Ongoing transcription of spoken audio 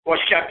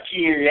What's up to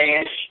you,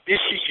 Lance? This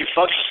is your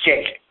fuck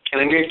stick,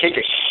 and I'm gonna take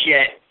a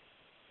shit.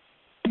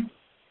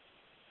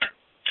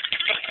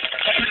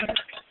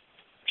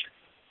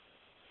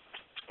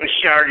 I'm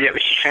sorry, that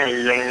was kind of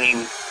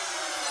lame.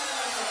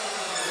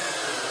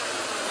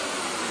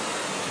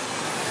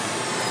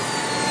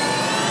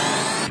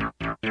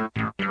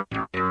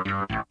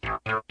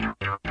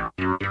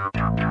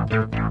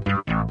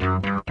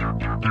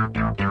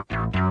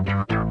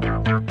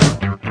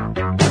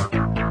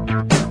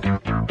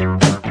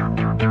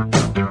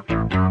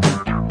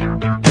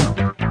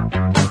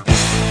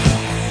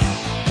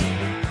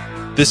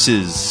 This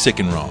is Sick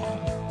and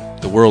Wrong,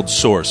 the world's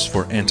source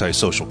for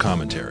antisocial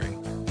commentary.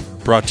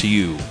 Brought to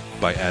you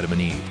by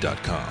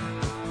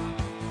adamandeve.com.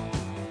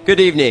 Good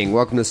evening.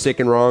 Welcome to Sick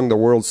and Wrong, the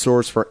world's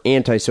source for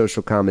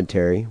antisocial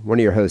commentary. One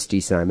of your hosts, D.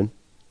 Simon.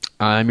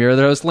 I'm your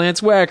other host, Lance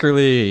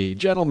Wackerly.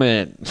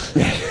 Gentlemen.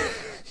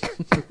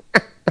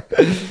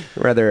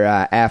 Rather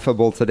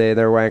affable today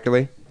there,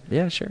 Wackerly.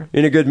 Yeah, sure.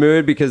 In a good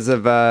mood because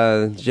of,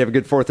 did you have a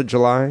good 4th of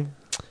July?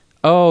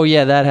 Oh,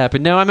 yeah, that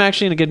happened. No, I'm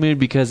actually in a good mood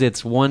because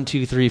it's 1,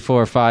 2, 3,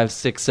 4, 5,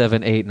 6,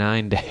 7, 8,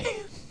 9 day.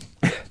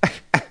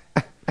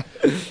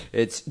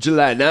 It's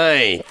July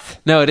 9th.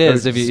 No, it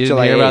is. Have you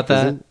didn't hear about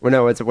that? Well,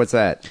 no, what's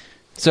that?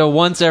 So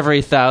once every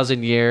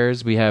 1,000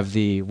 years, we have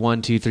the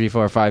 1, 2, 3,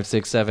 4, 5,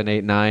 6, 7,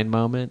 8, 9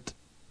 moment.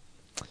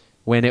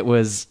 When it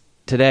was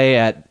today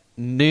at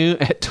noon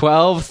at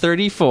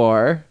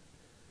 12:34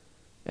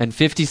 and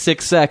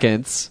 56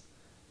 seconds,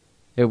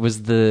 it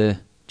was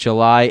the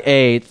July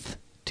 8th,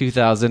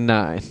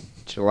 2009.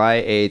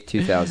 July 8th,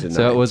 2009.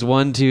 So it was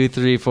 1, 2,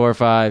 3, 4,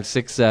 5,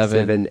 6,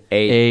 7,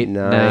 8,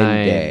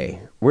 9 day.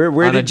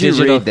 Where did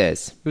you read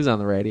this? It was on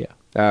the radio.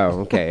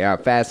 Oh, okay. Yeah,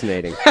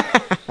 fascinating.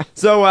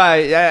 So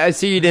I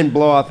see you didn't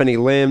blow off any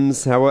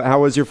limbs. How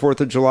was your 4th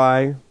of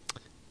July?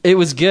 It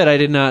was good. I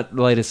did not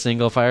light a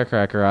single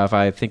firecracker off.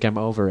 I think I'm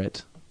over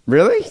it.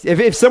 Really?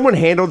 If someone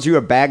handled you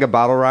a bag of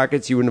bottle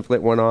rockets, you wouldn't have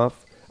lit one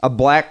off? A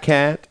black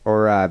cat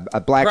or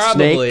a black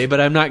snake? Probably, but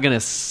I'm not going to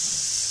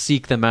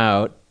seek them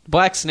out.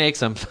 Black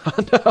snakes I'm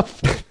fond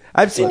of.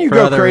 I've seen you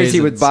go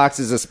crazy with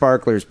boxes of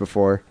sparklers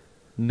before.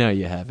 No,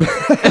 you haven't.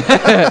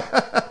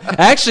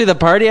 Actually, the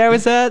party I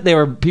was at,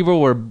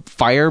 people were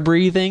fire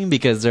breathing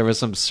because there was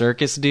some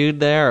circus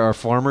dude there, or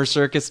former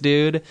circus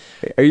dude.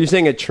 Are you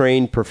saying a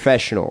trained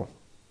professional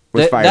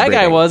was fire that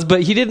breathing? guy was,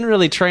 but he didn't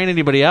really train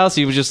anybody else.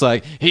 He was just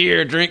like,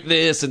 here, drink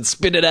this and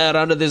spit it out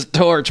onto this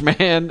torch,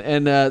 man.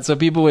 And so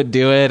people would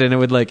do it, and it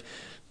would like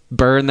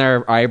burn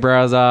their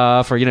eyebrows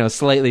off or,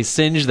 slightly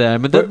singe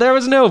them. But there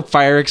was no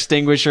fire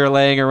extinguisher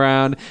laying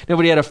around.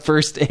 Nobody had a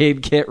first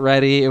aid kit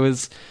ready. It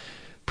was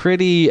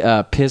pretty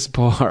piss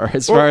poor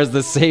as far as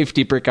the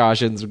safety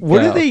precautions go.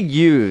 What do they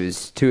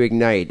use to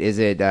ignite? Is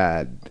it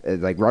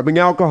like rubbing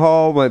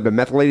alcohol, like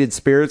methylated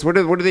spirits? What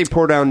do they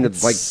pour down? Like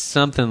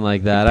something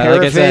like that. Paraffin?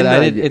 Like I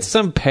said, it's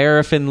some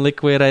paraffin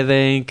liquid, I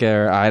think,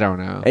 or I don't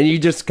know. And you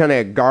just kind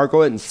of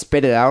gargle it and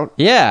spit it out?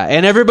 Yeah,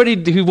 and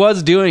everybody who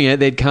was doing it,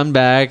 they'd come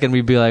back and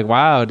we'd be like,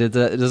 wow, does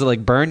it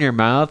like burn your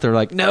mouth? They're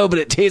like, no, but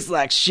it tastes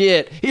like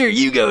shit. Here,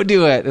 you go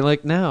do it. And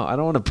like, no, I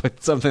don't want to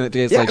put something that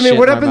tastes like shit.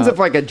 What happens if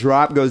like a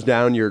drop goes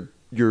down your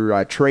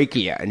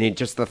trachea and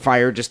the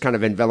fire just kind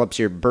of envelops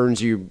you,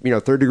 burns you,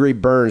 3rd-degree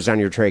burns down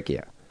your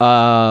trachea?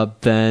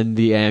 Then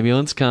the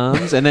ambulance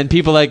comes, and then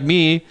people like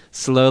me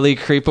slowly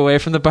creep away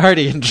from the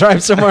party and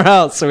drive somewhere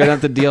else so we don't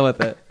have to deal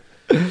with it.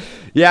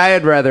 Yeah, I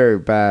had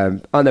rather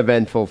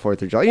uneventful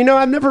 4th of July.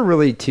 I'm never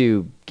really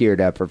too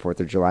geared up for 4th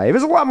of July. It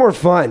was a lot more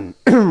fun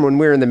when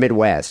we were in the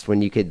Midwest,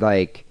 when you could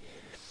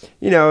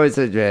it's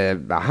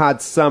a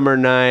hot summer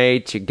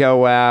night. You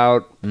go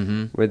out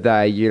with,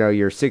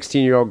 your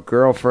 16-year-old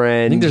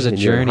girlfriend. I think there's a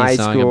Journey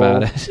song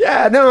about it.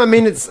 Yeah, no, I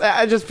mean,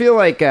 I just feel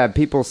like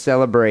people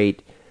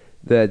celebrate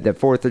the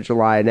 4th of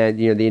July and then,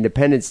 the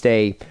Independence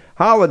Day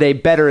holiday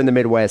better in the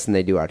Midwest than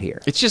they do out here.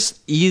 It's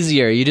just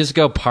easier. You just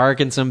go park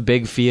in some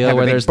big field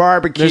where there's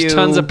barbecue. There's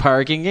tons of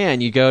parking,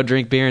 and you go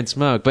drink beer and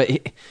smoke.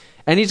 But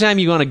anytime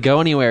you want to go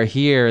anywhere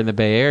here in the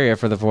Bay Area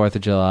for the 4th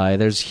of July,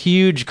 there's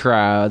huge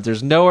crowds.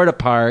 There's nowhere to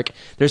park.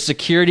 There's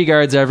security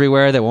guards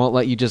everywhere that won't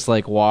let you just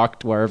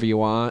walk wherever you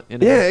want.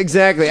 Yeah,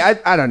 exactly.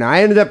 I don't know.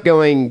 I ended up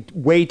going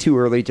way too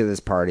early to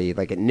this party,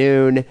 like at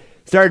noon.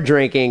 Started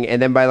drinking, and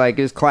then by it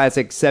was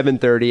classic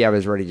 7:30, I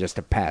was ready just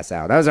to pass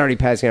out. I was already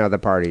passing out at the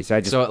party, so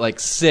at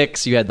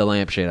 6, you had the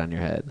lampshade on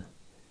your head.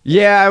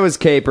 Yeah, I was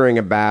capering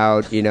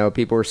about,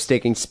 people were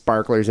sticking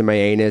sparklers in my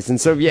anus. And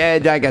so, yeah,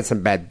 I got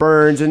some bad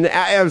burns. And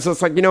I was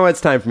just like,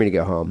 it's time for me to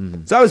go home.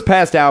 Mm-hmm. So I was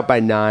passed out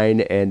by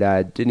 9 and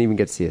didn't even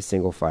get to see a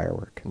single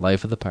firework.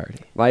 Life of the party.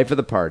 Life of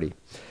the party.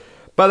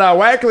 But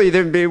Wackerly,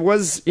 there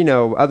was,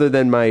 other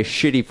than my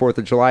shitty 4th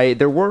of July,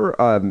 it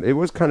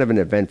was kind of an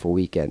eventful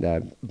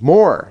weekend.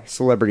 More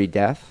celebrity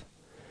death.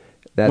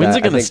 When's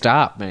it going to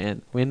stop,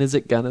 man? When is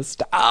it going to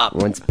stop?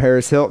 Once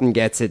Paris Hilton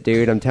gets it,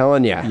 dude, I'm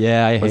telling you.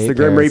 Yeah, I hate Once the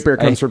Grim Reaper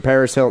comes for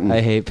Paris Hilton.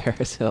 I hate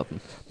Paris Hilton.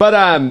 But,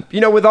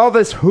 with all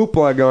this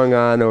hoopla going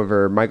on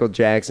over Michael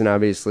Jackson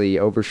obviously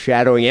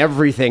overshadowing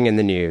everything in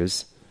the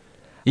news,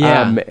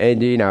 Yeah.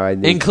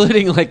 And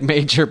including like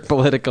major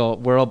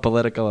world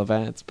political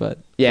events. But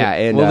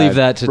and we'll leave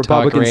that to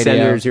Republican talk radio.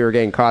 senators who are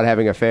getting caught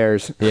having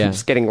affairs. Yeah.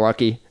 Just getting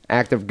lucky.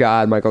 Act of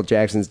God, Michael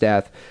Jackson's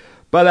death.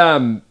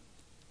 But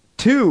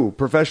 2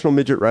 professional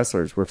midget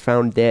wrestlers were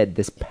found dead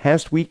this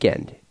past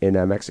weekend in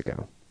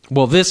Mexico.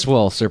 Well, this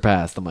will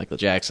surpass the Michael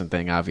Jackson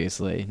thing,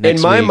 obviously.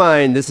 In my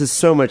mind, this is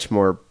so much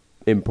more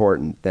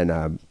important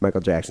than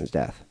Michael Jackson's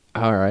death.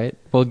 All right.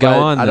 Well, go But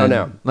on. I don't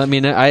then. know. Let me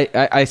know.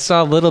 I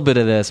saw a little bit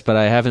of this, but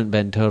I haven't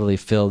been totally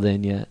filled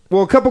in yet.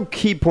 Well, a couple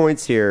key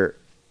points here.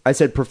 I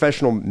said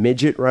professional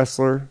midget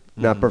wrestler,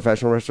 not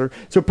professional wrestler.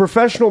 So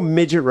professional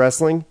midget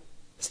wrestling,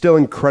 still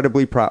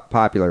incredibly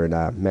popular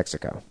in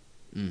Mexico.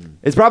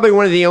 It's probably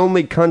one of the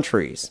only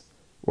countries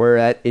where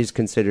that is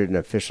considered an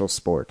official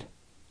sport.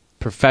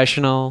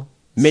 Professional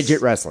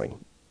Midget wrestling.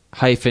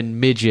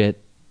 -midget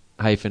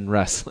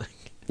 -wrestling.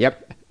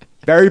 Yep.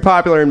 Very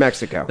popular in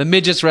Mexico. The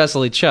midgets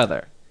wrestle each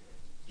other.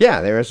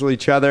 Yeah, they wrestle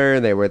each other,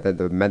 and they wear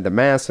the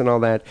masks and all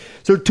that.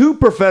 So 2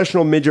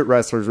 professional midget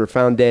wrestlers were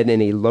found dead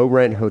in a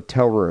low-rent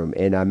hotel room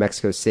in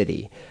Mexico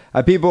City.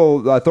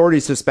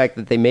 Authorities suspect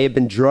that they may have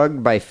been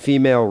drugged by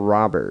female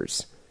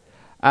robbers.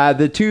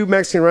 The 2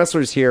 Mexican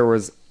wrestlers here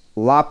was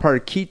La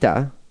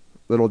Parquita,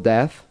 Little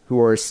Death, who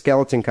wore a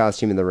skeleton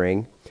costume in the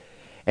ring,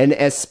 and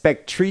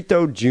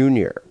Espectrito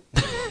Jr.,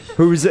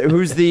 who's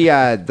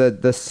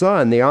the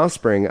son, the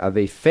offspring of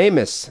a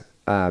famous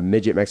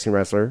midget Mexican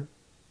wrestler,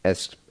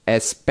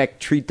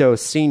 Espectrito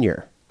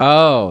Sr.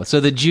 Oh, so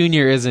the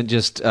junior isn't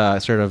just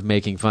sort of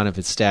making fun of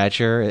his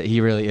stature. He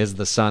really is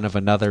the son of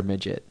another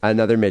midget.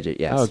 Another midget,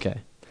 yes. Okay.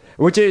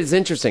 Which is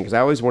interesting, because I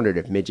always wondered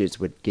if midgets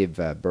would give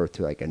birth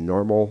to like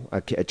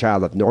a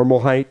child of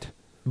normal height.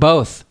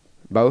 Both.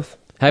 Both?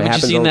 Haven't you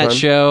seen that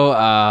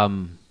show,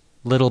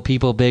 Little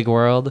People, Big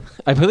World?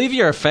 I believe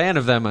you're a fan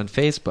of them on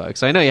Facebook,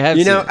 so I know you have.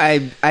 I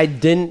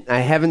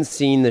haven't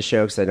seen the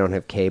show because I don't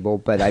have cable,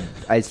 but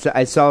I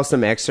saw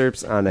some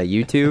excerpts on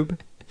YouTube.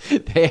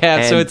 They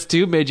have, so it's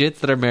 2 midgets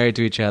that are married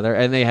to each other,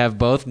 and they have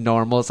both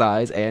normal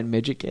size and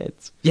midget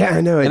kids. Yeah, I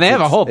know. And they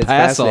have a whole it's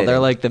passel. They're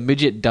like the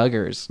midget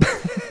Duggars.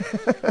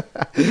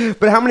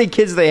 But how many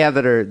kids do they have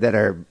that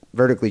are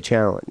vertically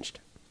challenged?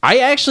 I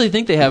actually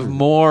think they have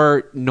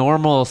more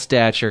normal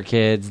stature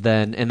kids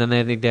and then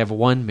I think they have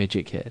 1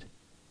 midget kid.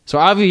 So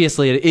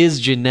obviously it is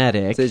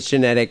genetic. So it's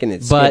genetic and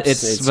it's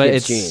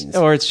genes.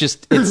 Or it's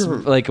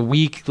like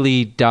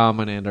weakly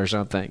dominant or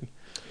something.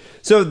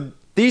 So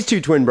these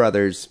 2 twin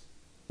brothers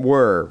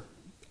were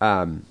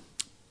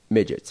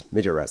midget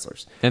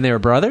wrestlers. And they were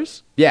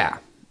brothers? Yeah.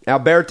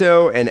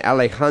 Alberto and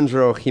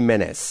Alejandro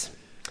Jimenez.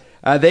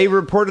 They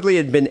reportedly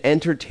had been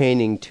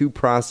entertaining 2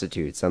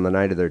 prostitutes on the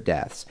night of their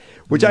deaths,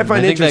 which I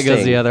find interesting. I think that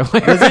goes the other way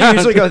Does it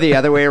usually go the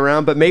other way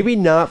around? But maybe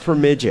not for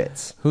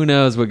midgets. Who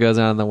knows what goes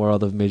on in the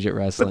world of midget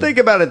wrestling? But think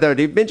about it, though,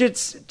 dude.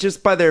 Midgets,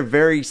 just by their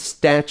very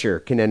stature,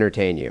 can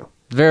entertain you.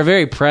 Their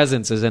very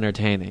presence is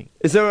entertaining.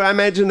 So I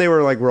imagine they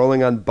were like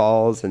rolling on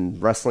balls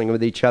and wrestling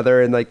with each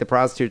other, and like the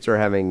prostitutes are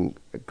having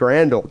a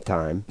grand old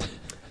time.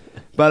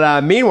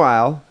 But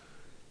meanwhile,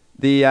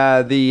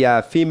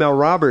 the female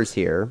robbers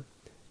here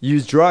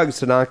use drugs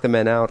to knock the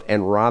men out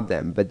and rob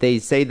them, but they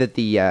say that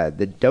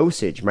the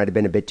dosage might have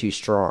been a bit too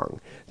strong.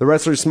 The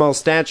wrestler's small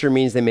stature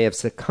means they may have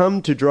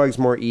succumbed to drugs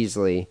more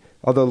easily,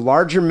 although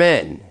larger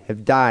men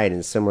have died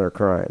in similar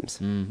crimes.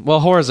 Well,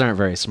 whores aren't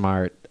very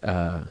smart,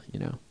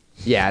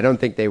 Yeah, I don't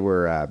think they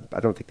were.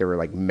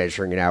 Like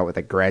measuring it out with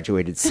a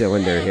graduated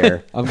cylinder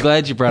here. I'm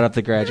glad you brought up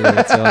the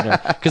graduated cylinder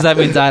because that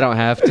means I don't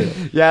have to.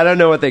 Yeah, I don't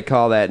know what they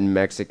call that in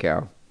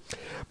Mexico.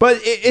 But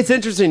it's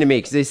interesting to me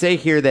because they say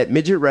here that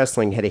midget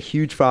wrestling had a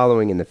huge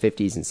following in the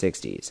 50s and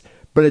 60s,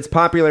 but its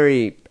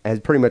popularity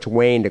has pretty much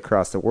waned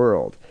across the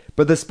world.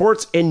 But the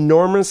sport's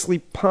enormously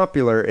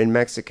popular in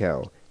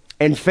Mexico,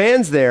 and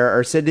fans there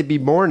are said to be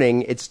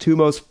mourning its 2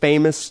 most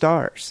famous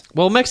stars.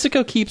 Well,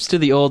 Mexico keeps to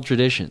the old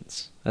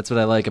traditions. That's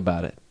what I like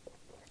about it.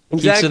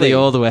 Exactly. Keeps to the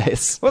old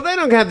ways. Well, they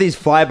don't have these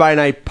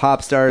fly-by-night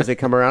pop stars that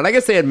come around. I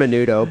guess they had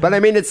Menudo, but I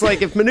mean, it's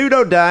like if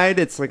Menudo died,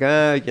 it's like,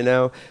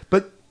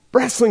 but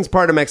wrestling's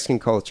part of Mexican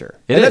culture.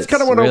 That's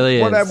kind of what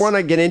I want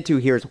to get into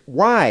here is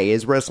why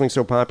is wrestling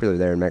so popular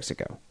there in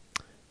Mexico?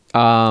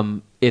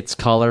 It's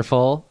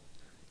colorful.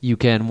 You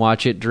can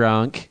watch it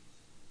drunk.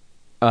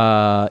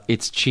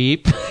 It's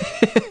cheap.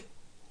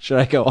 Should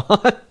I go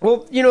on?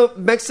 Well,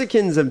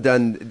 Mexicans have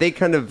done, they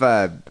kind of,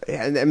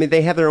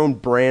 they have their own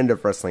brand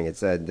of wrestling.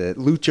 It's the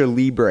lucha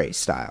libre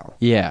style.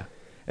 Yeah.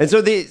 And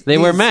so they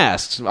wear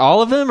masks.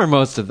 All of them or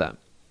most of them?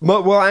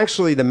 Well,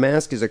 actually, the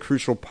mask is a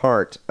crucial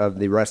part of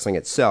the wrestling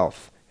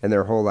itself and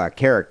their whole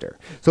character.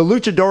 So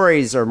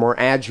luchadores are more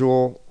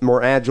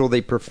agile.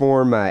 They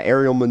perform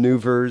aerial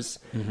maneuvers.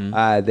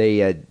 Mm-hmm.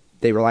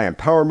 They rely on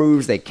power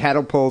moves. They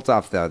catapult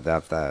off the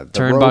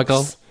turnbuckle.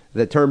 Ropes,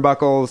 the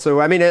turnbuckle.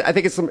 So, I mean, I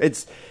think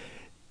it's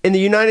in the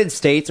United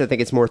States, I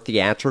think it's more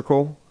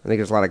theatrical. I think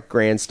there's a lot of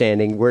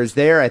grandstanding. Whereas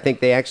there, I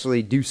think they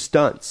actually do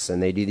stunts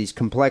and they do these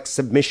complex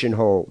submission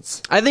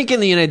holds. I think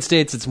in the United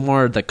States, it's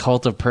more the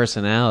cult of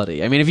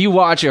personality. I mean, if you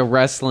watch a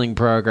wrestling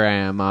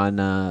program on,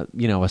 a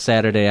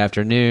Saturday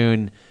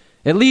afternoon,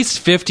 at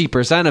least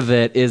 50% of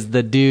it is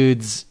the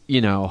dudes,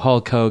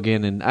 Hulk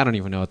Hogan, and I don't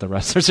even know what the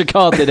wrestlers are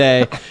called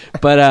today,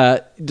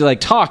 but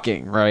like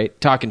talking, right?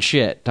 Talking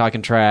shit,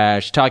 talking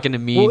trash, talking to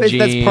Mean Gene.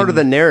 That's part of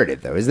the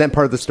narrative, though. Isn't that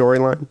part of the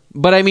storyline?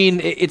 But I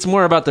mean, it's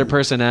more about their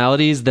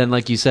personalities than,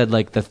 like you said,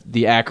 like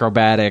the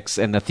acrobatics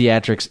and the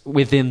theatrics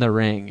within the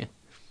ring.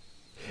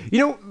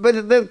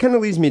 But that kind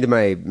of leads me to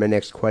my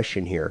next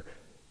question here.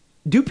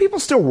 Do people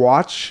still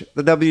watch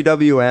the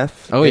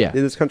WWF? Oh yeah,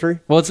 in this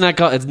country. Well, it's not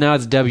called. It's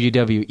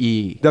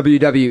WWE.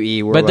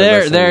 WWE. But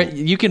they're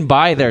you can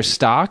buy their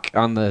stock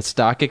on the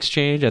stock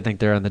exchange. I think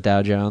they're on the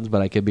Dow Jones,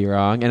 but I could be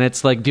wrong. And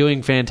it's like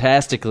doing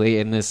fantastically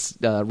in this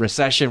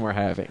recession we're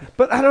having.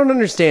 But I don't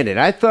understand it.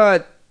 I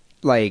thought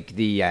like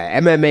the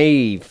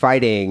MMA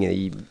fighting,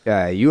 the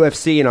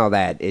UFC, and all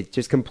that, it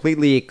just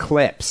completely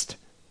eclipsed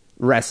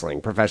wrestling,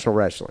 professional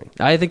wrestling.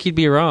 I think you'd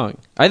be wrong.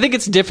 I think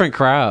it's different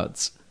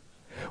crowds.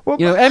 Well,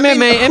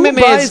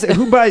 MMA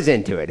who buys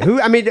into it?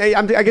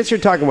 I guess you're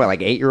talking about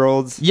like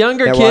 8-year-olds,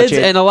 younger kids,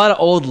 and a lot of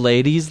old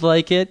ladies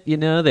like it.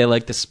 They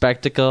like the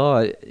spectacle.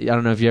 I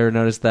don't know if you ever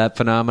noticed that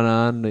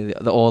phenomenon,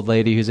 the old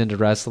lady who's into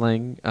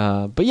wrestling.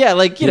 But yeah,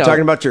 like you're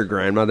talking about your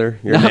grandmother,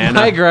 your not nana.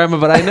 My grandma,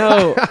 but I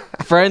know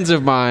friends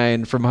of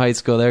mine from high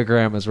school. Their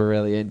grandmas were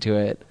really into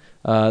it.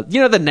 The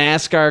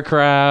NASCAR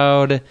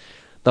crowd.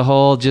 The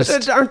whole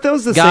aren't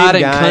those the God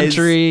same and guys?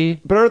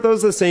 Country. But aren't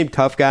those the same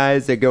tough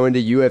guys that go into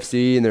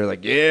UFC and they're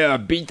like, yeah,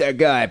 beat that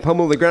guy,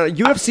 pummel the ground?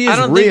 UFC is I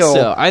don't real.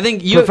 Think so. I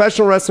think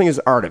professional wrestling is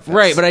artifice.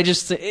 Right, but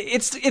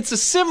it's a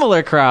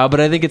similar crowd, but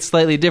I think it's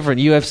slightly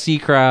different.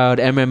 UFC crowd,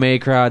 MMA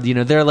crowd,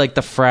 they're like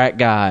the frat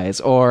guys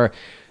or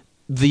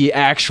the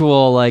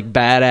actual like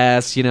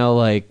badass,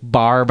 like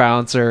bar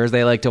bouncers.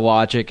 They like to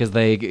watch it because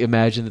they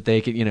imagine that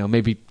they could,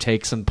 maybe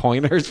take some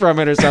pointers from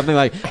it or something.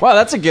 Like, wow,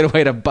 that's a good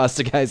way to bust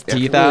a guy's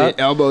teeth out.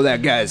 Elbow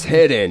that guy's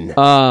head in.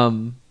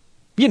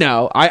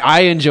 I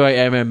enjoy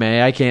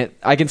MMA.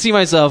 I can see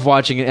myself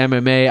watching an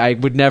MMA. I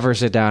would never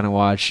sit down and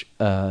watch,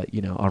 a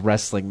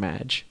wrestling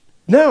match.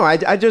 No,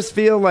 I just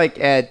feel like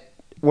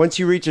once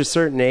you reach a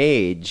certain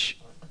age,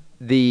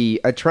 the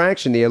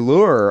attraction, the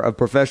allure of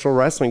professional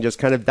wrestling just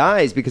kind of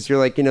dies because you're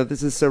like,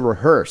 this is so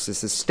rehearsed,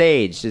 this is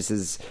staged, this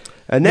is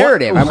a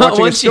narrative. I'm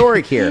watching a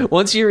story here.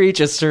 Once you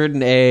reach a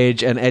certain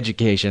age and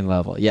education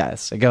level,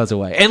 yes, it goes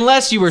away.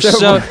 Unless you were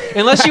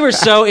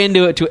so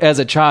into it as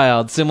a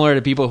child, similar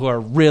to people who are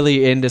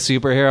really into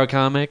superhero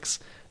comics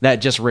that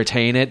just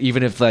retain it,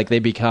 even if like they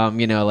become,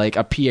 like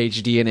a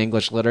PhD in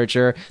English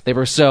literature. They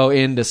were so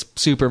into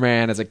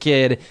Superman as a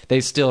kid,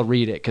 they still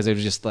read it because it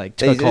was just like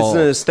took hold.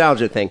 It's a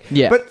nostalgia thing.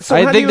 Yeah, but so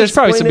I think there's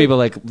probably some people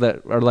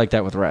that are like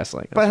that with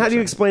wrestling. But how do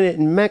you explain it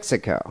in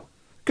Mexico?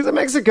 Because in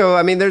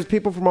Mexico, there's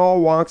people from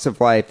all walks of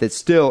life that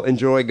still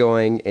enjoy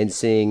going and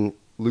seeing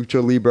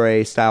lucha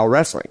libre style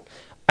wrestling.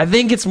 I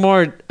think it's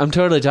more. I'm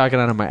totally talking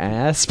out of my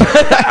ass.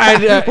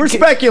 But we're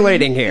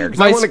speculating here.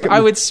 I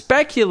would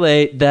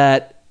speculate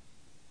that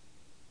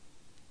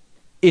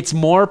it's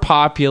more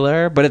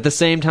popular, but at the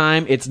same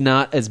time, it's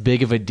not as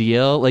big of a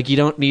deal. Like, you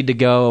don't need to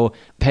go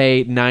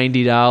pay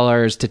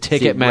 $90 to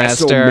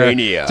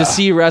Ticketmaster to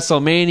see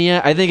WrestleMania.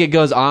 I think it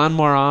goes on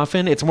more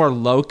often. It's more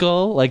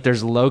local. Like,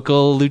 there's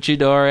local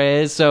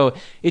luchadores. So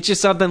it's just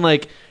something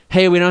like,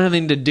 hey, we don't have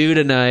anything to do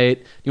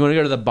tonight. You want to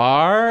go to the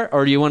bar,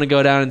 or do you want to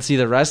go down and see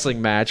the wrestling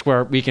match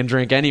where we can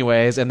drink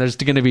anyways? And there's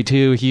going to be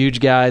two huge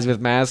guys with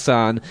masks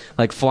on,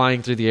 like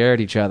flying through the air at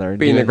each other, and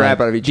beating the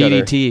crap out of each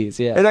other. DDTs,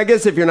 yeah. And I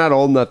guess if you're not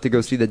old enough to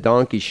go see the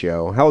Donkey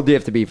Show, how old do you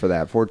have to be for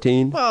that?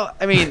 14? Well,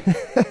 I mean, is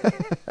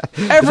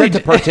that to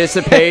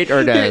participate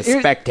or to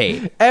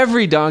spectate?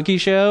 Every Donkey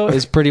Show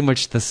is pretty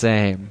much the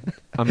same.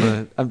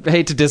 I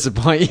hate to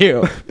disappoint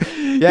you.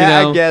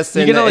 Yeah, I guess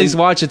you can at least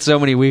watch it so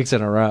many weeks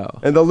in a row.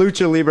 And the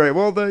Lucha Libre,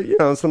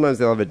 well, sometimes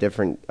they'll have a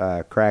different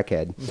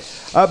crackhead.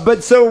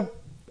 But so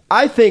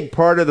I think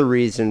part of the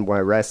reason why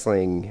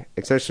wrestling,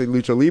 especially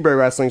Lucha Libre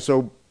wrestling,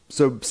 so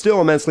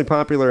still immensely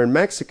popular in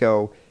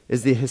Mexico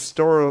is the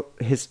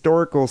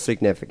historical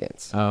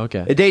significance. Oh,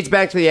 okay. It dates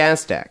back to the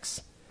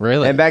Aztecs.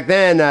 Really? And back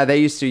then they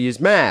used to use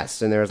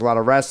masks, and there was a lot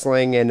of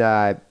wrestling, and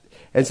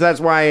so that's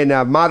why in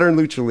modern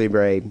Lucha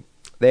Libre,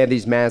 they have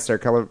these masks that are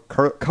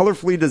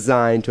colorfully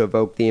designed to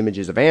evoke the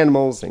images of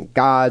animals and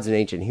gods and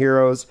ancient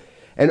heroes.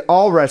 And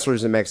all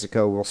wrestlers in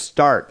Mexico will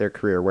start their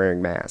career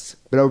wearing masks.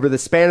 But over the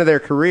span of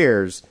their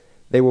careers,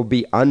 they will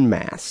be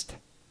unmasked.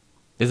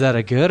 Is that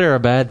a good or a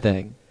bad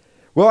thing?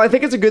 Well, I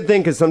think it's a good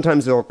thing because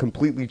sometimes they'll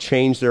completely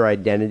change their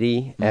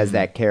identity as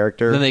that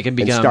character then they can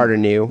and start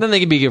anew. Then they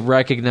can be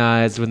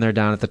recognized when they're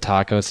down at the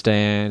taco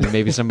stand, and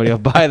maybe somebody will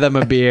buy them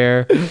a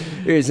beer.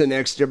 Here's an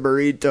extra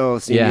burrito,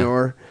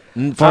 senor.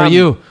 Yeah. For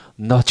you.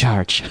 No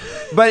charge.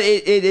 But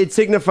it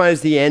signifies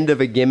the end of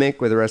a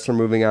gimmick with a wrestler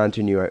moving on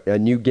to a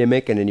new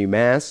gimmick and a new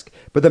mask.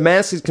 But the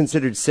mask is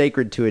considered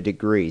sacred to a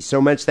degree, so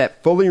much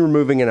that fully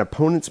removing an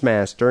opponent's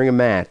mask during a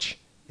match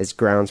is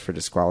grounds for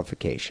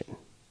disqualification.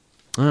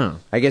 Oh.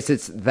 I guess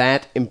it's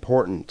that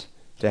important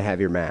to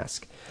have your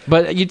mask.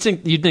 But you'd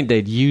think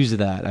they'd use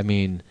that. I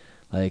mean,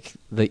 like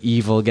the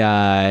evil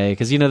guy,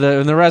 because in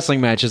the wrestling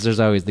matches there's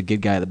always the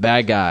good guy, the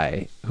bad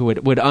guy, who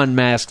would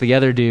unmask the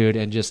other dude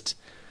and just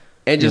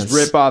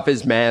rip off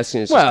his mask,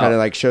 and it's just kind of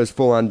like shows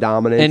full on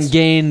dominance and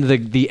gain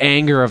the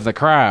anger of the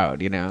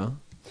crowd.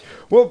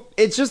 Well,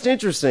 it's just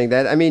interesting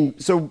that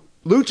so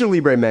Lucha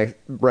Libre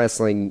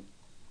wrestling,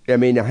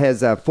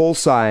 has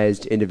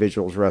full-sized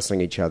individuals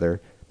wrestling each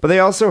other, but they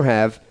also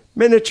have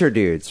miniature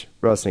dudes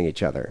wrestling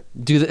each other.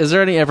 Is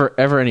there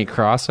ever any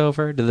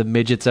crossover? Do the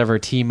midgets ever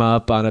team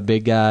up on a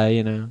big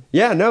guy?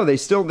 Yeah, no, they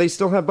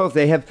still have both.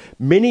 They have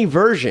mini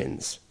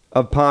versions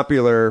of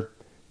popular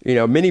like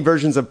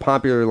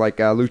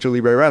Lucha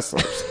Libre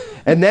wrestlers,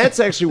 and that's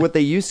actually what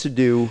they used to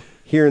do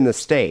here in the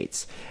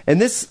States.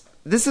 And this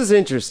is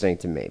interesting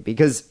to me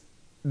because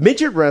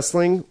midget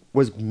wrestling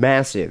was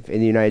massive in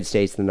the United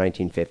States in the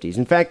 1950s.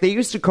 In fact, they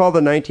used to call the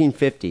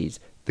 1950s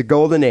the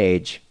golden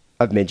age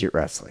of midget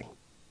wrestling.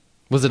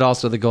 Was it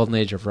also the golden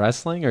age of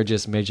wrestling, or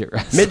just midget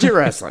wrestling? Midget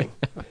wrestling.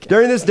 Okay.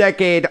 During this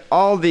decade,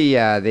 all the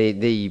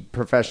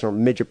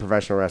midget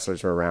professional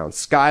wrestlers were around.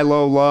 Sky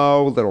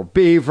Low, Little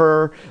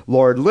Beaver,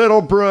 Lord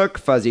Littlebrook,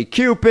 Fuzzy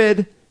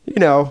Cupid.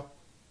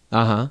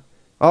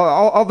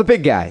 All the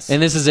big guys.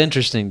 And this is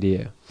interesting to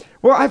you?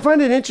 Well, I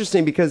find it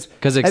interesting because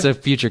it's a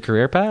future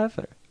career path.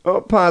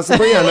 Oh,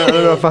 possibly. I don't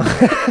know if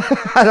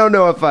I don't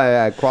know if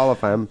I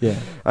qualify. Yeah.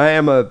 I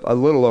am a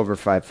little over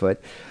 5 foot.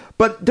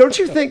 But don't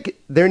you think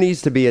there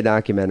needs to be a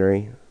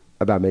documentary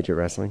about midget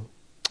wrestling?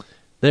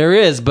 There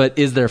is, but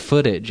is there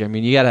footage?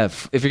 You gotta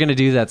have, if you're gonna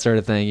do that sort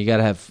of thing, you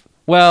gotta have,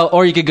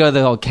 or you could go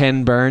the whole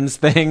Ken Burns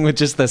thing with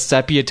just the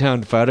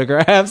sepia-toned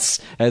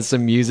photographs as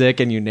some music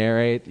and you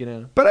narrate,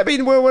 But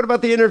what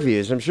about the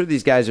interviews? I'm sure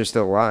these guys are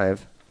still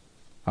alive.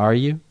 Are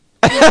you?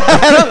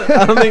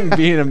 I don't think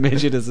being a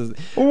midget is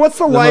well, what's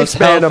the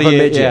lifespan of a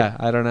midget? Yeah,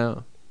 I don't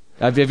know.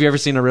 Have you ever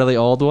seen a really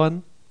old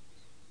one?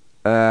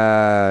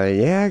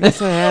 Yeah, I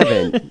guess I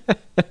haven't.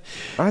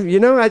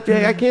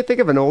 I can't think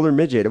of an older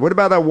midget. What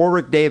about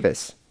Warwick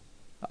Davis?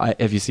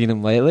 Have you seen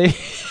him lately?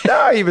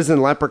 No, he was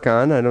in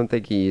Leprechaun. I don't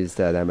think he used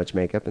that much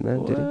makeup in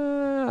that, did he?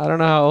 I don't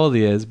know how old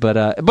he is, but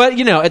at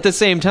the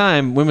same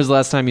time, when was the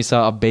last time you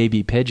saw a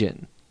baby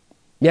pigeon?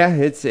 Yeah,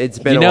 it's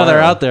been. a while.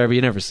 They're out there, but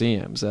you never see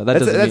them. So that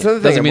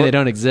doesn't mean they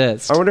don't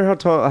exist. I wonder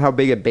how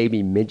big a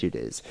baby midget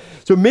is.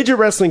 So midget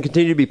wrestling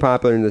continued to be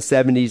popular in the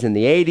 70s and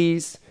the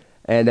 80s.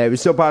 And it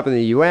was so popular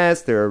in the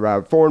U.S., there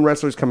were foreign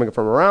wrestlers coming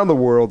from around the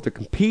world to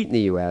compete in the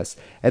U.S.,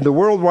 and the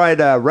Worldwide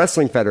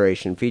Wrestling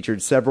Federation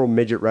featured several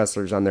midget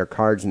wrestlers on their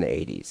cards in the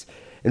 80s.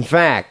 In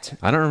fact...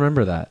 I don't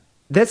remember that.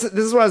 This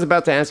is what I was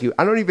about to ask you.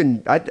 I don't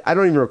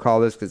even recall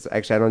this, because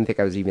actually I don't think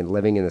I was even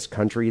living in this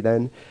country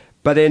then.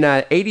 But in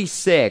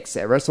 86,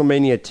 at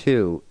WrestleMania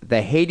 2,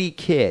 the Haiti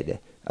Kid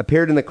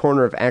appeared in the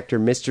corner of actor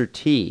Mr.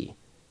 T,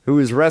 who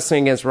was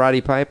wrestling against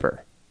Roddy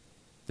Piper.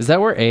 Is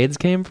that where AIDS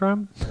came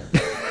from?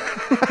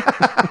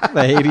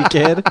 The Haiti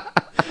Kid?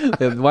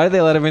 Why did they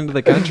let him into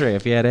the country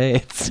if he had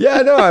AIDS?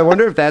 Yeah, no, I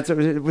wonder if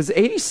it was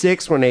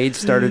 86 when AIDS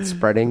started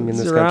spreading in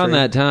this country. Around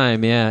that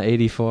time, yeah,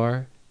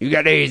 84. You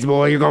got AIDS,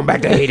 boy, you're going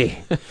back to Haiti.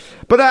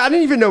 But I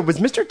didn't even know, was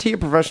Mr. T a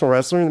professional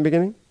wrestler in the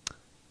beginning?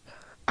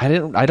 I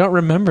don't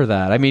remember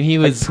that. He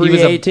was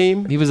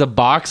pre-A-Team? He was a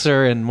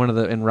boxer in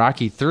in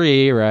Rocky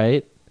 3,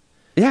 right?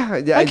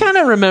 Yeah, I kind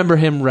of remember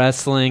him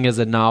wrestling as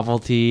a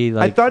novelty.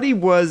 I thought he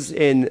was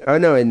in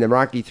the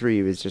Rocky 3,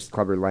 he was just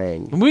Clubber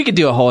Lang. We could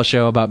do a whole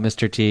show about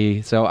Mr.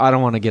 T, so I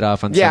don't want to get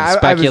off on some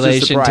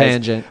speculation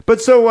tangent.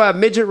 But so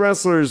midget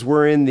wrestlers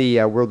were in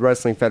the World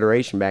Wrestling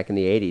Federation back in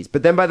the 80s.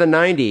 But then by the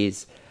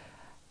 90s,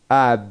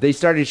 they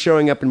started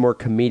showing up in more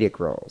comedic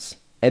roles.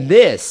 And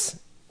this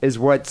is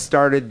what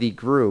started the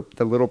group,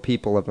 the Little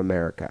People of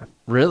America.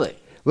 Really?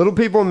 Little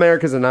People of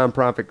America is a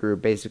nonprofit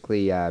group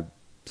basically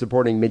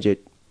supporting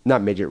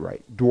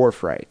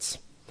dwarf rights.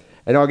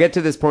 And I'll get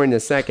to this point in a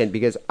second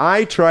because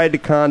I tried to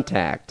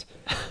contact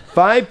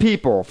 5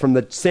 people from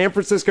the San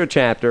Francisco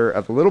chapter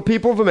of the Little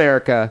People of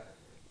America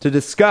to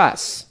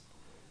discuss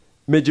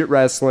midget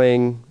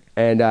wrestling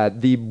and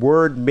the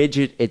word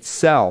midget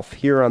itself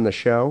here on the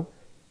show.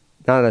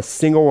 Not a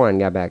single one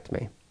got back to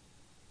me.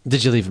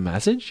 Did you leave a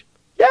message?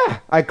 Yeah,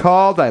 I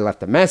called, I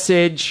left a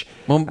message.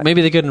 Well,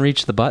 maybe they couldn't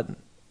reach the button.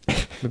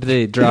 Maybe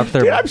they dropped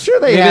their. Dude, I'm sure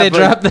they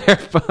dropped their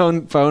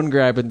phone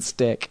grabbing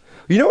stick.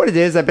 You know what it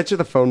is? I bet you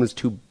the phone was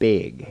too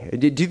big.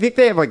 Do you think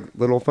they have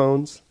little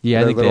phones? Yeah,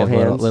 I think they have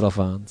little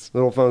phones.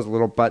 Little phones,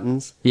 little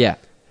buttons. Yeah.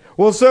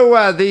 Well,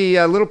 so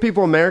the Little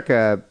People of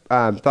America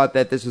thought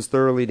that this was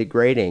thoroughly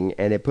degrading,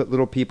 and it put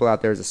little people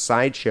out there as a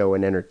sideshow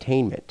and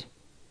entertainment.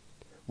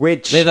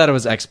 Which they thought it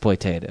was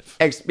exploitative.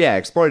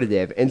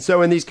 Exploitative. And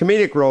so in these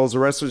comedic roles, the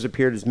wrestlers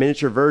appeared as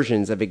miniature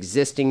versions of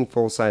existing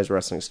full-size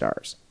wrestling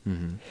stars.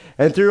 Mm-hmm.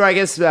 And through, I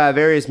guess,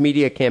 various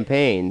media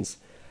campaigns,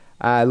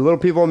 Little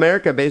People of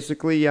America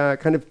basically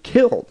kind of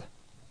killed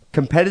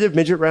competitive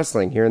midget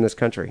wrestling here in this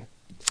country.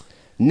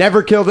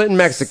 Never killed it in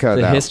Mexico,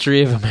 the though.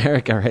 History of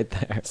America right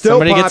there. Still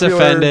Somebody popular, gets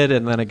offended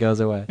and then it goes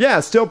away. Yeah,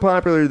 still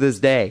popular to this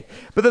day.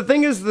 But the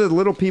thing is, the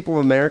Little People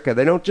of America,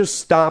 they don't just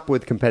stop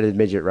with competitive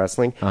midget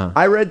wrestling. Uh-huh.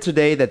 I read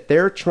today that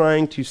they're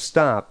trying to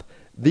stop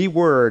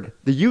the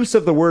use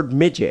of the word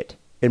midget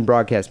in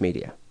broadcast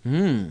media.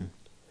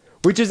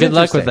 Which is Good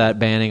luck with interesting. that,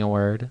 banning a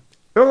word.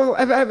 Well,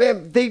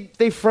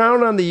 they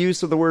frown on the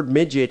use of the word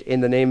midget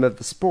in the name of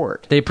the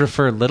sport. They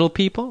prefer little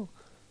people?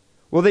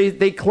 Well,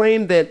 they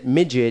claim that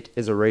midget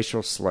is a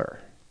racial slur.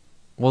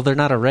 Well, they're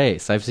not a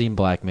race. I've seen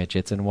black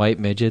midgets and white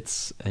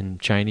midgets and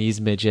Chinese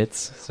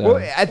midgets. So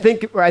Well, I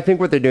think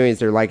what they're doing is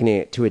they're likening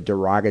it to a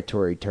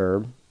derogatory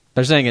term.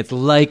 they're saying it's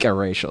like a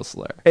racial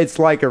slur. It's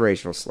like a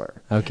racial slur.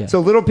 Okay.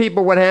 So little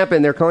people, what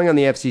happened? They're calling on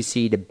the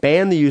FCC to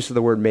ban the use of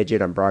the word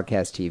midget on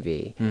broadcast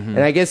TV. And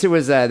I guess it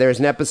was there was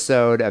an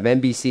episode of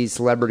NBC's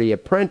Celebrity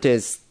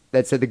Apprentice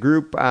that said the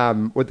group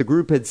what the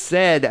group had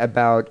said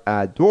about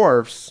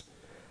dwarfs,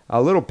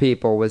 little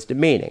people, was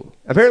demeaning.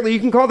 Apparently, you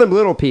can call them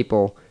little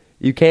people.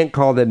 You can't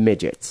call them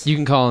midgets. You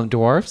can call them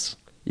dwarfs.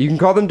 You can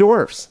call them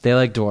dwarfs. They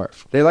like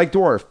dwarf. They like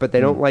dwarf, but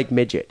they don't like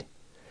midget.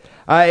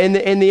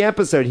 In the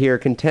episode here,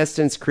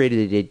 contestants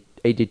created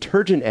a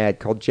detergent ad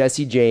called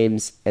Jesse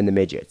James and the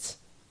Midgets.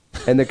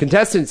 And the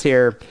contestants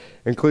here,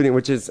 including,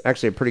 which is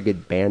actually a pretty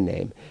good band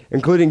name,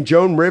 including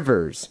Joan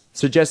Rivers,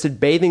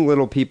 suggested bathing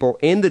little people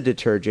in the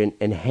detergent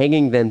and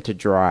hanging them to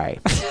dry.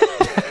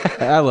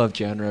 I love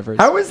Joan Rivers.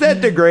 How is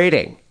that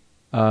degrading?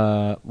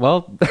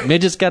 Well,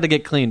 midgets got to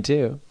get clean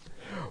too.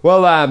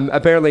 Well,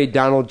 apparently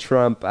Donald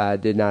Trump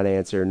did not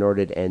answer, nor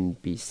did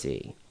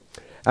NBC.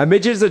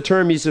 Midget is a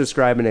term used to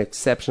describe an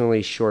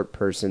exceptionally short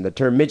person. The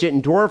term midget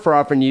and dwarf are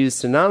often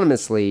used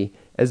synonymously,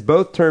 as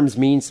both terms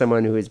mean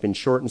someone who has been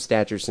short in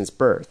stature since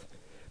birth.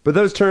 But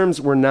those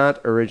terms were not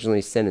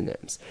originally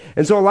synonyms.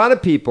 And so a lot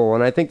of people,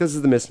 and I think this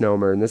is the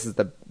misnomer, and this is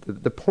the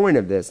point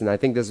of this, and I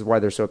think this is why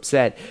they're so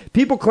upset,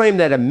 people claim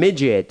that a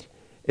midget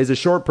is a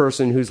short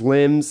person whose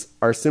limbs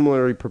are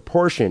similarly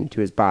proportioned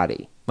to his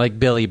body. Like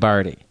Billy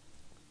Barty.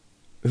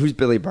 Who's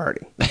Billy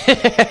Barty?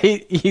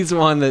 He's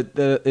one that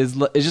is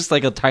just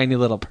like a tiny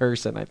little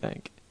person, I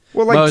think.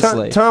 Well, like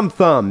Mostly. Tom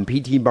Thumb,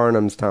 P.T.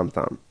 Barnum's Tom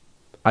Thumb.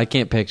 I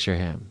can't picture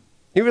him.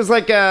 He was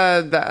like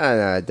Probably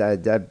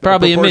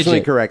a proportionally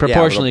midget. correct.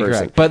 Proportionally yeah,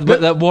 correct. But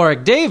that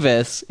Warwick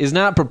Davis is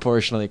not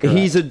proportionally correct.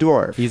 he's a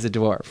dwarf. He's a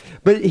dwarf.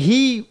 But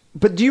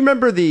do you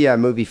remember the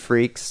movie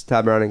Freaks?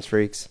 Todd Browning's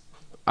Freaks.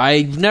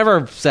 I've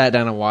never sat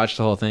down and watched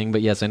the whole thing,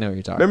 but yes, I know what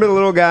you're talking Remember about. the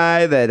little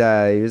guy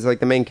that he was like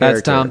the main character?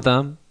 That's Tom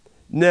Thumb?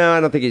 No, I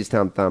don't think he's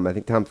Tom Thumb. I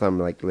think Tom Thumb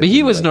But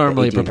he was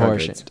normally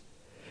proportioned.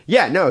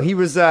 Yeah, no, he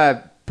was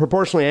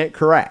proportionally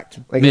correct.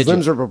 Like his Midget.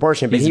 limbs were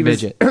proportioned, but He's he a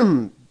was.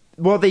 midget.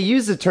 Well, they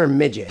use the term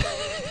midget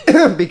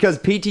because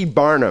P.T.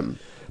 Barnum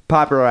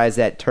popularized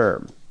that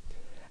term,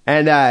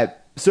 and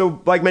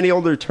so like many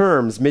older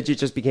terms, midget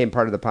just became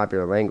part of the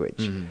popular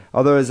language,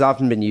 although it has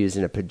often been used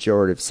in a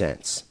pejorative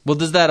sense. Well,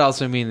 does that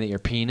also mean that your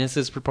penis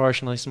is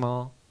proportionally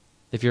small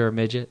if you're a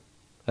midget?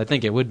 I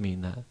think it would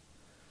mean that.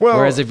 Well,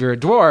 Whereas if you're a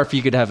dwarf,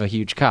 you could have a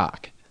huge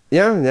cock.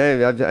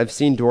 yeah, I've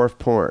seen dwarf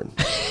porn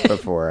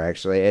before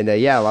actually, and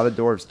a lot of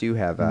dwarfs do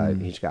have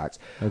huge cocks.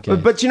 Okay.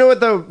 But you know what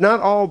though? Not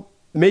all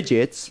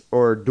midgets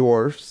or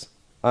dwarfs,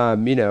 are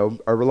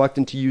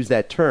reluctant to use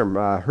that term.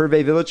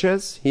 Hervé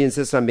Villechaize, he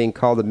insists on being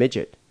called a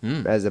midget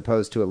as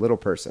opposed to a little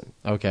person,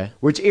 Okay.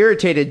 which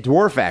irritated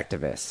dwarf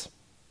activists.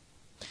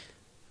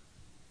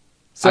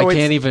 So I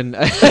can't even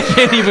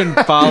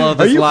follow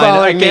this Are you line. I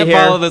following me can't here?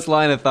 follow this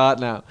line of thought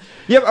now.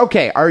 Yep.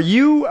 Okay. Are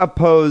you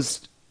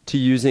opposed to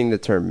using the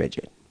term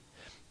midget?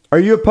 Are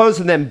you opposed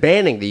to them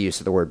banning the use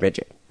of the word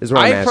midget? Is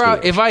what I'm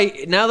asking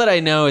you. Now that I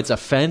know it's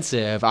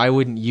offensive, I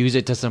wouldn't use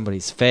it to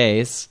somebody's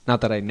face.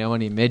 Not that I know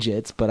any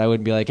midgets, but I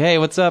wouldn't be like, "Hey,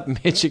 what's up,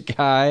 midget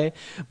guy?"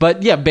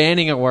 But yeah,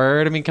 banning a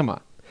word. I mean, come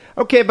on.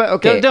 Okay, but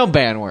okay. Don't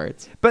ban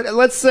words. But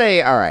let's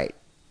say, all right.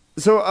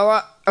 So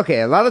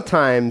a lot of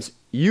times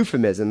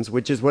euphemisms,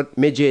 which is what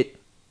midget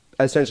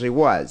essentially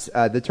was.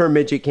 The term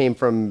midget came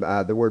from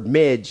the word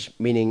midge,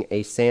 meaning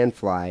a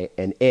sandfly,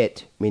 and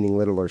it, meaning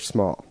little or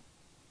small.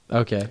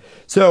 Okay.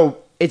 So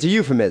it's a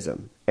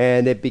euphemism,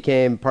 and it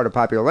became part of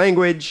popular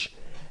language,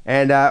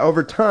 and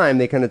over time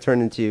they kind of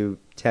turned into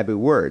taboo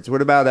words.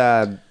 What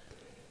about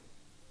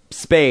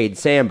spade,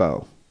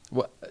 sambo?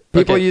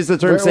 People use the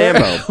term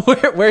sambo.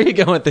 Where are you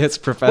going with this,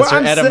 Professor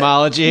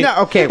Etymology?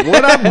 No, okay.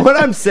 What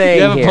I'm saying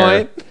You have a here,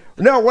 point?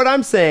 No, what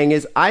I'm saying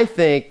is I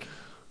think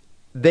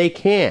they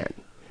can.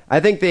 I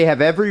think they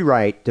have every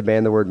right to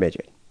ban the word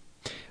midget.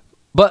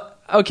 But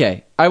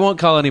okay, I won't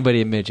call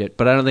anybody a midget,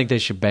 but I don't think they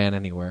should ban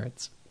any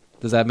words.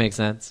 Does that make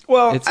sense?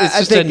 Well, it's I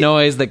just a think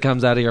noise that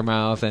comes out of your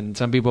mouth, and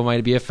some people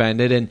might be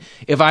offended. And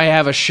if I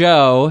have a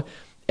show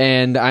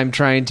and I'm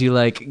trying to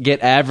like get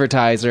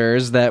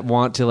advertisers that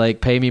want to like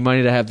pay me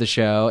money to have the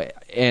show,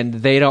 and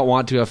they don't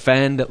want to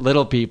offend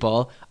little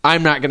people,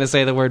 I'm not going to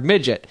say the word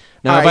midget.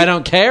 Now, if I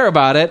don't care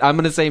about it, I'm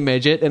going to say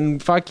midget,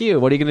 and fuck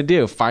you. What are you going to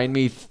do? Fine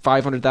me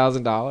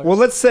 $500,000? Well,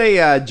 let's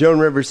say Joan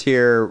Rivers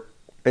here,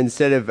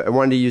 instead of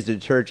wanting to use the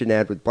detergent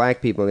ad with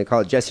black people, and they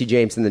call it Jesse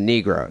James and the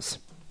Negroes.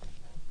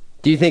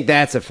 Do you think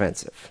that's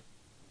offensive?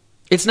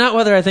 It's not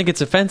whether I think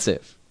it's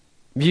offensive.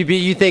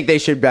 You think they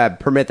should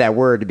permit that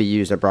word to be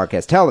used on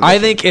broadcast television? I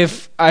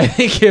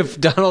think if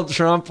Donald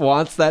Trump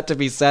wants that to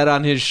be said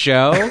on his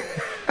show,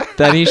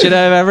 then he should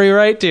have every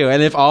right to.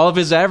 And if all of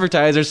his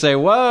advertisers say,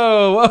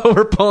 whoa,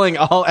 we're pulling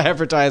all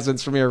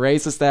advertisements from your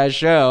racist ass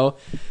show,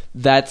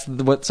 that's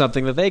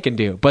something that they can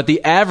do. But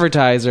the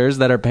advertisers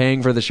that are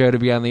paying for the show to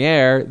be on the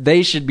air,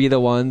 they should be the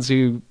ones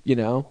who,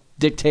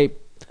 dictate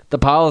the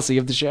policy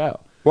of the show.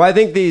 Well, I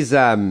think these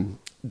dwarf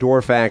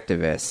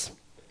activists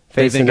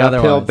face an uphill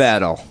otherwise.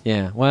 battle.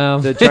 Yeah, well,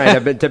 They're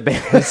trying to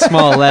ban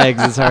small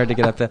legs is hard to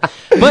get up there.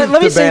 But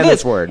let me To say ban this: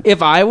 this word.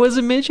 if I was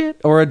a midget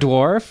or a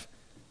dwarf,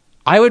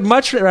 I would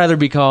much rather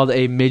be called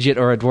a midget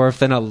or a dwarf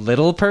than a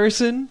little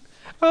person.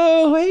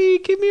 Oh, hey,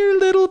 come here,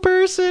 little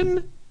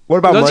person. What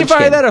about Don't Munchkin? you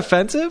find that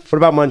offensive? What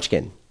about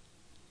Munchkin?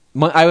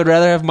 I would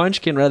rather have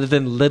Munchkin rather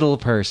than little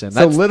person.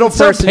 So little that's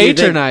person, so you think-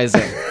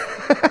 patronizing.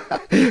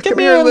 Come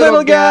here,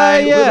 little guy.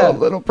 Yeah,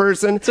 little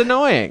person. it's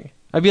annoying.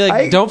 I'd be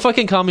like, don't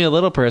fucking call me a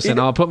little person.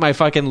 I'll put my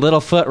fucking little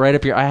foot right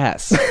up your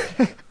ass.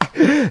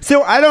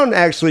 So I don't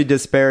actually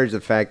disparage the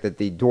fact that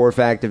the dwarf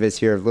activists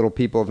here of Little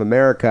People of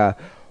America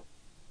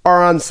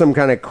are on some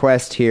kind of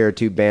quest here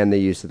to ban the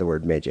use of the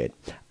word midget.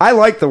 I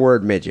like the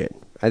word midget.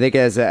 I think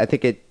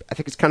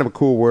it's kind of a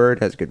cool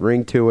word, has a good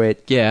ring to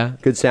it. Yeah.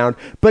 Good sound.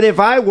 But if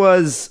I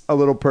was a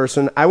little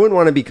person, I wouldn't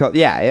want to be called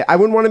I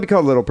wouldn't want to be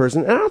called little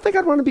person, and I don't think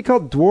I'd want to be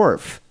called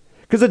dwarf.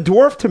 Because a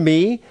dwarf to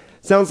me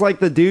sounds like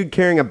the dude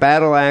carrying a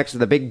battle axe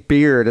with a big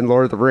beard in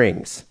Lord of the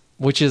Rings.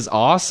 Which is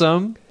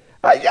awesome.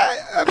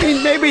 I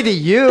mean, maybe to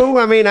you.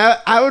 I mean,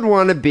 I would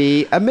want to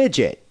be a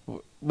midget. How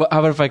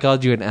about if I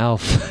called you an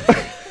elf?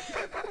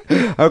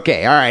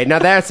 Okay, all right. Now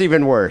that's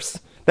even worse.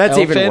 That's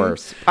even Elfin?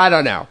 worse. I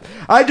don't know.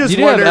 I just You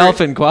do have wonder.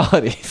 elfin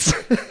qualities.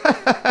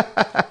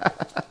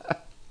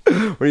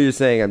 What are you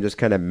saying? I'm just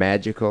kind of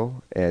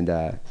magical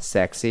and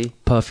sexy.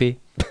 Puffy.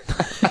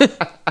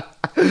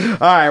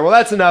 All right. Well,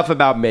 that's enough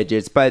about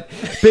midgets. But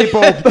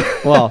people.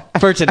 Well,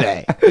 for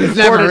today. It's For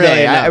never today,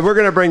 really enough. we're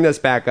going to bring this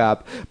back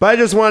up, but I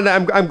just wanted.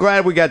 I'm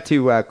glad we got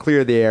to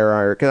clear the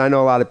air because I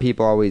know a lot of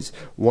people always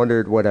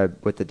wondered what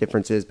the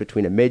difference is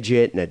between a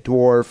midget and a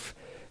dwarf,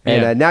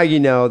 and Yeah. now you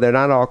know they're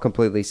not all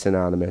completely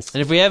synonymous.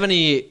 And if we have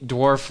any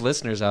dwarf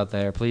listeners out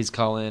there, please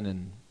call in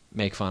and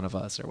make fun of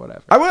us or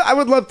whatever. I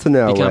would love to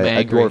know Become a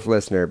angry. dwarf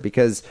listener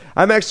because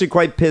I'm actually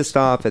quite pissed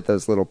off at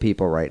those little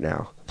people right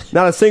now.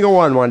 Not a single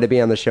one wanted to be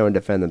on the show and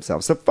defend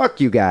themselves. So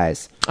fuck you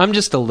guys. I'm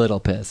just a little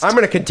pissed. I'm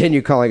going to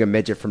continue calling a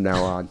midget from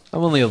now on.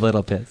 I'm only a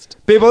little pissed.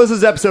 People, this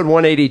is episode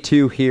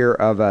 182 here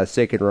of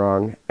Sick and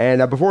Wrong.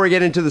 And before we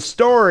get into the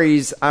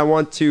stories, I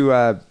want to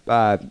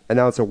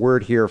announce a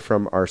word here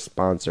from our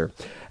sponsor.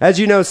 As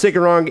you know, Sick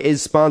and Wrong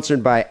is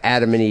sponsored by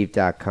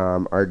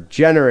AdamandEve.com, our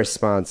generous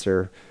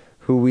sponsor,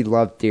 who we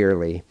love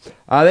dearly.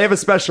 They have a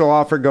special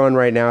offer going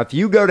right now. If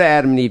you go to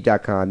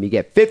AdamandEve.com, you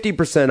get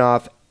 50%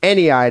 off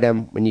any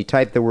item when you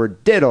type the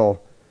word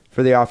diddle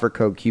for the offer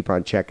code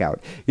coupon checkout.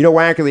 You know,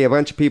 wackily, a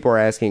bunch of people are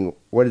asking,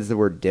 what does the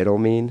word diddle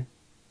mean?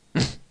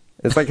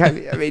 It's like, I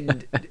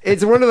mean,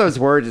 it's one of those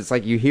words, it's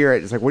like you hear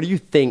it, it's like, what do you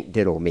think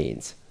diddle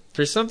means?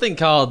 For something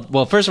called,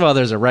 well, first of all,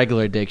 there's a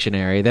regular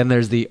dictionary. Then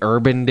there's the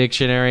Urban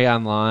Dictionary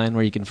online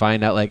where you can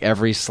find out like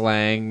every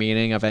slang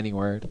meaning of any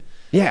word.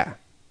 Yeah.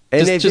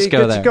 And Just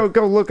go there.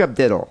 Go look up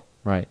diddle.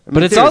 Right. I mean,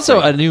 But it's also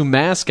seriously. a new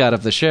mascot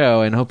of the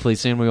show, and hopefully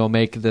soon we will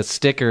make the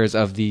stickers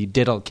of the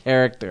Diddle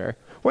character.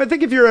 Well, I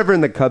think if you're ever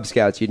in the Cub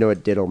Scouts, you know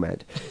what diddle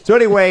meant. So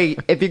anyway,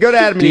 if you go to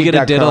AdamandEve.com... Do you get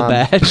a Diddle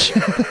badge?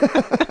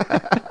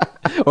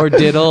 Or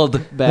Diddled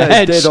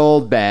badge?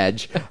 Diddled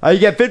badge. You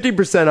get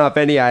 50% off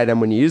any item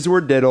when you use the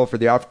word diddle for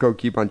the offer code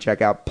coupon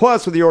checkout.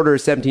 Plus, with the order of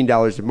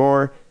 $17 or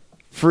more,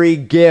 free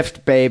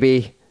gift,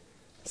 baby.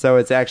 So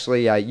it's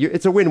actually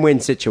it's a win-win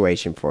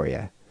situation for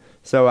you.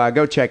 So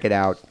go check it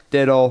out.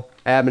 Diddle,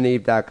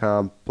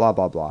 AdamandEve.com, blah,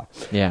 blah, blah.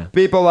 Yeah.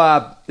 People,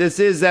 this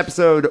is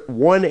episode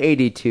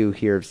 182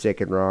 here of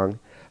Sick and Wrong.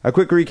 A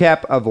quick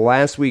recap of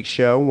last week's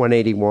show,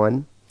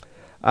 181.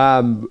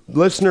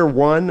 Listener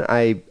 1,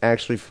 I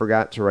actually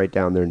forgot to write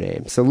down their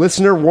name. So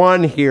listener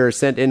 1 here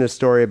sent in a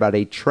story about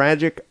a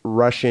tragic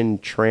Russian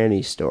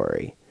tranny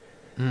story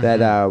that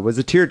was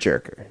a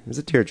tearjerker. It was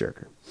a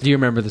tearjerker. Do you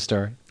remember the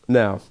story?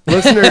 No.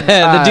 Listener,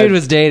 The dude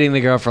was dating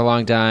the girl for a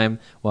long time.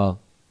 Well,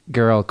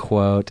 girl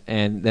quote,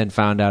 and then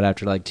found out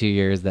after like 2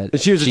 years that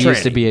she was a tranny.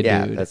 used to be a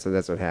yeah, dude.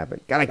 that's what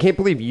happened. God, I can't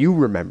believe you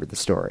remembered the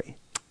story.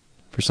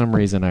 For some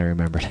reason, I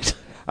remembered it.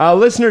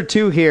 Listener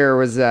 2 here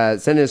was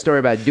sending a story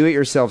about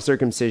do-it-yourself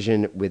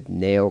circumcision with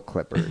nail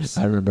clippers.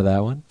 I remember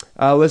that one.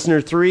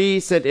 Listener 3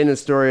 sent in a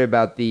story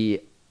about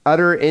the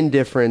utter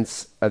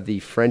indifference of the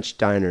French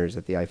diners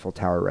at the Eiffel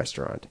Tower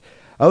restaurant.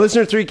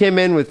 Listener 3 came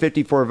in with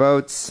 54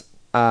 votes.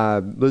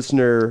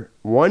 Listener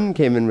 1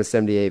 came in with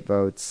 78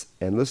 votes.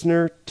 And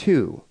Listener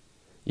 2,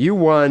 you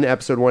won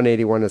episode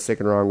 181 of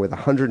Sick and Wrong with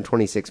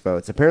 126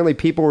 votes. Apparently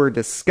people were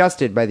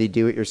disgusted by the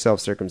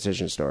do-it-yourself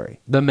circumcision story.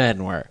 The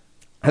men were.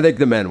 I think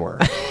the men were.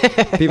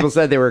 People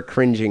said they were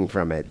cringing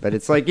from it. But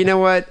it's like, you know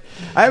what?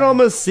 I'd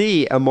almost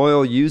see a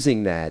Moyle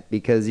using that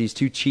because he's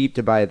too cheap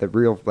to buy the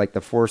real, like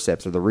the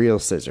forceps or the real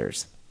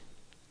scissors.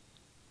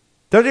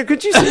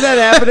 Could you see that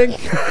happening?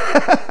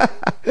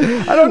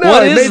 I don't know.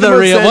 What It is made the more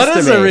real? sense What to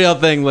does me. the real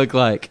thing look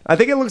like? I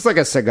think it looks like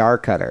a cigar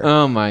cutter.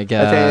 Oh my I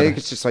god! think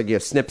it's just like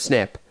snip,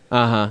 snip.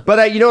 Uh-huh. But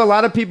a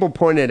lot of people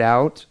pointed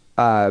out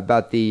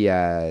about the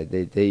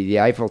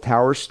Eiffel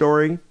Tower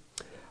story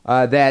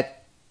that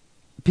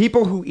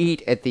people who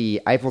eat at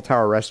the Eiffel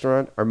Tower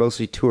restaurant are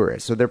mostly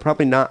tourists, so they're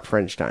probably not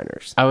French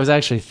diners. I was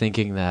actually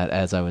thinking that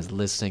as I was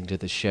listening to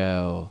the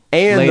show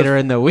And later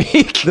in the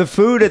week. The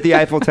food at the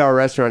Eiffel Tower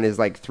restaurant is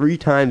like 3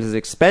 times as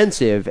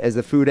expensive as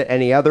the food at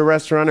any other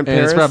restaurant in And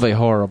Paris. it's probably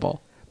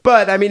horrible.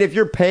 But I mean, if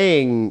you're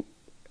paying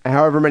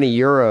however many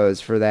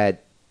euros for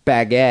that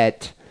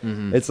baguette,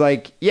 it's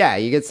like, yeah,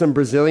 you get some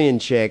Brazilian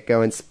chick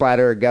going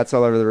splatter her guts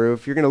all over the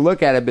roof. You're gonna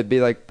look at it and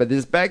be like, but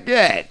this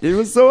baguette, it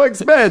was so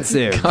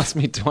expensive. Cost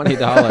me $20.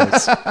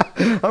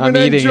 I'm I'm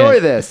gonna eating enjoy it.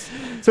 this.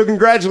 So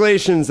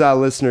congratulations,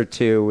 listener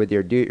 2, with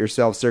your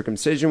do-it-yourself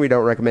circumcision. We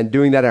don't recommend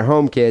doing that at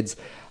home, kids.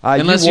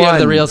 Unless you have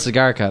the won. real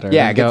cigar cutter.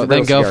 Yeah, then get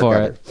the go real for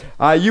cigar it.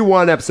 cutter. You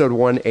won episode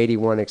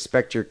 181.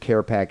 Expect your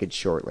care package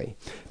shortly.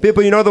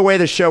 People, you know the way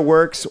the show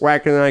works.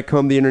 Wacker and I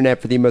comb the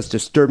internet for the most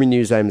disturbing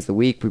news items of the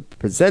week. We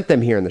present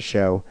them here on the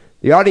show.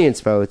 The audience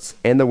votes,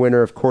 and the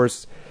winner, of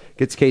course,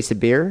 gets a case of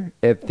beer.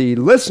 If the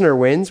listener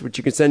wins, which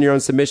you can send your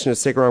own submission to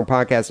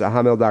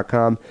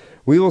sickandwrongpodcast@hotmail.com,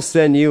 we will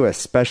send you a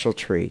special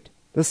treat,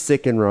 the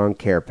Sick and Wrong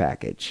care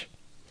package.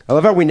 I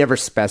love how we never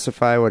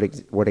specify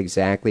what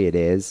exactly it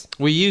is.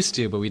 We used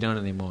to, but we don't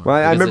anymore. Well,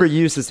 I Because remember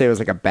you used to say it was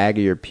like a bag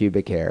of your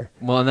pubic hair.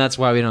 Well, and that's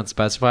why we don't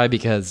specify,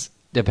 because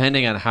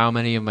depending on how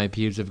many of my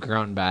pubes have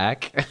grown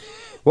back,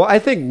 Well, I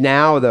think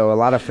now, though, a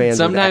lot of fans...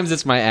 sometimes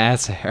it's my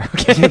ass hair.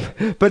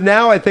 Okay. But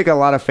now I think a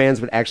lot of fans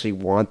would actually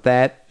want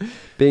that,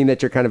 being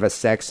that you're kind of a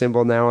sex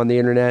symbol now on the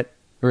internet.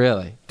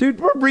 Really?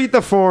 Dude, read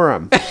the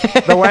forum. The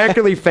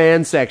Wackerly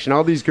fan section.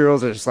 All these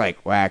girls are just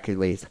like,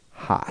 Wackerly's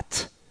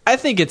hot. I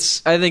think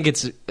it's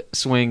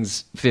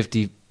swings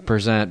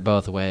 50%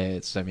 both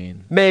ways. I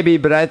mean, Maybe,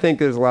 but I think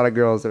there's a lot of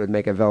girls that would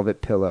make a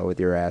velvet pillow with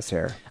your ass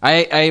hair.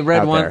 I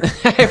read Out one. there.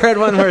 I read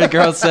one where a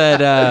girl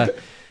said,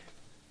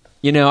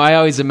 I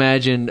always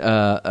imagine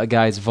a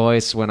guy's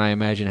voice when I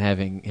imagine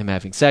him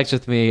having sex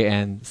with me,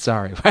 and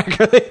sorry,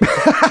 Wackerly.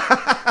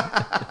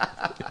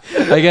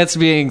 I guess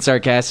being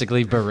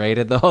sarcastically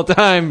berated the whole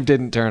time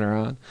didn't turn her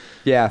on.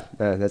 Yeah,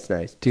 that's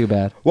nice. Too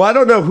bad. Well, I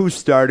don't know who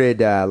started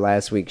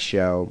last week's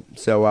show,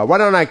 so why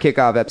don't I kick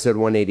off episode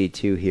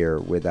 182 here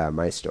with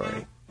my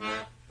story.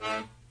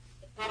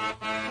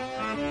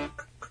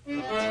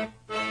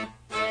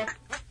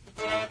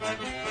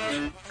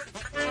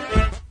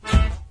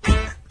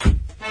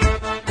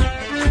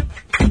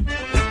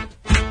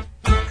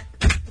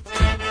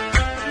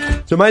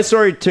 So my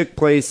story took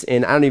place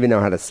in, I don't even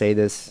know how to say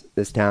this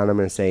town. I'm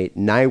going to say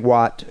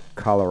Niwot,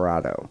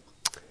 Colorado.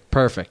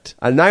 Perfect.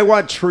 A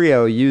Niwot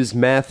trio used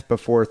meth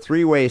before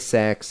three-way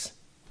sex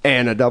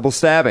and a double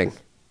stabbing.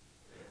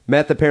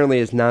 Meth apparently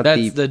is not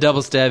The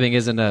double stabbing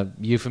isn't a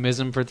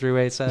euphemism for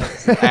three-way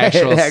sex.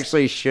 Actual it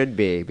actually should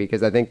be,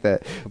 because I think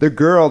the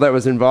girl that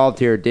was involved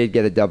here did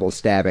get a double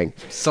stabbing.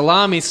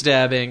 salami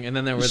stabbing, and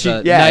then there was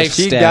a Yeah, knife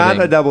she stabbing.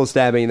 got a double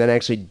stabbing and then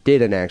actually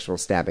did an actual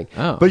stabbing.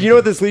 Oh. But you know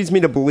what this leads me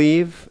to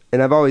believe?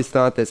 And I've always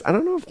thought this. I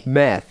don't know if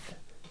meth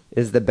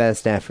is the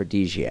best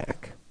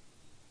aphrodisiac.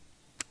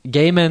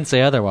 Gay men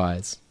say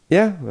otherwise.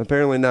 Yeah,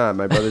 apparently not.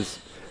 My brother's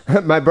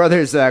my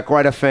brother's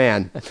quite a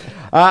fan.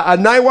 A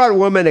Niwot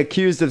woman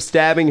accused of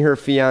stabbing her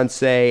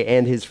fiancé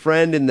and his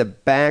friend in the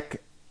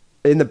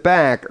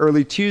back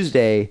early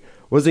Tuesday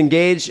was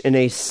engaged in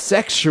a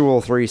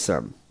sexual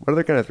threesome. What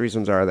other kind of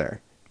threesomes are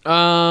there?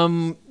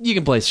 You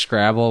can play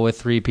Scrabble with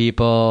three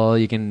people.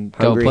 You can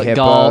Hungry go play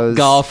hippos.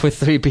 golf with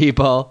three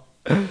people.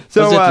 So,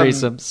 Those are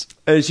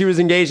threesomes. She was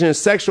engaged in a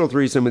sexual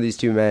threesome with these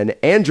two men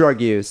and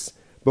drug use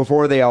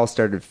before they all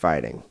started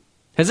fighting.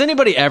 Has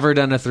anybody ever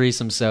done a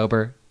threesome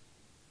sober?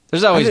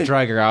 There's always think-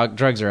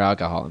 drugs or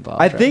alcohol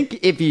involved. I right?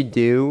 think if you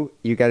do,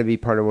 you got to be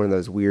part of one of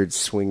those weird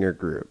swinger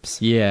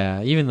groups.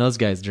 Yeah, even those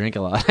guys drink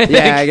a lot.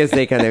 Yeah, I guess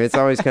they kind of. It's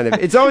always Maybe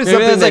something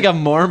that's like that, a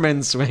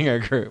Mormon swinger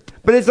group.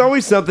 but it's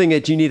always something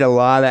that you need a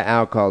lot of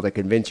alcohol to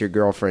convince your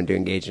girlfriend to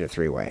engage in a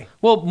three-way,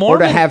 Well, or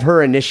to have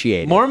her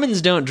initiate. it. Mormons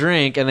don't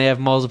drink, and they have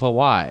multiple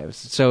wives.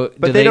 So,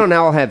 But they don't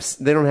all have.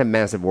 They don't have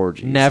massive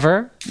orgies.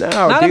 Never. No,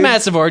 not a dude.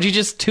 massive orgy.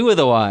 Just two of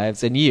the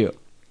wives and you.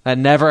 That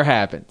never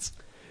happens.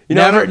 You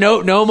know,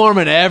 Never. No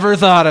Mormon ever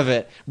thought of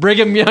it.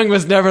 Brigham Young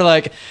was never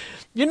like,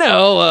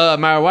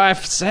 my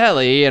wife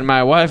Sally and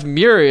my wife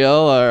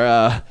Muriel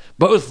are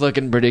both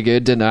looking pretty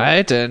good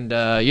tonight, and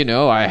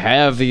I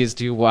have these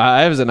two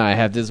wives, and I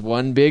have this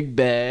one big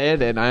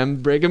bed, and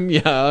I'm Brigham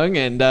Young,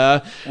 and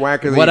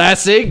Wackerly. what I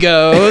say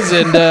goes,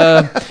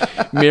 and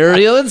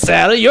Muriel and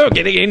Sally, you're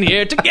getting in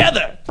here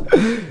together,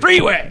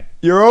 freeway.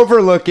 You're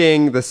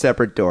overlooking the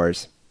separate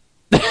doors.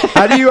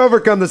 How do you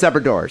overcome the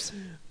separate doors?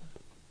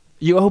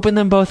 You open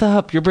them both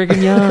up. You're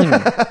Brigham Young.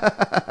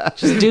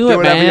 Just do it,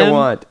 whatever man. you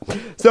want.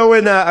 So,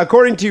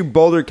 according to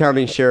Boulder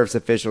County Sheriff's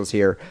officials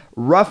here,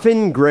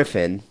 Ruffin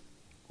Griffin,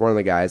 one of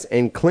the guys,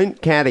 and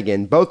Clint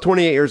Cadigan, both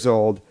 28 years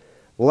old,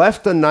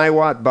 left the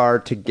Niwot bar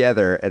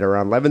together at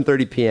around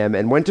 11:30 p.m.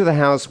 and went to the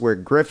house where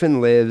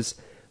Griffin lives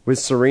with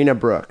Serena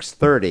Brooks,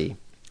 30,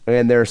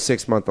 and their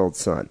 6-month-old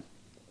son.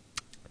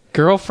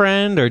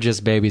 Girlfriend or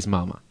just baby's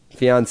mama?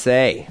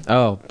 Fiancé.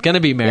 Oh, gonna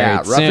be married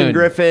Yeah, soon. Ruffin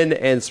Griffin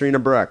and Serena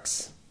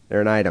Brooks.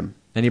 They're an item.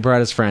 And he brought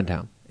his friend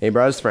home. He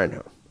brought his friend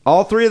home.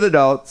 All three of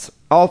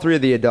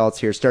the adults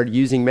here started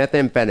using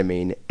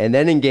methamphetamine and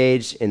then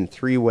engaged in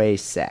three-way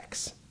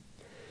sex.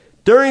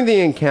 During the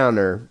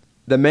encounter,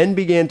 the men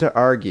began to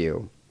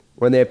argue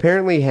when they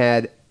apparently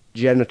had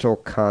genital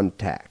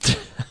contact.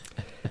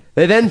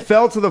 They then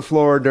fell to the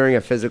floor during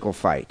a physical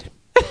fight.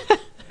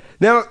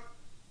 Now,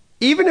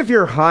 even if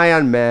you're high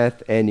on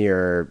meth and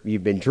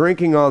you've been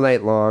drinking all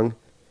night long,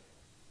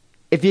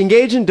 if you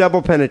engage in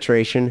double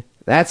penetration,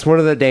 that's one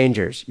of the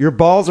dangers. Your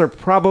balls are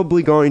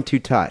probably going to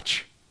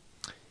touch.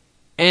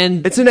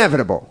 And It's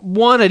inevitable.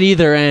 one at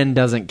either end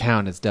doesn't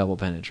count as double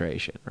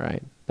penetration,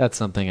 right? That's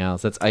something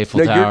else. That's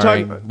Eiffel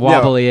Towering,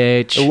 wobbly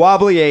H. The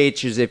wobbly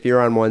H is if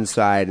you're on one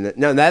side.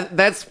 No,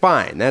 that's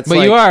fine. That's But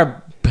like, you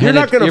are... You're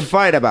not going to you're-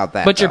 fight about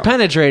that. But you're though.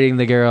 penetrating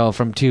the girl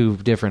from two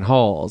different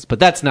holes. But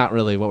that's not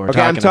really what we're Okay,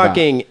 talking I'm about.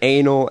 talking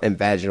anal and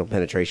vaginal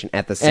penetration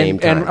at the same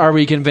time. And are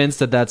we convinced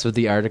that that's what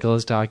the article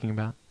is talking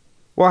about?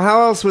 Well,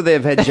 how else would they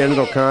have had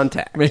genital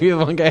contact? Maybe the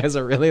one guy has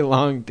a really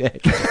long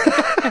dick.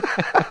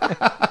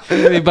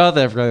 They both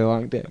have really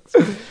long dicks.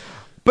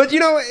 But,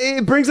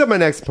 it brings up my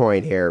next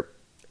point here.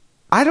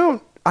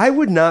 I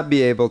would not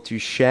be able to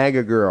shag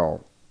a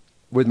girl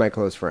with my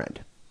close friend.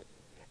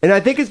 And I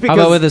think it's because...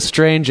 How about with a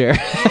stranger?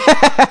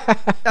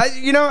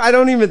 I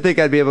don't even think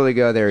I'd be able to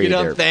go there You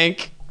either. don't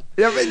think?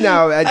 Yeah, but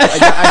no, I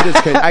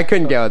just couldn't. I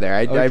couldn't go there.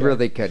 I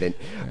really couldn't.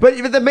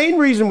 But the main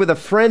reason with a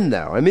friend,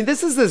 though, I mean,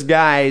 this is this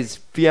guy's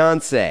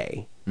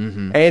fiance,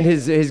 and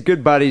his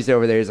good buddies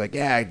over there. He's like,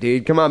 yeah,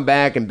 dude, come on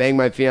back and bang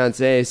my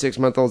fiance,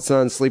 6-month-old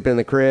son sleeping in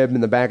the crib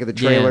in the back of the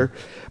trailer.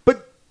 Yeah.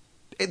 But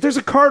there's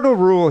a cardinal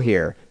rule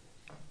here: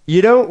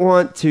 you don't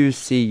want to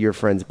see your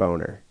friend's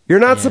boner. You're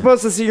not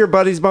supposed to see your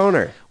buddy's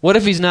boner. What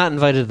if he's not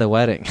invited to the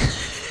wedding?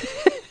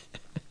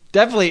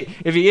 Definitely,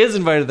 if he is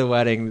invited to the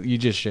wedding, you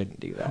just shouldn't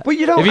do that. But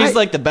if he's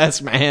like the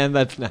best man,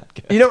 that's not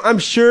good. I'm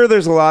sure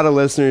there's a lot of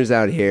listeners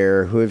out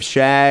here who have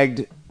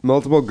shagged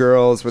multiple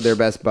girls with their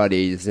best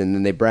buddies, and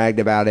then they bragged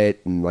about it,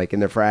 and like in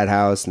their frat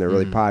house, and they're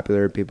really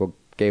popular. People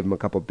gave them a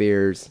couple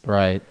beers,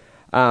 Right.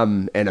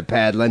 and a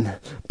paddling.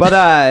 But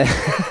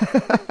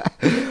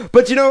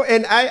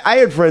and I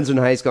had friends in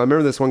high school. I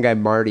remember this one guy,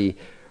 Marty,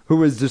 who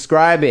was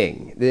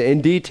describing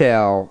in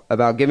detail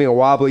about giving a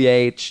wobbly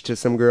H to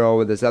some girl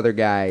with this other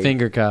guy.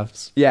 Finger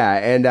cuffs. Yeah,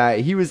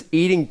 and he was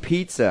eating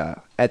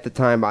pizza at the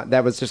time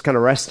that was just kind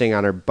of resting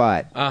on her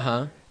butt.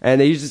 Uh-huh. And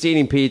he was just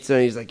eating pizza,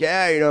 and he's like,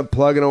 yeah,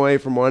 plugging away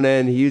from one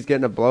end. He was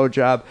getting a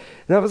blowjob.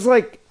 And I was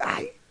like,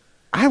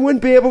 I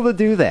wouldn't be able to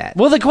do that.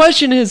 Well, the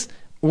question is,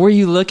 were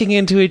you looking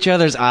into each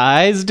other's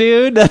eyes,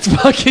 dude? That's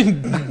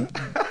fucking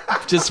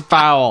just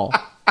foul.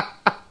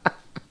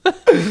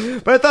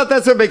 But I thought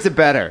that's what makes it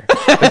better.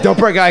 Like, don't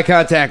break eye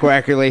contact,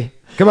 Wackerly.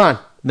 Come on.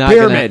 Not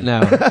Pyramid.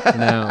 No.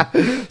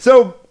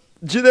 So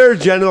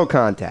there's genital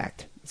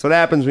contact. That's what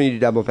happens when you do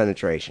double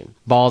penetration.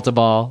 Ball to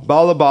ball.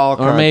 Ball to ball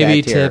contact Or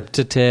maybe here. tip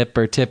to tip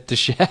or tip to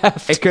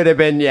shaft. It could have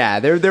been, yeah.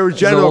 There was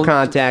genital There's a-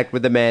 contact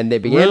with the men. They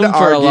began Room to for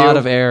argue. a lot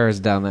of errors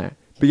down there.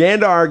 Began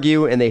to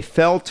argue, and they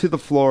fell to the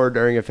floor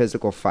during a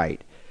physical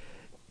fight.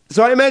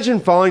 So I imagine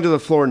falling to the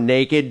floor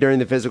naked during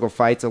the physical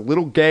fight's a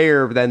little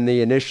gayer than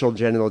the initial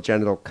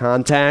genital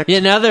contact. Yeah,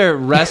 now they're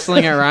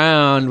wrestling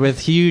around with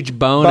huge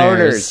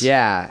boners.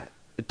 Yeah.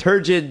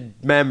 Turgid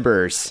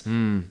members.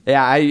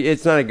 Yeah,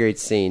 it's not a great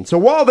scene. So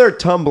while they're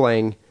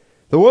tumbling,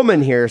 the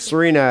woman here,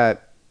 Serena,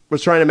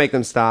 was trying to make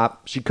them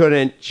stop. She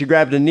couldn't. She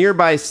grabbed a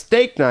nearby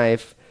steak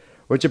knife,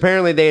 which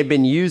apparently they had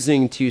been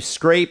using to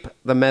scrape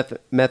the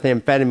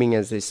methamphetamine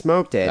as they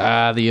smoked it.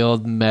 Ah, the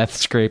old meth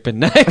scraping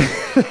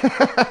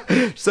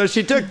knife. So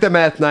she took the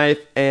meth knife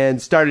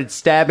and started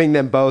stabbing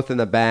them both in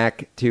the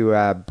back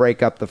to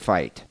break up the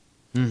fight.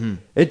 Mm-hmm.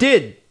 It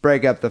did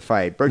break up the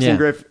fight. Brooks and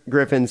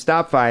Griffin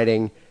stopped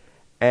fighting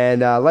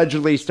and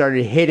allegedly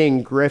started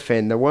hitting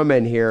Griffin, the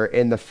woman here,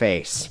 in the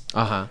face.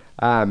 Uh-huh.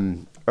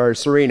 Or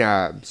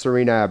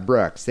Serena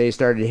Brooks. They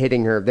started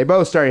hitting her. They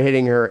both started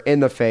hitting her in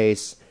the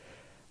face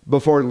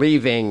before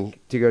leaving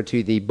to go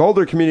to the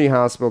Boulder Community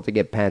Hospital to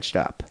get patched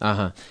up.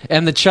 Uh-huh.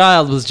 And the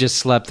child was just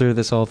slept through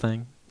this whole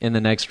thing in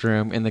the next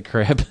room, in the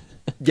crib.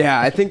 Yeah,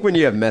 I think when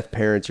you have meth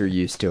parents, you're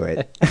used to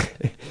it.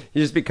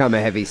 You just become a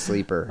heavy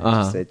sleeper.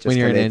 Uh-huh. When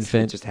you're an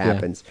infant. It just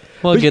happens. Yeah.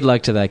 Well, But- good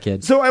luck to that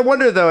kid. So I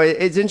wonder, though,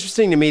 it's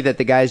interesting to me that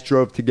the guys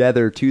drove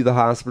together to the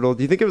hospital.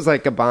 Do you think it was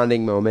like a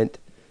bonding moment?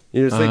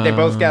 You know, it's like they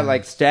both got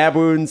like stab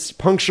wounds,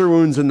 puncture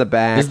wounds in the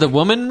back. Is the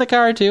woman in the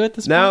car, too, at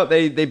this No,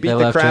 point? they beat the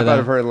left her crap out there.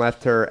 of her and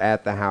left her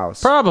at the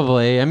house.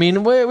 Probably. I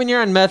mean, when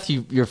you're on meth,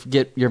 you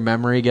forget your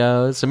memory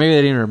goes. So maybe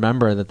they didn't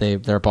remember that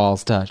their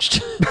balls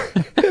touched.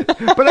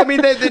 But I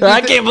mean,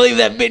 I can't believe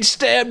that bitch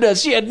stabbed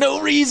us. She had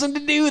no reason to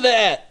do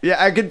that. Yeah,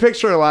 I could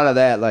picture a lot of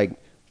that, like,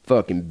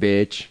 fucking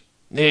bitch.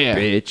 Yeah.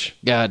 Bitch.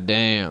 God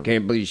damn.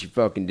 Can't believe she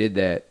fucking did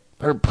that.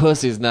 Her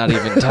pussy's not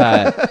even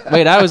tied.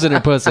 Wait, I was in her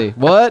pussy.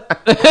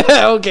 What?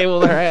 Okay,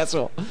 well, her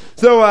asshole.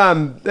 So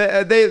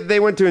they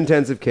went to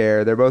intensive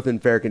care. They're both in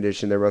fair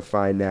condition. They're both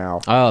fine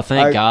now. Oh,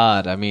 thank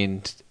God. I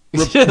mean,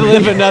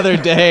 live another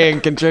day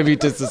and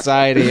contribute to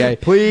society.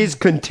 Please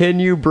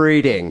continue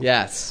breeding.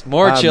 Yes,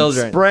 more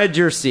children. Spread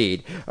your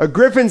seed.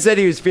 Griffin said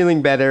he was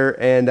feeling better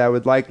and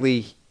would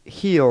likely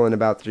heal in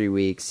about 3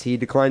 weeks. He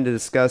declined to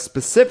discuss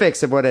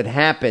specifics of what had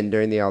happened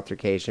during the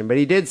altercation, but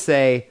he did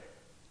say,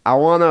 I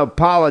want to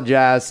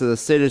apologize to the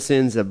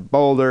citizens of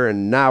Boulder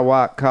and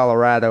Niwot,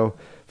 Colorado,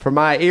 for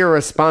my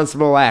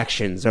irresponsible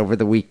actions over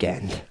the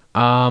weekend.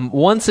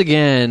 Once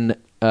again,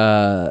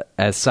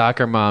 as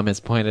Soccer Mom has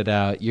pointed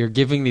out, you're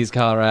giving these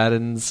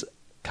Coloradoans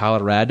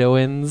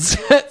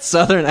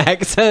Southern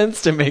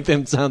accents to make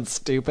them sound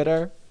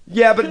stupider.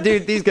 Yeah, but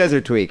dude, these guys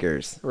are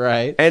tweakers.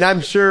 Right. And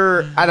I'm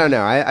sure, I don't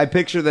know, I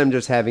picture them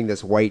just having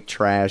this white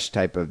trash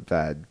type of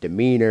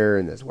demeanor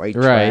and this white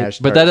trash.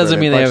 But that doesn't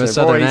mean they have a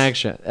Southern voice.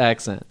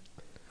 accent.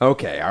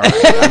 Okay, all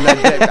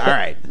right. All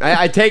right.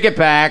 I take it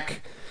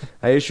back.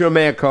 I issue a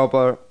mea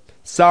culpa.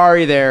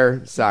 Sorry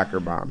there, Soccer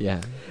Bomb.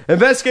 Yeah.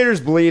 Investigators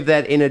believe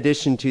that in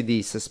addition to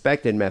the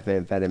suspected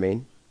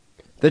methamphetamine,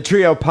 the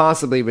trio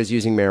possibly was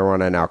using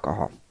marijuana and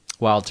alcohol.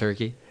 Wild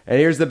turkey. And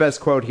here's the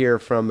best quote here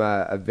from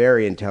a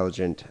very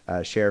intelligent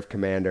sheriff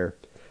commander.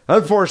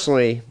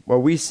 Unfortunately,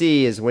 what we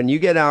see is when you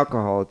get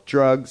alcohol,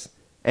 drugs,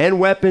 and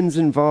weapons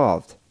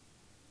involved,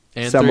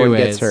 And someone 3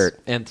 ways. gets hurt.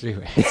 And 3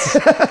 ways.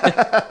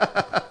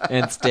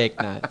 And steak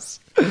knives.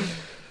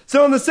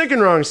 So on the sick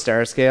and wrong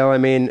star scale, I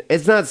mean,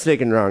 it's not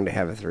sick and wrong to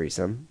have a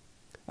threesome.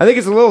 I think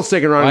it's a little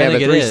sick and wrong to have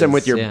a threesome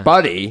with your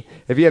buddy.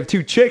 If you have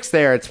 2 chicks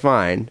there, it's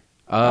fine.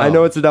 I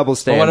know it's a double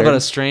standard. But what about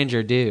a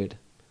stranger dude?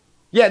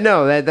 Yeah,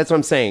 no, that's what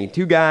I'm saying.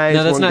 2 guys,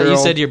 No, that's one not. girl. You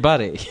said your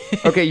buddy.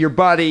 Okay, your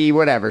buddy,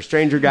 whatever,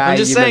 stranger guy. I'm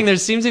just saying there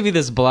seems to be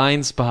this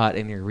blind spot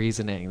in your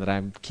reasoning that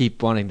I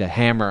keep wanting to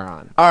hammer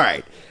on. All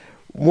right.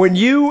 When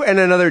you and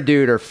another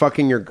dude are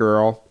fucking your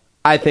girl,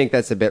 I think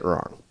that's a bit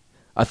wrong.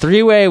 A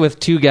 3-way with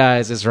 2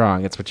 guys is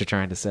wrong. That's what you're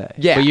trying to say.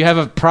 Yeah. But you have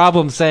a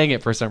problem saying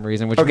it for some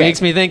reason, which Okay.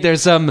 makes me think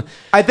there's some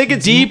I think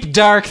it's deep,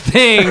 dark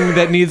thing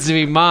that needs to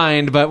be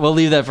mined, but we'll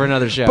leave that for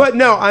another show. But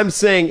no, I'm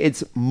saying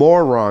it's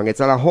more wrong. It's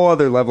on a whole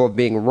other level of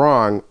being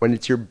wrong when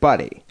it's your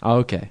buddy.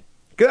 Okay.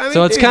 'Cause, I mean,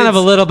 So it's dude, kind of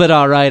a little bit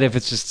all right if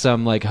it's just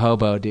some, like,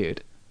 hobo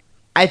dude.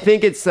 I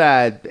think it's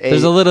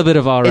There's a little bit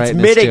of all right. It's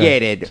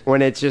mitigated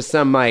when it's just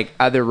some like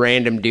other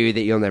random dude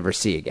that you'll never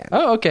see again.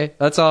 Oh, okay.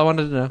 That's all I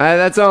wanted to know.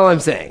 That's all I'm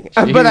saying.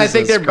 But I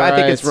think Jesus I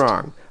think it's Christ.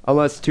 wrong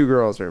unless 2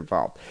 girls are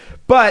involved.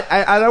 But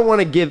I don't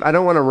want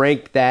to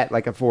rank that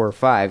like a 4 or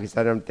 5 because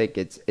I don't think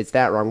it's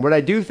that wrong. What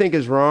I do think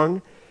is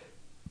wrong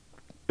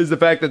is the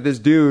fact that this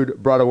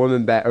dude brought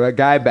a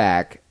guy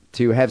back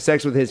to have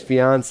sex with his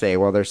fiance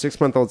while their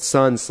 6-month-old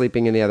son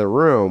sleeping in the other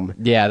room.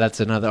 Yeah, that's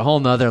a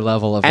whole nother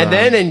level of And wrong.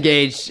 then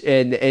engaged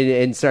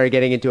and started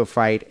getting into a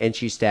fight, and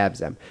she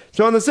stabs him.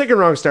 So on the sick and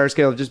wrong star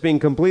scale of just being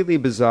completely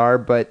bizarre,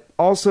 but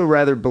also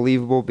rather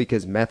believable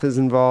because meth is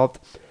involved,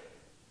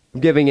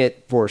 I'm giving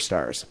it 4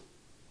 stars.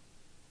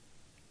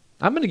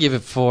 I'm going to give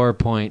it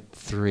 4.3.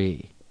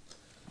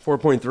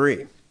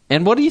 4.3.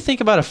 And what do you think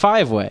about a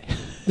 5-way?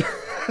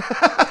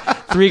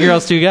 3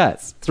 girls, 2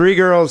 guys. 3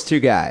 girls, 2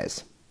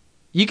 guys.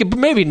 You could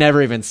maybe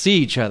never even see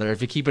each other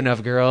if you keep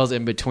enough girls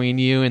in between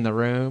you in the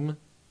room.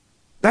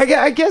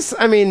 I guess,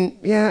 I mean,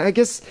 yeah, I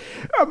guess.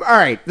 All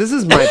right, this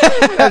is my.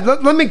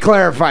 let me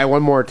clarify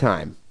one more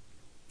time.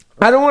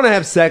 I don't want to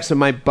have sex with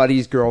my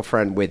buddy's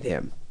girlfriend with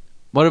him.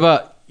 What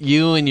about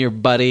you and your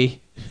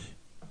buddy?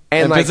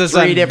 And like Emphasis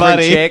 3 on different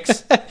buddy.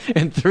 chicks.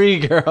 And 3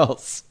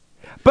 girls.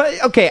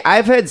 But, okay,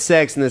 I've had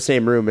sex in the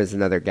same room as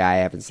another guy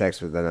having sex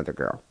with another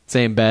girl.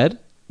 Same bed?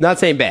 Not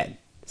same bed,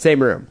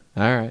 same room.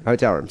 All right.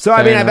 Hotel room. So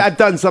Fair I mean, enough. I've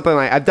done something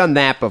like I've done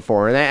that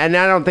before, and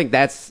I don't think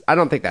that's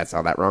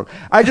all that wrong.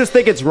 I just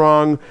think it's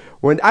wrong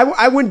when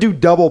I wouldn't do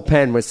double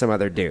pen with some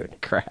other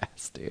dude.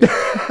 Crass, dude.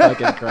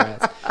 Fucking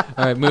crass.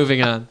 All right,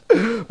 moving on.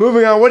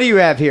 Moving on, what do you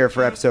have here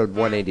for episode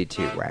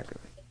 182, Wacker?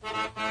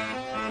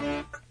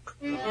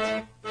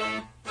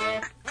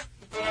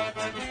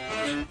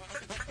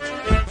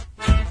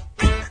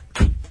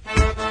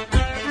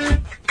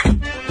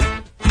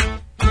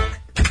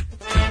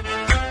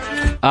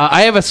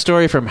 I have a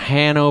story from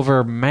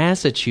Hanover,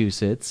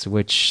 Massachusetts,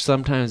 which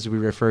sometimes we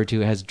refer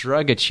to as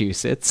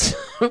Drugachusetts.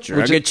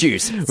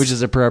 Drugachusetts. Which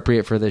is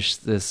appropriate for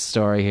this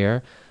story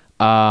here.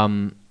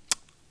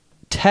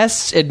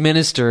 Tests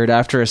administered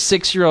after a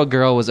 6-year-old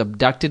girl was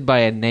abducted by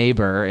a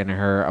neighbor in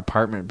her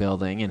apartment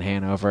building in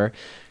Hanover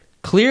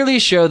clearly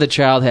show the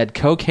child had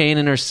cocaine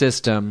in her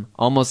system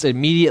almost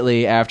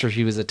immediately after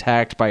she was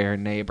attacked by her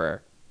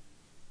neighbor.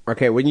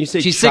 Okay, when you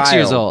say She's child, 6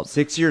 years old.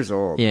 6 years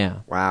old. Yeah.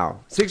 Wow.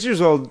 6 years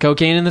old.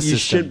 Cocaine in the You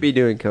system. should be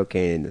doing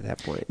cocaine at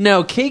that point.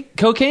 No,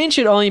 cocaine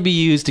should only be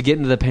used to get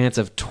into the pants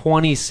of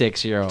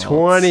 26-year-olds.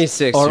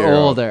 26 or year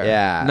old. older.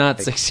 Yeah. Not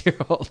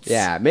 6-year-olds.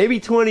 Yeah, maybe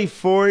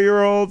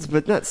 24-year-olds,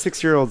 but not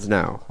 6-year-olds.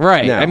 No.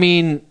 Right. No. I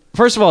mean,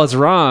 first of all, it's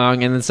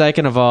wrong, and then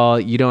second of all,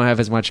 you don't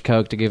have as much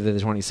coke to give to the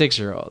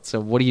 26-year-old.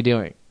 So what are you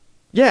doing?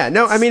 Yeah,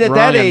 no, I mean, at Wrong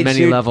that on age, many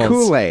dude, levels.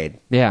 Kool-Aid.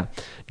 Yeah.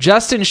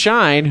 Justin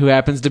Shine, who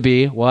happens to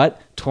be,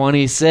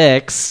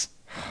 26.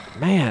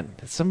 Man,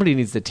 somebody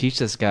needs to teach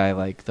this guy,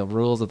 like, the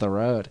rules of the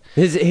road.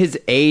 His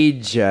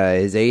age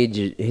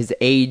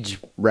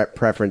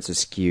preference is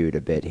skewed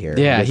a bit here.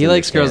 Yeah, he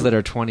likes girls that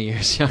are 20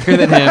 years younger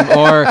than him,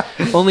 or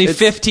only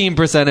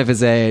 15% of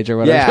his age, or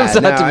whatever it Yeah,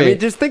 comes no, out to I be. mean,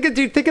 just think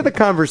of the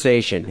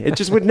conversation. It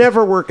just would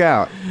never work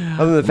out,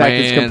 other than the fact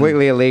it's Man.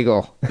 completely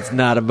illegal. It's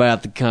not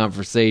about the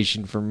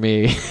conversation for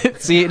me.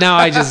 See, now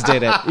I just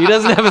did it. He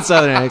doesn't have a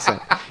southern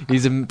accent.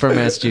 He's from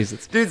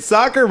Massachusetts. Dude,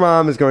 Soccer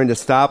Mom is going to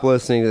stop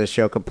listening to the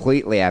show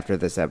completely after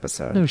this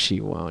episode. No,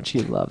 she won't.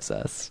 She loves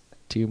us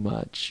too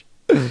much.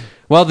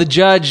 Well, the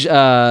judge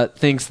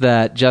thinks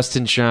that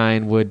Justin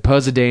Shine would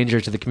pose a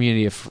danger to the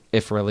community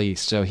if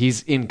released. So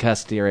he's in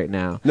custody right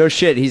now. No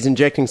shit, he's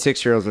injecting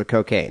 6-year-olds with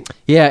cocaine.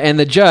 Yeah, and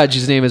the judge,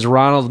 his name is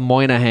Ronald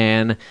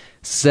Moynihan,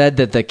 said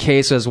that the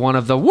case was one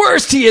of the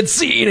worst he had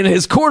seen in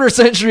his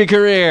quarter-century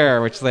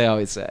career, which they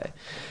always say.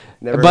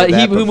 Never But heard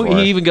that before.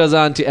 he even goes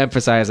on to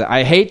emphasize it.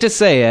 I hate to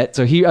say it,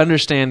 so he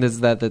understands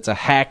that it's a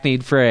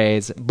hackneyed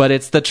phrase, but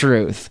it's the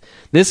truth.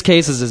 This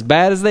case is as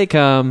bad as they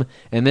come,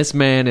 and this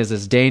man is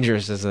as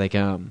dangerous as they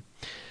come.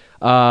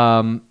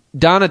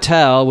 Donna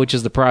Tell, which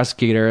is the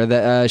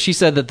prosecutor, she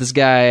said that this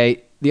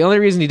guy, the only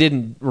reason he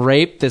didn't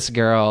rape this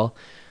girl,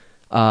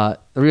 the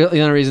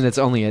only reason it's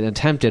only an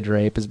attempted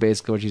rape is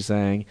basically what she's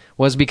saying,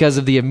 was because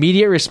of the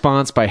immediate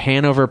response by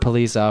Hanover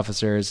police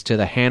officers to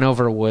the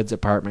Hanover Woods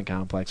apartment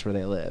complex where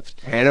they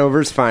lived.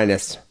 Hanover's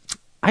finest.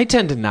 I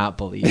tend to not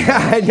believe it.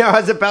 I know, I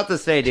was about to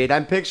say, dude,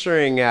 I'm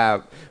picturing,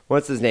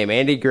 what's his name,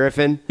 Andy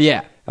Griffin?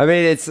 Yeah. I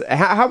mean, it's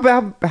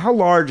how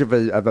large of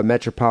a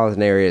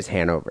metropolitan area is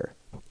Hanover?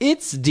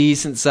 It's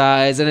decent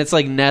size, and it's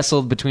like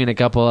nestled between a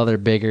couple other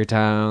bigger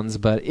towns,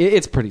 but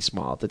it's pretty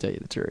small, to tell you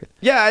the truth.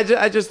 Yeah,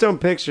 I just don't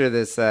picture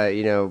this,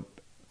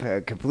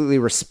 completely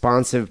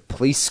responsive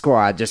police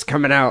squad just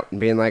coming out and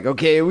being like,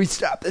 okay, we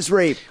stop this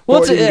rape. Well,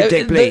 Order to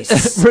take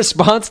place. the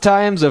response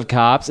times of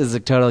cops is a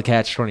total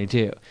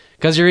catch-22.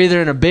 Because you're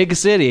either in a big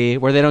city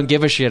where they don't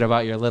give a shit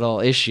about your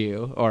little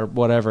issue or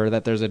whatever,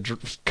 that there's a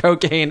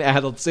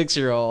cocaine-addled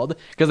 6-year-old,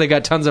 because they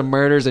got tons of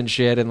murders and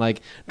shit and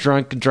like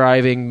drunk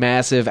driving,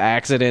 massive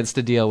accidents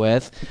to deal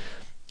with.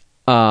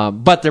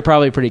 But they're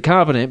probably pretty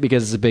competent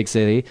because it's a big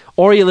city.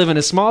 Or you live in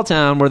a small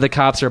town where the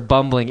cops are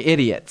bumbling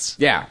idiots.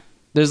 Yeah.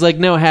 There's like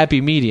no happy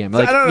medium.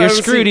 Like you're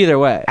screwed either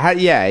way. How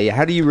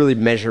do you really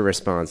measure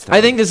response time? I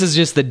think this is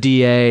just the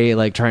DA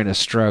like trying to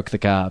stroke the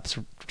cops,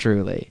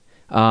 truly.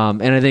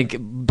 And I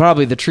think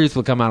probably the truth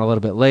will come out a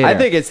little bit later. I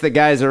think it's the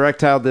guy's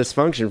erectile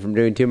dysfunction from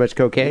doing too much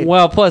cocaine.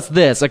 Well, plus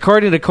this.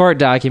 According to court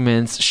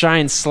documents,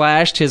 Shine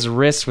slashed his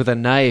wrist with a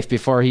knife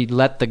before he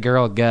let the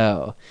girl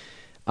go.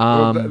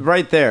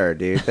 Right there,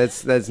 dude.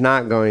 That's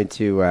not going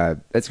to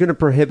that's going to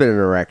prohibit an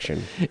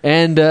erection.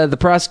 And the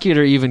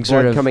prosecutor even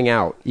Blood coming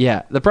out.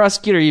 Yeah, the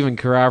prosecutor even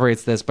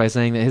corroborates this by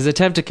saying that his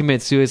attempt to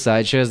commit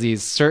suicide shows that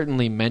he's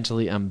certainly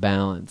mentally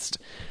unbalanced.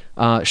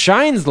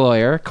 Shine's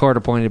lawyer, court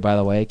appointed by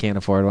the way, can't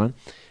afford one,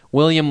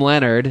 William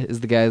Leonard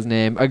is the guy's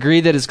name,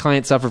 agreed that his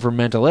client suffered from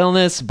mental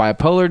illness,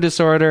 bipolar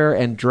disorder,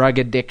 and drug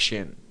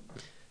addiction.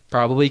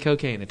 Probably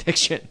cocaine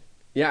addiction.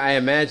 Yeah, I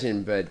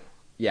imagine, but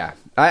yeah.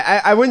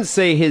 I wouldn't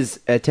say his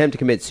attempt to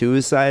commit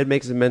suicide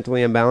makes him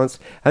mentally unbalanced.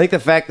 I think the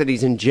fact that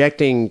he's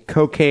injecting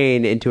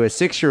cocaine into a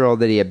 6-year-old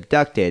that he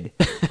abducted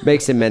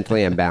makes him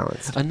mentally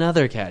unbalanced.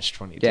 Another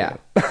catch-22. Yeah.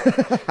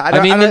 I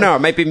don't know. It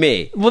might be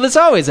me. Well, this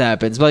always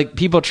happens. Like,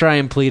 people try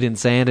and plead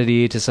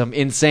insanity to some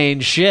insane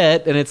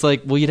shit, and it's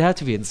like, well, you'd have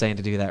to be insane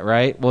to do that,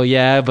 right? Well,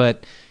 yeah,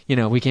 but,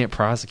 we can't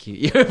prosecute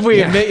you if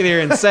we admit you're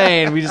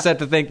insane. We just have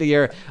to think that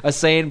you're a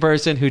sane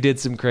person who did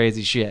some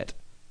crazy shit.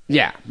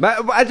 Yeah,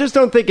 but I just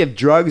don't think if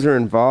drugs are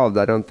involved,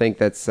 I don't think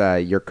that's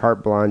your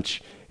carte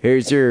blanche.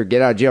 Here's your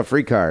get out of jail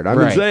free card. I'm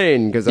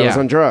insane because I was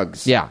on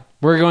drugs. Yeah,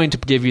 we're going to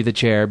give you the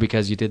chair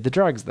because you did the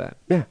drugs then.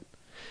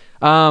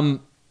 Yeah.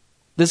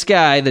 This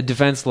guy, the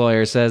defense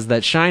lawyer, says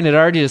that Shine had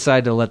already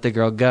decided to let the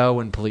girl go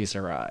when police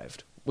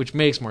arrived, which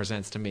makes more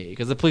sense to me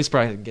because the police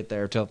probably didn't get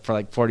there for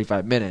like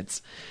 45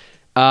 minutes.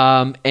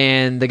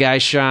 And the guy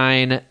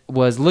Shine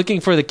was looking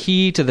for the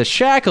key to the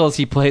shackles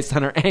he placed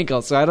on her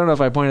ankle. So I don't know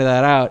if I pointed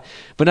that out,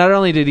 but not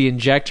only did he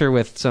inject her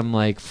with some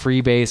like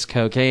freebase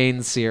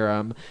cocaine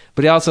serum,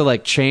 but he also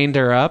like chained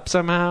her up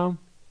somehow.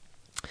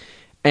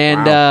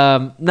 And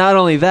not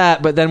only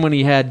that, but then when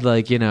he had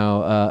like,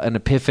 an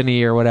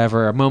epiphany or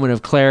whatever, a moment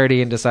of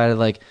clarity and decided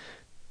like,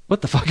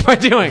 what the fuck am I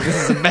doing?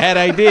 This is a bad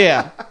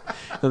idea.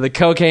 The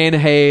cocaine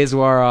haze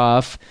wore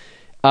off.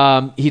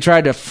 He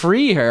tried to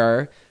free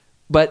her,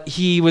 but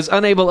he was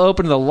unable to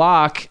open the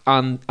lock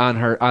on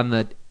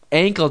the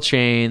ankle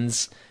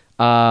chains,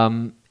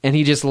 and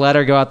he just let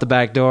her go out the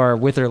back door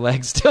with her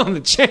legs still in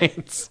the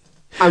chains.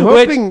 I'm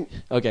hoping.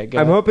 Okay, go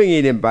I'm ahead. hoping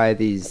he didn't buy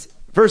these.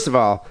 First of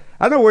all,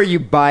 I don't know where you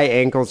buy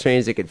ankle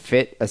chains that could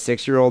fit a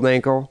 6-year-old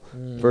ankle.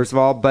 First of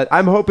all, but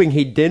I'm hoping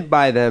he didn't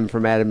buy them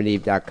from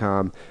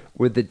AdamandEve.com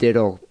with the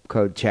diddle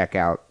code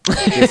checkout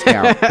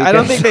discount. I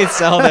don't think they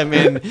sell them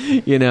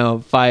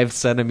in 5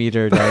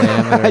 centimeter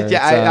diameter.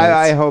 Yeah,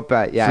 I hope.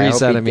 Yeah, 3 I hope he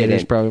centimeters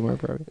didn't. probably more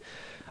appropriate.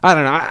 I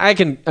don't know.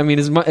 I mean,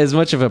 as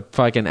much of a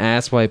fucking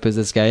asswipe as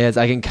this guy is,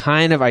 I can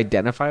kind of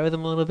identify with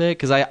him a little bit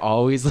because I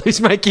always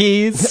lose my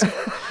keys.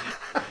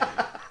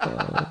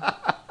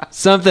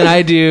 Something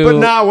I do, But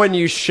not when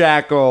you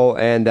shackle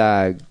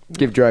and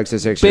give drugs to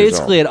 6 years old.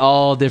 basically at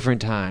all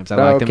different times. I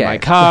lock them in Okay. my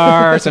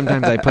car.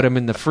 Sometimes I put them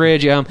in the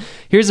fridge.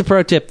 Here's a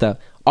pro tip, though.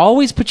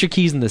 Always put your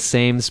keys in the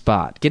same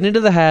spot. Get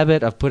into the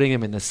habit of putting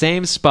them in the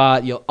same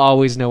spot. You'll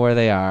always know where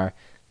they are.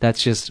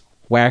 That's just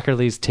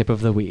Wackerly's tip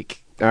of the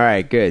week. All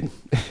right, good.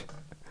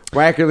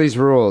 Wackerly's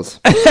rules.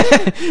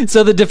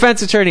 So the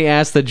defense attorney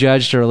asked the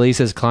judge to release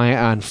his client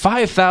on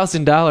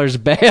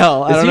 $5,000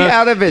 bail. I Is don't he know.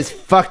 out of his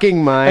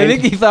fucking mind? I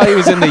think he thought he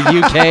was in the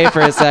UK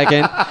for a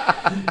second.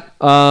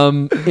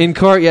 In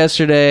court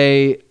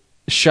yesterday,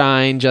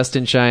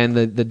 Justin Shine,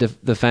 the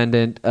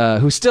defendant,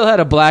 who still had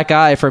a black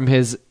eye from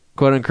his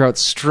quote-unquote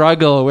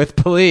struggle with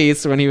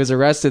police when he was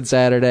arrested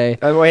Saturday.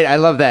 Wait, I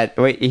love that.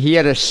 Wait, he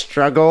had a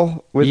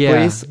struggle with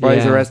police while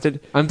he's arrested?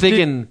 I'm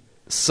thinking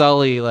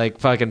Sully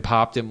fucking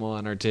popped him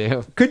one or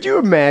two. Could you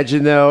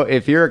imagine, though,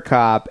 if you're a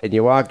cop and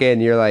you walk in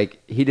and you're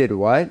like, he did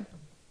what?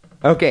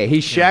 Okay,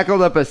 he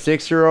shackled up a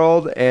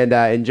 6-year-old and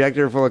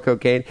injected her full of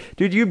cocaine.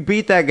 Dude, you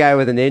beat that guy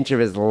with an inch of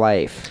his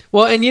life.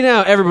 Well, and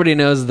everybody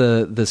knows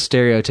the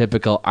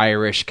stereotypical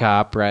Irish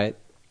cop, right?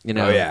 The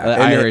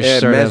Irish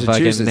And sort of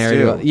Massachusetts, fucking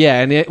narrative. too.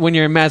 Yeah, and when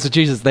you're in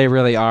Massachusetts, they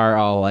really are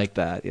all like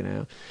that,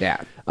 Yeah.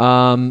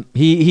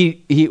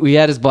 We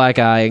had his black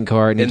eye in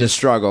court, and In the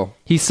struggle.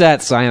 he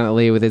sat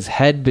silently with his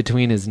head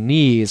between his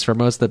knees for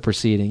most of the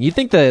proceeding. You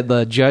think that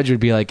the judge would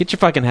be like, "Get your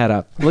fucking head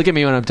up. Look at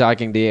me when I'm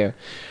talking to you."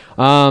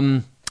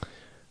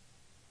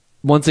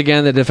 Once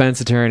again, the defense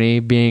attorney,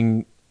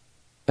 being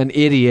an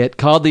idiot,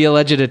 called the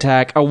alleged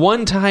attack a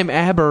one-time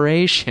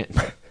aberration.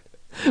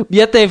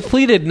 Yet they've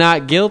pleaded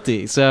not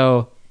guilty,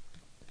 so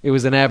it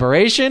was an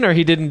aberration, or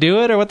he didn't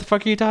do it, or what the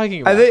fuck are you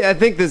talking about? I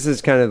think this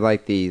is kind of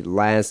like the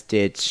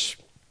last-ditch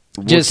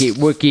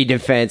Wookiee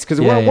defense. Because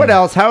Yeah, what yeah.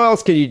 else? How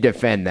else can you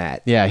defend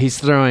that? Yeah, he's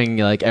throwing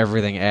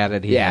everything at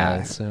it. He Yeah.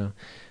 has, so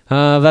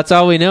that's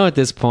all we know at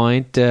this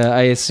point.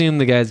 I assume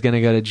the guy's going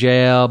to go to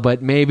jail,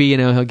 but maybe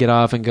he'll get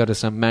off and go to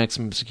some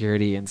maximum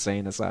security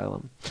insane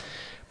asylum.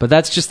 But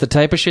that's just the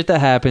type of shit that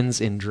happens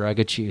in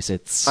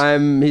Drugachusetts.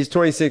 He's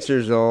 26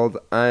 years old.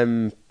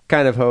 I'm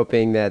kind of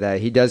hoping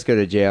that he does go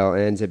to jail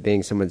and ends up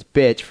being someone's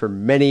bitch for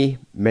many,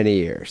 many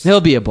years.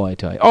 He'll be a boy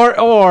toy,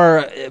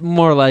 or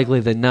more likely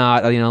than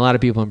not. A lot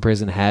of people in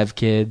prison have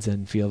kids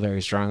and feel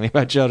very strongly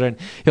about children.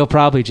 He'll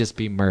probably just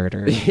be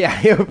murdered. Yeah,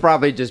 he'll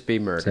probably just be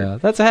murdered. So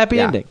that's a happy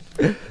ending.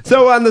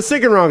 So on the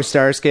sick and wrong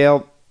star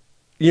scale,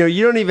 you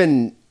don't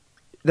even...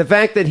 The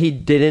fact that he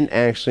didn't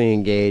actually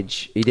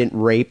engage, he didn't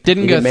rape,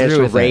 Didn't he go manage through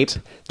to with rape, it.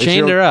 the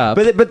Chained her up.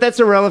 But that's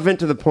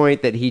irrelevant to the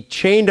point that he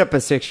chained up a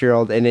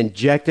 6-year-old and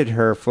injected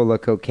her full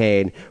of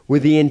cocaine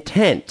with the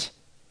intent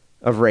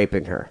of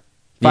raping her.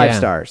 5 Yeah.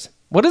 stars.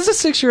 What does a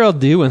 6-year-old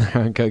do when they're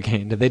on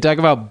cocaine? Did they talk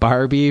about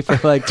Barbie for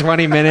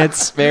 20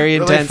 minutes very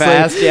Really intensely?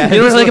 fast, yeah. You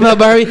know what I like about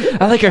Barbie?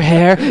 I like her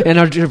hair and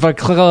her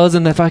clothes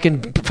and the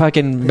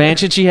fucking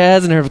mansion she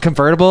has and her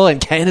convertible,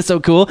 and Ken is so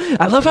cool.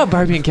 I love how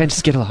Barbie and Ken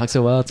just get along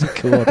so well. It's so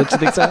cool. Don't you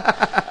think so?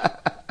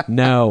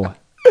 No.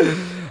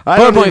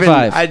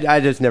 4.5. I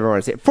just never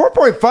want to say it.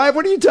 4.5?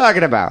 What are you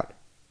talking about?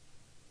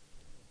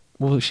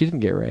 Well, she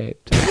didn't get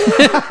raped.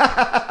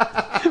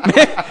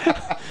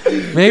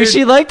 Maybe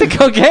she liked the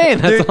cocaine.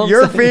 That's Dude, all I'm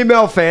your saying.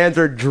 female fans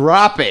are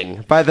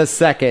dropping by the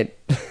second.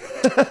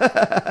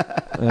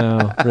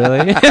 Oh,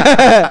 really?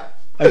 I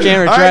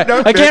can't All right, retract.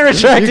 no, I can't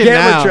retract you it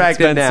can't now. retract It's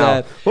it been now.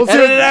 said. We'll see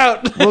Edit what- it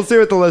out. We'll see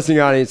what the listening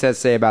audience has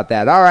to say about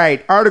that. All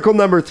right, article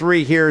number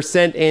 3 here,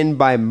 sent in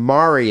by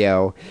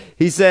Mario.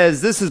 He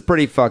says, this is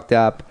pretty fucked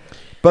up,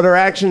 but our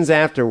actions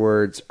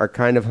afterwards are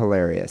kind of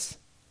hilarious.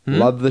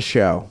 Love the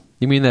show.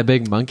 You mean that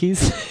big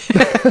monkeys?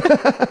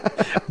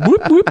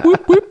 Whoop, whoop,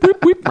 whoop, whoop,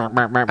 whoop, whoop.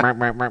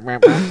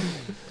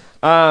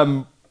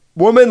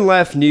 Woman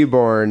left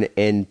newborn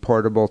in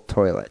portable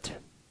toilet.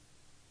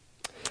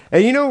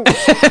 And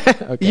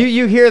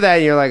you hear that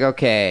and you're like,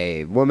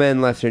 okay,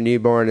 woman left her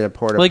newborn in a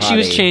porta potty. She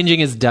was changing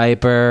his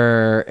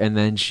diaper, and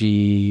then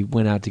she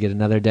went out to get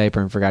another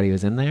diaper and forgot he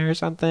was in there or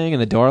something,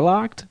 and the door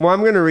locked. Well,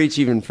 I'm going to reach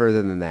even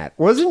further than that.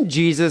 Wasn't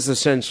Jesus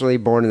essentially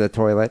born in the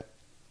toilet?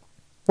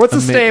 What's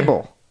a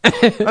stable?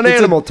 An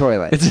animal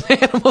toilet. It's an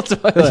animal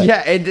toilet.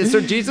 Yeah, and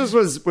so Jesus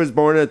was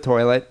born in a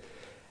toilet.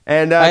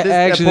 And I this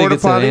actually think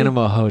it's porta-potty- an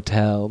animal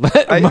hotel.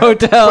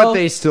 Motel. But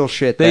they still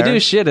shit They there. do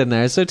shit in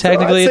there, so So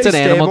technically I'd it's an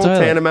say animal stable,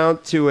 toilet.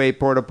 tantamount to a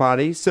porta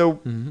potty.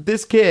 So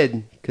this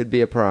kid could be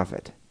a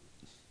prophet.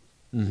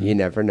 You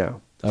never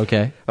know.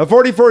 Okay. A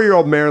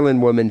 44-year-old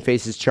Maryland woman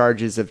faces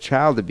charges of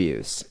child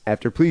abuse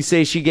after police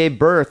say she gave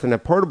birth in a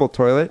portable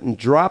toilet and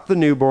dropped the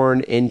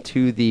newborn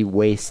into the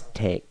waste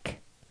tank.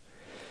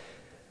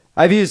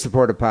 I've used the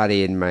porta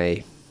potty in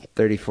my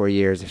 34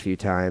 years a few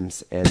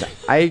times, and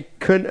I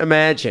couldn't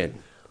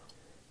imagine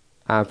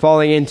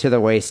falling into the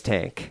waste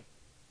tank.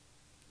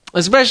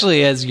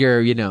 Especially as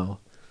your,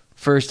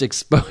 first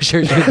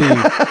exposure to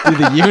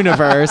the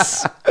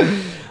universe.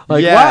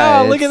 Like, Yeah,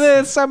 wow, look at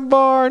this, I'm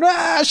born.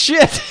 Ah,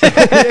 shit.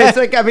 It's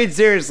like, I mean,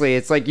 seriously,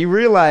 it's like you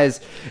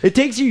realize it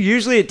takes you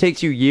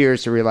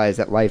years to realize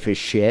that life is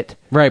shit.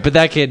 Right, but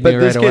that kid But knew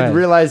this right kid away.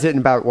 realized it in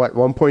about,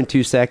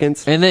 1.2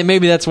 seconds? And then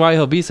maybe that's why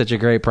he'll be such a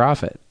great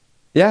prophet.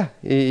 Yeah,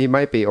 he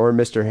might be, or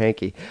Mr.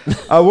 Hanky.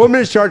 A woman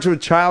is charged with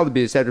child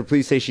abuse after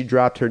police say she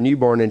dropped her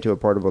newborn into a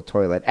portable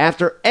toilet.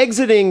 After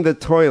exiting the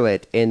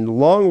toilet in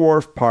Long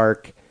Wharf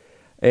Park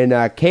in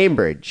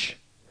Cambridge.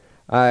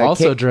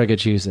 Also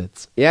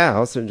Drugachusetts. Yeah,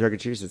 also in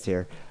Drugachusetts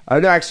here.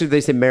 No, actually,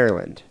 they say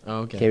Maryland.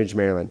 Oh, okay. Cambridge,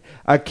 Maryland.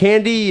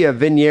 Candy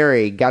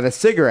Vinieri got a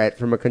cigarette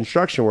from a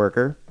construction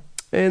worker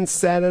and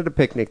sat at a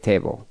picnic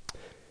table.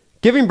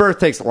 Giving birth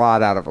takes a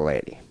lot out of a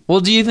lady.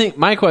 Well,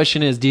 my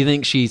question is, do you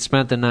think she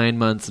spent the 9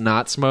 months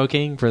not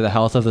smoking for the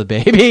health of the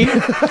baby?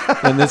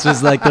 And this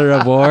was like the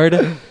reward?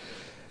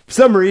 For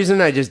some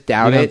reason, I just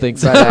doubt You it. don't think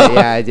so? But,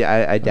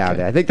 I doubt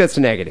it. I think that's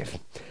a negative.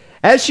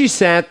 As she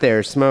sat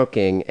there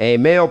smoking, a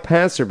male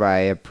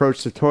passerby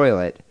approached the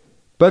toilet,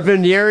 but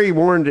Vinieri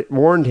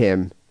warned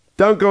him,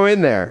 "Don't go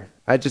in there.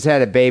 I just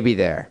had a baby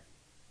there."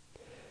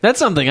 That's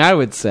something I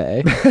would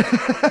say.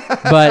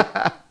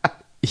 But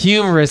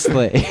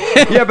humorously.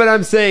 Yeah, but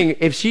I'm saying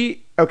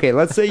okay,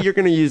 let's say you're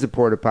going to use a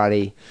porta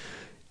potty.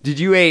 Did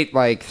you ate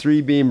like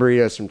 3 bean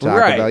burritos from Taco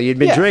Right. Bell? You'd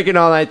been Yeah. drinking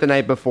all night the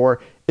night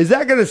before. Is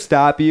that going to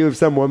stop you if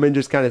some woman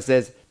just kind of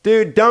says,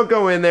 "Dude, don't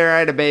go in there. I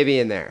had a baby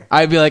in there"?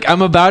 I'd be like,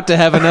 I'm about to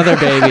have another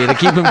baby to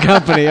keep him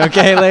company,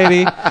 okay,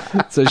 lady?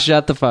 So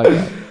shut the fuck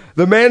up.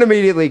 The man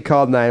immediately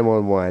called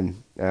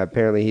 911.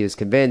 Apparently, he was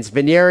convinced.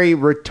 Vinieri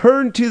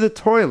returned to the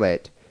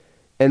toilet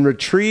and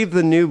retrieved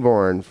the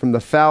newborn from the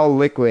foul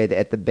liquid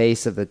at the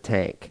base of the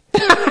tank.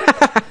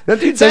 Now,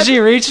 dude, So she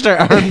reached her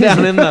arm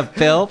down in the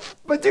filth?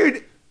 But,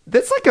 dude,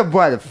 that's like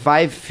a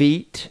 5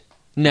 feet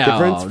No,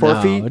 difference? 4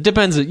 no. feet? It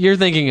depends. You're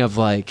thinking of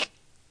like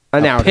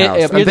An a outhouse. pit- I'm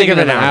You're thinking thinking of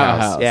of an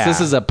outhouse. Yeah.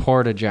 This is a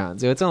porta john,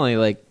 so it's only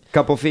like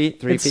couple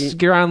feet, 3 it's feet.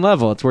 ground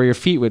level. It's where your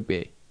feet would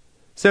be.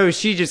 So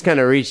she just kind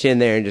of reached in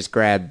there and just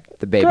grabbed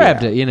the baby.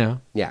 Grabbed out. it,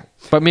 Yeah.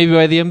 but maybe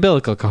by the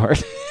umbilical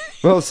cord.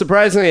 Well,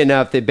 surprisingly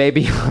enough, the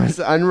baby was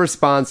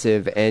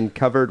unresponsive and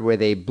covered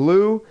with a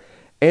blue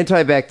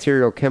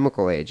antibacterial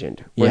chemical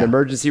agent when Yeah.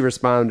 emergency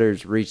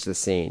responders reached the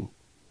scene.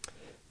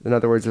 In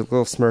other words, a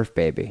little Smurf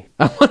baby.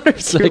 I wonder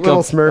if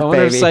little Smurf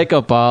baby.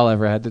 Psycho Paul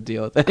ever had to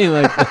deal with anything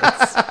like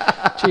this.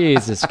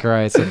 Jesus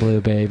Christ, a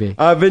blue baby.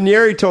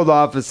 Vinieri told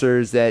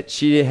officers that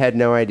she had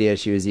no idea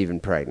she was even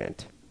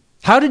pregnant.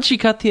 How did she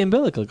cut the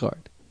umbilical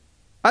cord?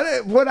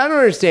 What I don't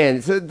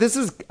understand. So this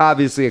is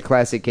obviously a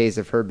classic case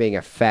of her being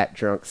a fat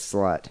drunk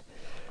slut.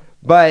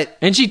 But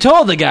And she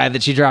told the guy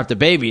that she dropped a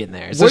baby in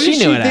there, so what she did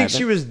knew she it think happened.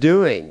 she was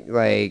doing?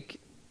 Like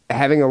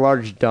having a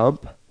large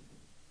dump?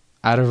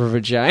 Out of her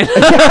vagina.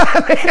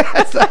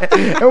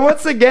 And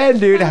once again,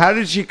 dude, how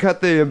did she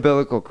cut the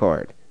umbilical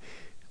cord?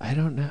 I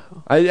don't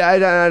know. I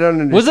don't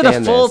understand. Was it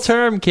a full this.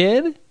 term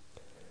kid?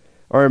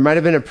 Or it might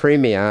have been a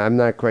preemie. I'm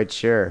not quite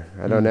sure.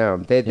 I don't know.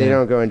 They Yeah.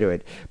 don't go into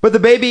it. But the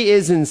baby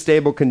is in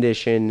stable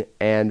condition,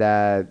 and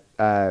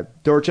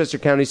Dorchester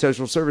County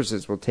Social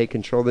Services will take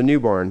control of the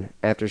newborn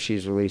after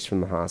she's released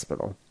from the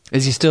hospital.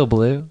 Is he still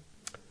blue?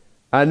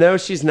 No,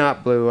 she's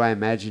not blue. I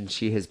imagine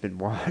she has been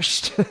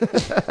washed.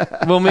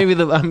 Well, maybe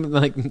I'm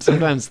like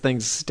sometimes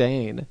things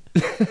stain.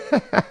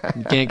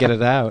 You can't get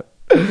it out.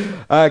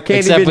 Candy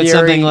Except with Vinieri-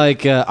 something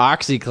like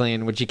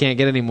OxyClean, which you can't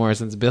get anymore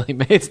since Billy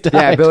Mays died.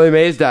 Yeah, Billy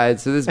Mays died,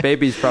 so this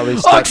baby's probably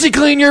stuck.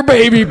 OxyClean your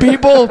baby,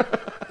 people.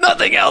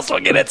 Nothing else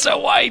will get it so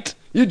white.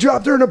 You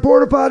dropped her in a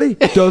porta potty?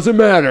 Doesn't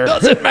matter.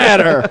 Doesn't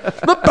matter.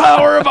 The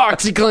power of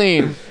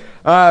OxyClean.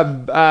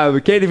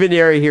 Katie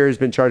Vinieri here has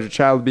been charged with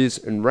child abuse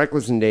and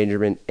reckless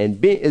endangerment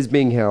and is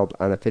being held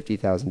on a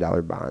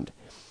 $50,000 bond.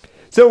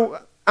 So,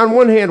 on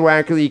one hand,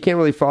 wackily, you can't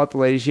really fault the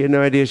lady. She had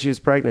no idea she was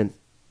pregnant.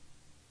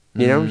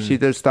 You know, she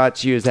just thought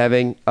she was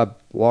having a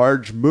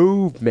large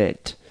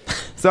movement.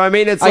 So, I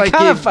mean, it's I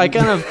kind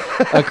of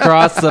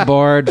across the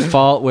board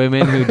fault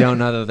women who don't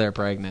know that they're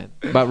pregnant,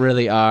 but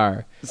really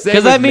are. Same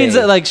Because that with means me.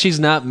 that like she's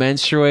not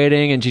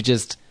menstruating and she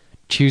just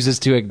chooses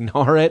to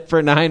ignore it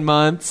for 9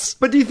 months.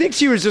 But do you think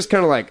she was just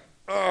kind of like,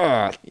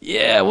 ugh?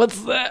 Yeah,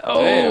 what's that?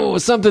 Oh,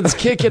 something's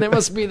kicking. It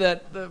must be the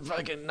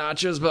fucking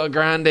nachos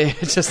Belgrande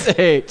I just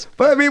ate.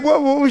 But, I mean,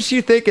 what was she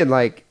thinking?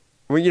 Like,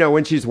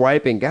 when she's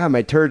wiping, God,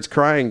 my turd's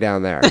crying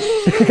down there.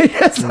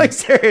 It's like,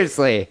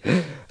 seriously.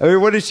 I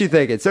mean, what is she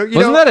thinking? So,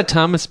 Wasn't that a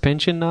Thomas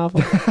Pynchon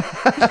novel?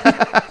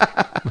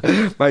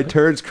 my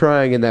turd's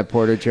crying in that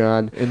porta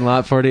john. In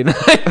Lot 49?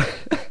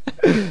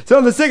 So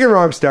on the sick and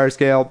wrong star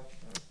scale,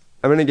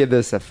 I'm going to give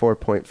this a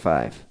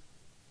 4.5.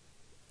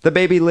 The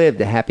baby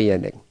lived a happy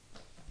ending.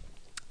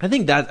 I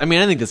think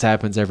this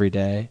happens every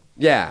day.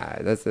 Yeah,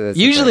 that's the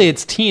Usually thing.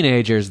 it's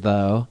teenagers,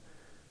 though.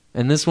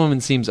 And this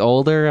woman seems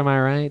older, am I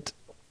right?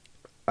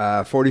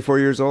 44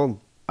 years old.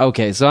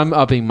 Okay, so I'm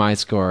upping my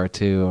score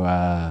to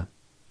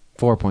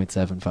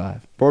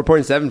 4.75.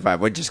 4.75.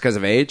 What, just because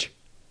of age?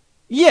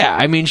 Yeah,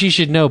 I mean, she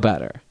should know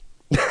better.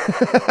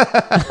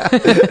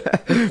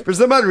 For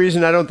some odd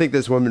reason, I don't think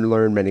this woman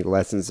learned many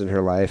lessons in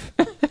her life,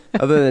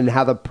 other than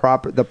how the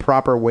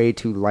proper way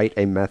to light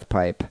a meth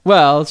pipe.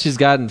 Well, she's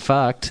gotten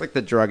fucked. Like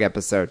the drug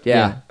episode.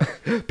 Yeah.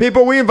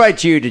 People, we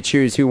invite you to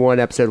choose who won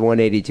episode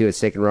 182 of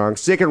Sick and Wrong.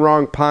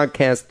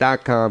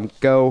 sickandwrongpodcast.com.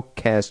 Go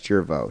cast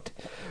your vote.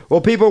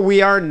 Well, people,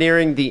 we are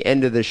nearing the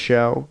end of the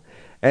show.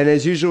 And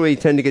as usual, we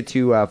tend to get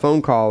to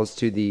phone calls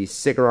to the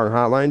Sick and Wrong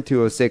hotline,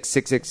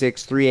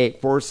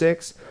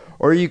 206-666-3846.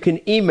 Or you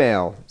can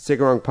email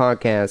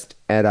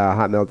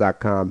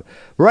sickandwrongpodcast@hotmail.com.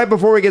 Right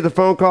before we get the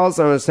phone calls,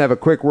 I want to have a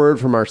quick word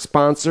from our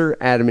sponsor,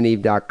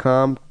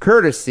 adamandeve.com,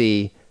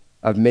 courtesy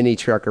of Mini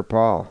Trucker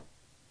Paul.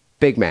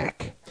 Big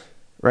Mac.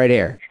 Right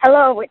here.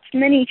 Hello, it's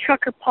Mini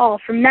Trucker Paul.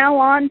 From now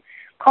on,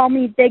 call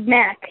me Big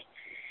Mac.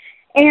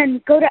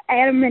 And go to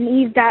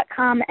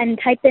adamandeve.com and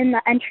type in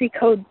the entry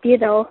code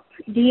DIDDLE,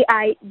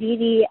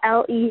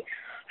 DIDDLE,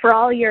 for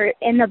all your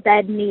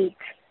in-the-bed needs.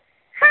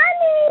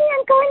 Honey,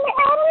 I'm going to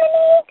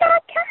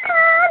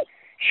adamandeve.com.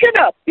 Shut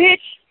up, bitch.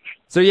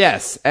 So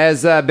yes,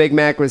 as Big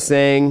Mac was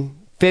saying,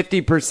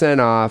 50%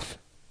 off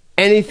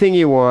anything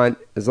you want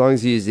as long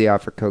as you use the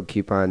offer code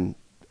coupon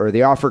or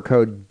the offer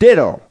code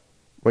DIDDLE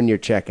when you're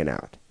checking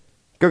out.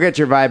 Go get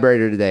your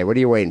vibrator today. What are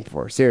you waiting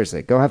for?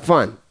 Seriously, go have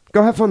fun.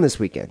 Go have fun this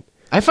weekend.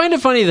 I find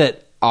it funny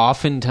that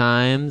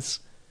oftentimes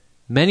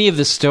many of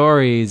the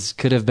stories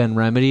could have been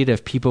remedied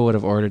if people would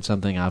have ordered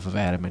something off of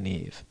Adam and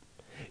Eve.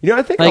 You know,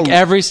 I think like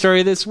every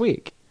story this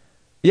week.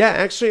 Yeah,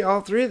 actually,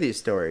 all three of these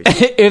stories.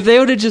 If they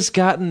would have just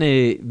gotten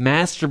a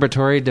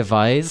masturbatory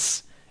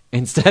device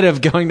instead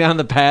of going down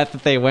the path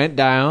that they went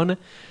down,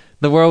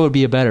 the world would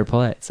be a better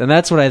place. And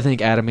that's what I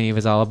think Adam and Eve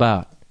is all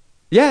about.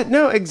 Yeah,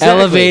 no, exactly.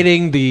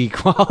 Elevating the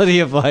quality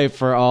of life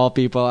for all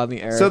people on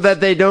the earth. So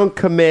that they don't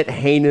commit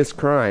heinous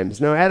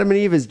crimes. No, Adam and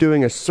Eve is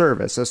doing a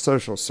service, a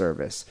social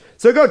service.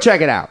 So go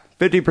check it out.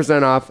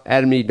 50% off,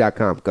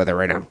 adamandeve.com. Go there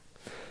right now.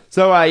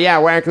 So,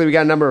 Wackley, we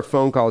got a number of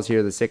phone calls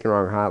here, the Sick and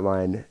Wrong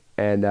hotline,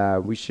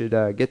 and we should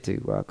get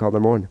to call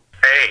them on.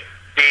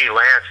 Hey,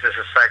 Lance, this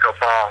is Psycho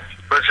Paul.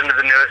 Listen to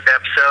the newest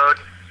episode.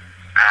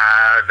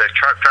 The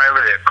truck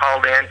driver that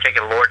called in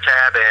taking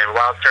Lortab and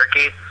Wild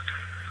Turkey.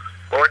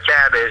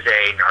 Lortab is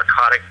a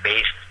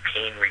narcotic-based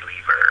pain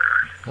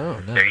reliever. Oh,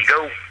 nice. There you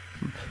go.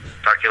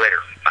 Talk to you later.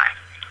 Bye.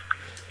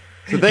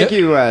 So thank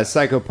you,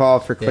 Psycho Paul,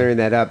 for clearing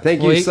that up.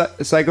 Thank you,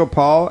 Psycho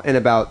Paul, and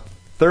about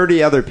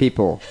 30 other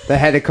people that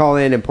had to call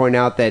in and point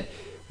out that,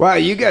 wow,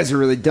 you guys are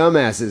really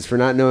dumbasses for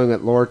not knowing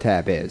what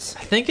Lortab is.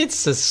 I think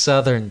it's a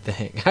southern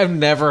thing. I've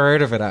never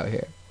heard of it out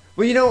here.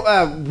 Well, you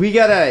know, we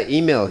got an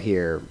email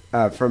here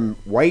from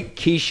White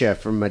Keisha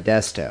from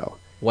Modesto.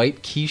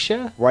 White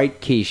Keisha? White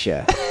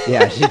Keisha.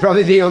 Yeah, she's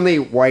probably the only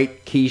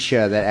White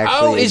Keisha that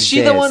actually is she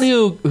the one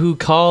who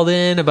called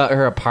in about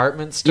her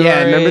apartment story?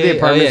 Yeah, remember the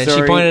apartment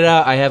story? She pointed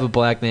out, I have a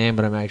black name,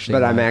 but I'm actually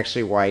white. I'm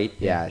actually white.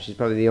 Yeah, she's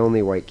probably the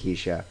only White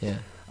Keisha.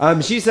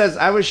 Yeah. She says,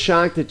 I was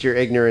shocked at your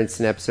ignorance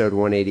in episode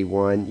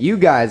 181. You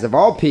guys, of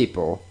all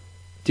people,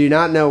 do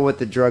not know what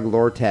the drug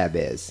Lortab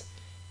is.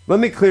 Let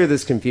me clear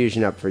this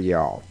confusion up for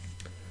y'all.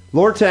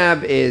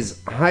 Lortab is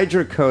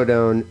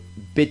hydrocodone,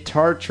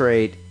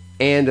 bitartrate,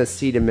 and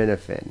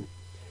acetaminophen.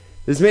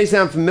 This may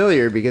sound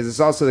familiar because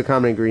it's also the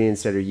common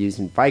ingredients that are used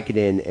in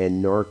Vicodin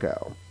and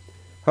Norco.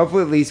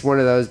 Hopefully at least one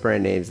of those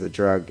brand names of the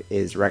drug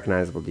is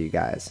recognizable to you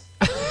guys.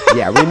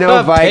 Yeah, we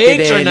know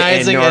Vicodin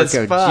and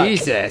Norco.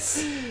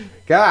 Jesus.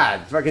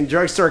 God, fucking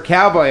drugstore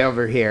cowboy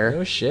over here.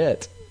 Oh,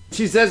 shit.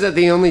 She says that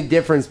the only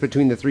difference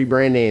between the three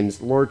brand names,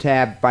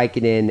 Lortab,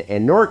 Vicodin,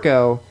 and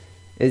Norco,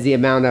 is the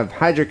amount of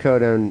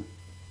hydrocodone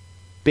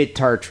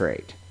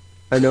bitartrate,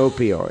 an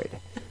opioid,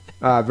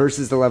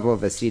 versus the level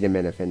of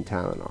acetaminophen,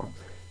 Tylenol.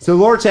 So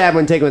Lortab,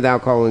 when taken with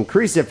alcohol, will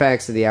increase the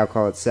effects of the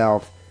alcohol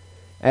itself,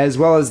 as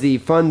well as the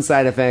fun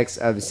side effects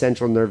of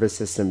central nervous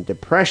system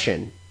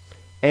depression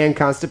and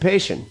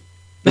constipation.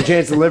 The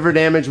chance of liver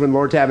damage when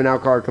Lortab and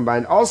alcohol are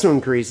combined also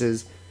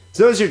increases.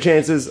 So is your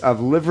chances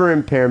of liver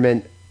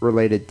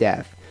impairment-related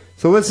death.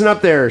 So listen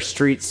up there,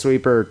 street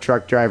sweeper,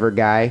 truck driver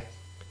guy.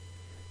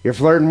 You're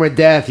flirting with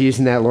death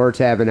using that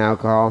Lortab and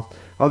alcohol.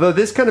 Although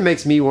this kind of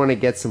makes me want to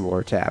get some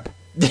Lortab.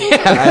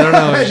 Yeah, I don't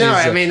know. No,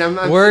 I mean,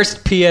 I'm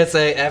worst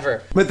PSA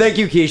ever. But thank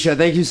you, Keisha.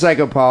 Thank you,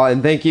 Psycho Paul.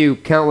 And thank you,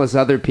 countless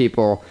other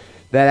people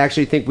that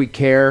actually think we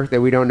care that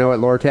we don't know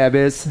what Lortab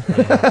is.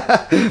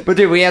 But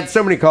dude, we had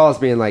so many calls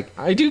being like,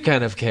 I do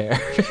kind of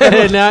care.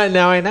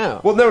 now I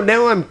know. Well, no,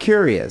 now I'm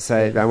curious.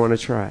 I want to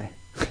try.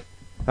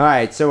 All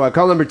right, so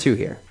call number 2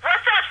 here.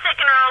 What's up, Sick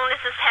and Wrong?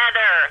 This is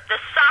Heather, the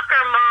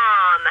soccer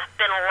mom.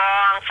 Been a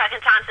long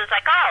fucking time since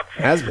I called.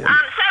 Has been. So I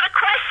have a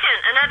question,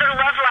 another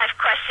love life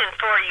question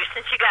for you,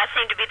 since you guys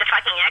seem to be the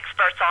fucking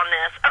experts on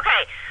this.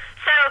 Okay,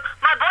 so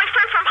my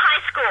boyfriend from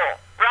high school,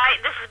 right?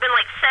 This has been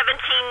like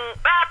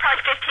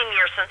probably 15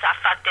 years since I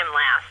fucked him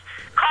last.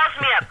 Calls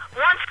me up,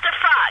 wants to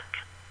fuck,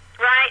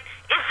 right?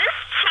 Is this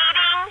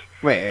cheating?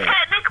 Wait.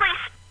 Technically.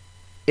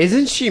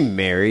 Isn't she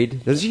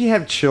married? Does she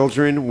have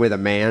children with a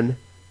man?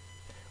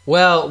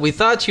 Well, we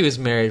thought she was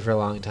married for a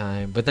long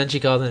time, but then she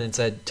called in and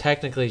said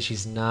technically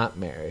she's not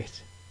married.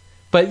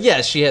 But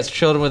yes, she has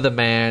children with a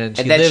man, and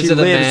she And that lives she with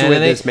a lives man. with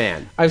and they- this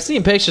man. I've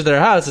seen pictures of their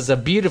house. It's a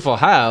beautiful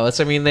house.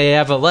 I mean, they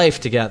have a life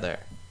together.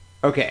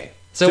 Okay.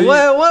 So, you-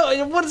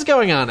 what is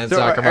going on in so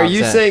Soccer are Mom's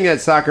you head? saying that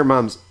Soccer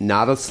Mom's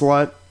not a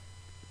slut?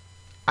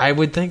 I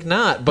would think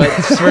not, but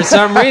for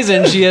some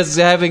reason she is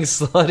having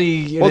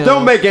slutty. You Well, know,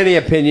 don't make any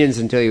opinions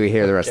until you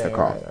hear the rest of the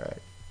call. all right.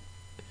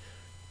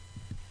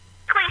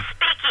 Technically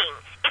speaking,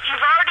 if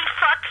you've already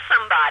fucked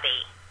somebody,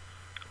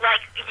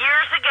 like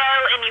years ago,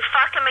 and you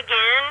fuck them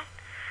again,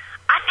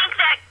 I think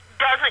that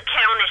doesn't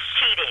count as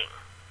cheating.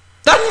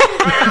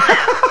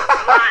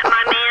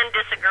 my man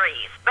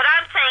disagrees, but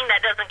I'm saying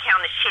that doesn't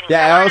count as cheating.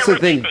 Yeah, So I know also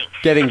what you think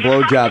getting If you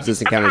blowjobs fuck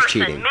doesn't a count as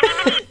person cheating.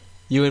 many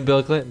You and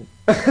Bill Clinton.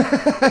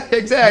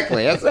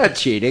 Exactly. That's not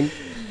cheating.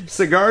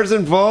 Cigars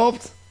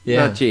involved?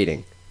 Yeah. Not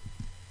cheating.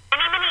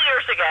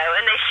 years ago,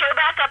 and they show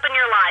back up in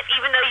your life,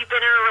 even though you've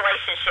been in a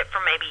relationship for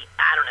maybe,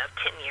 I don't know,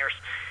 10 years.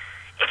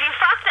 If you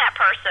fuck that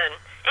person,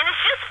 and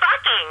it's just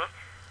fucking,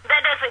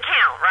 that doesn't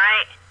count,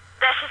 right?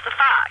 That's just a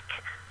fuck.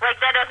 Like,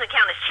 that doesn't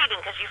count as cheating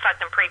because you fucked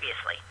them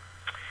previously.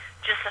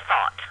 Just a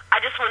thought. I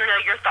just want to know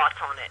your thoughts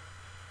on it.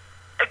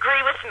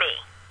 Agree with me.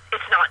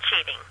 It's not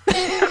cheating.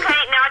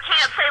 Okay? Now, I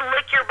can't say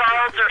lick your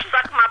balls or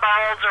suck my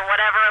balls or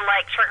whatever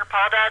like Trucker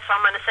Paul does, so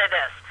I'm going to say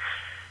this.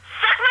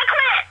 Suck my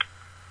clit!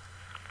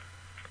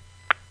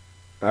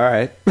 All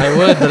right. I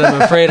would, but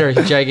I'm afraid her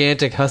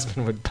gigantic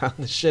husband would pound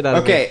the shit out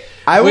of me. Okay,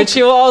 I would- Which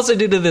he will also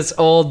do to this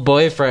old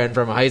boyfriend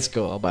from high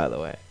school, by the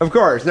way. Of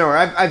course. No,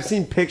 I've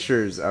seen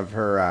pictures of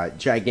her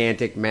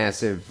gigantic,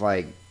 massive,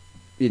 like,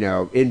 you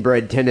know,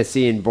 inbred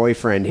Tennessean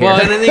boyfriend here. Well,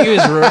 and I think he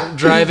was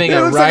driving He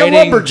a looks like a riding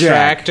lumberjack.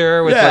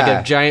 tractor with Yeah.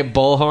 like a giant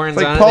bullhorns It's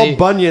like on Paul it.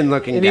 Bunyan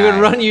looking And guy. he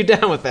would run you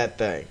down with that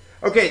thing.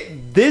 Okay,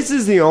 this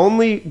is the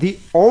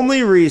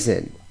only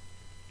reason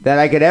that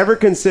I could ever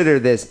consider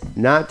this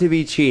not to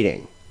be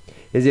cheating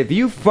is if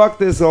you fucked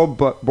this old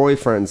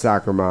boyfriend,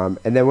 Soccer Mom,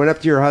 and then went up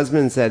to your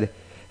husband and said,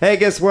 "Hey,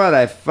 guess what?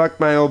 I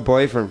fucked my old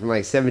boyfriend from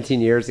like 17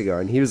 years ago,"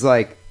 and he was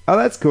like, "Oh,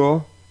 that's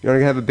cool. You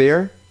want to have a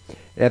beer?"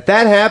 And if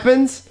that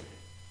happens,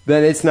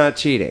 then it's not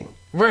cheating.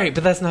 Right,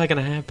 but that's not going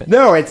to happen.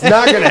 No, it's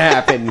not going to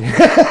happen.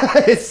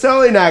 It's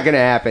totally not going to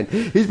happen.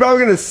 He's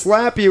probably going to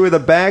slap you with a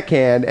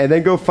backhand and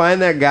then go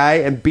find that guy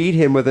and beat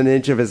him with an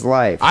inch of his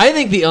life. I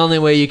think the only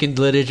way you can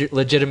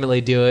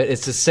legitimately do it is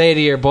to say to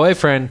your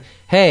boyfriend,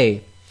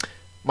 "Hey,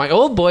 my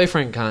old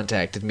boyfriend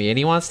contacted me and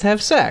he wants to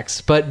have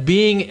sex, but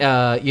being,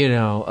 a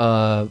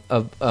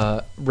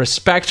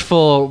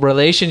respectful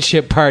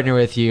relationship partner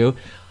with you,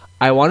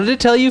 I wanted to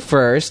tell you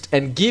first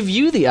and give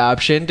you the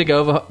option to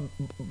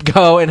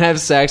go and have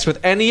sex with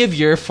any of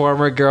your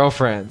former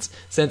girlfriends.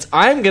 Since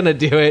I'm gonna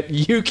do it,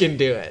 you can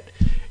do it."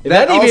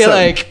 That Then he'd be also-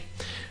 like,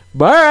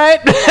 "All right,"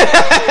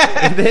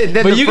 Then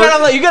but the you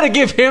first- gotta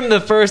give him the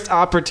first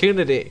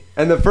opportunity.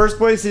 And the first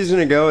place he's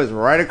going to go is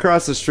right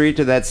across the street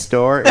to that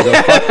store and go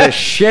fuck the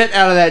shit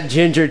out of that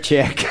ginger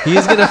chick.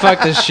 He's gonna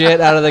fuck the shit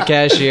out of the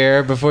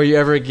cashier before you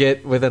ever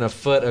get within a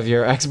foot of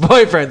your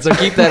ex-boyfriend. So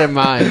keep that in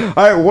mind.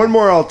 All right, one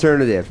more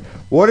alternative.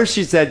 What if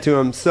she said to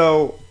him,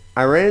 "So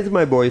I ran into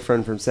my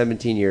boyfriend from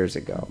 17 years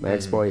ago, my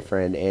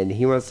ex-boyfriend, and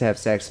he wants to have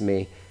sex with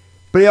me,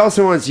 but he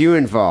also wants you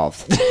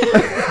involved."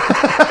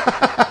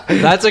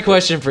 That's a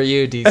question for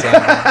you, D.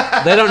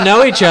 Simon. They don't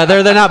know each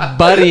other. They're not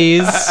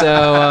buddies.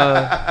 So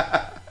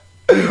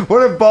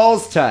What if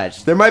balls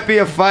touch? There might be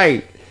a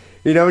fight.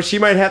 You know, she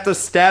might have to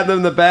stab them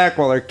in the back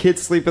while her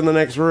kids sleep in the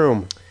next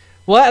room.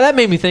 well, that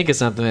made me think of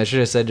something I should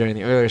have said during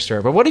the earlier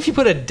story. But what if you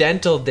put a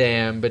dental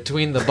dam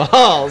between the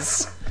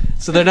balls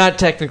so they're not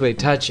technically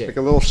touching? Like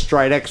a little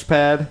Stridex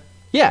pad.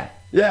 Yeah,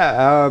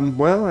 Yeah,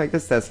 well, I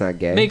guess that's not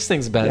gay. makes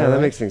things better. Yeah, that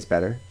right? makes things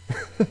better.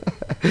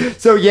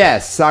 So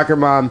yes, Soccer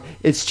Mom,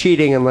 it's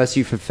cheating unless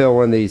you fulfill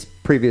one of these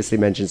previously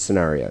mentioned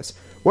scenarios.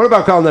 What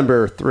about call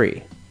number 3?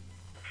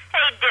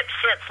 Hey,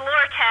 dipshits,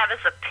 Lortab is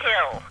a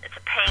pill. It's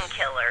a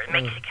painkiller. It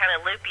makes you kind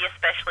of loopy,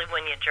 especially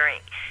when you drink.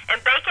 And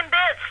bacon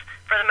bits,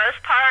 for the most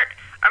part,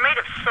 are made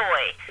of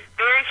soy.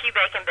 Very few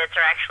bacon bits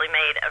are actually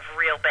made of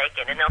real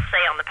bacon, and they'll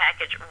say on the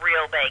package,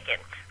 real bacon.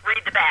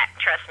 Read the back.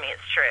 Trust me,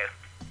 it's true.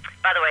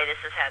 By the way,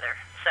 this is Heather.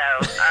 So,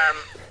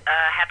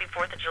 happy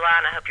 4th of July,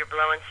 and I hope you're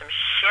blowing some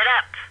shit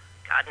up.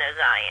 God knows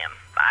I am.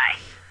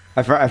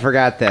 Bye. I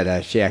forgot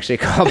that she actually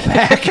called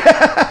back.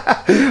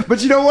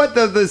 But you know what?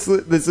 Though, this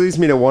leads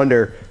me to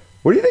wonder,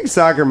 what do you think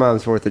Soccer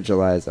Mom's 4th of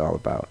July is all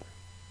about?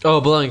 Oh,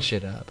 blowing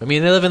shit up. I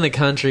mean, they live in the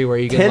country where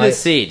you can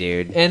Tennessee,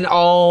 dude. and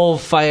all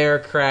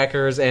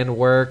firecrackers and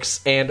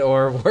works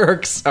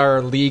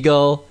are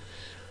legal.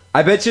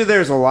 I bet you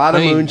there's a lot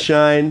of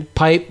moonshine.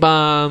 Pipe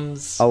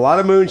bombs. A lot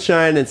of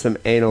moonshine and some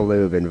anal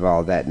lube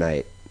involved that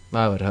night.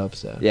 I would hope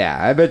so. Yeah,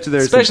 I bet you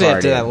there's Especially some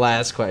after partying. that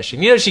last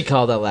question. You know, she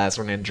called that last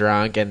one in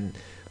drunk, and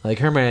like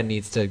her man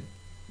needs to,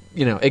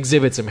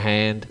 exhibit some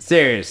hand.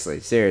 Seriously.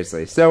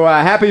 So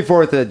happy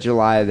 4th of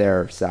July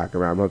there, Soccer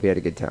Mom. Hope you had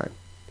a good time.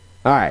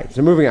 All right,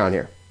 so moving on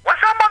here.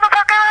 What's up,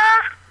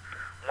 motherfuckers?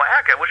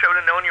 Whack, I wish I would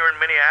have known you were in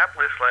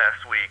Minneapolis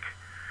last week.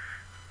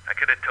 I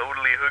could have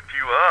totally hooked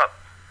you up.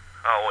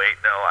 Oh, wait,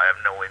 no, I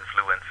have no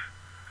influence.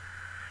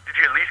 Did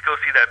you at least go go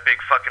see that big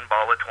fucking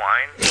ball of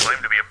twine. You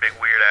claim to be a big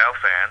Weird Al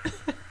fan.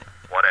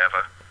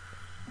 Whatever.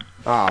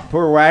 Aw,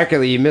 poor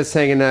Wackerly. You missed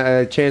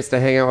a chance to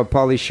hang out with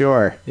Pauly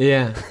Shore.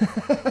 Yeah.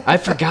 I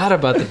forgot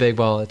about the big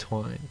ball of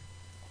twine.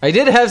 I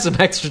did have some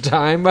extra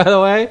time, by the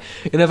way,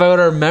 and if I would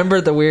have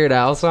remembered the Weird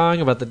Al song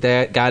about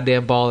the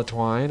goddamn ball of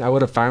twine, I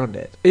would have found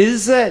it.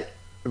 Is that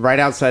right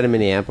outside of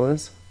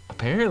Minneapolis?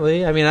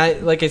 Apparently. I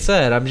mean, like I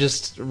said, I'm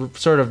just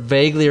sort of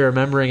vaguely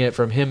remembering it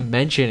from him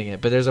mentioning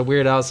it, but there's a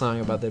Weird Al song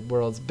about the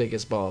world's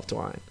biggest ball of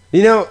twine.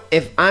 You know,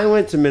 if I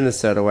went to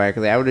Minnesota,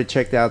 Wackerly, I would have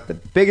checked out the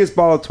biggest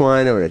ball of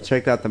twine, I would have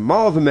checked out the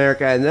Mall of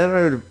America, and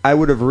then I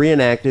would have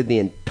reenacted the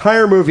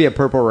entire movie of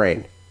Purple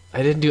Rain.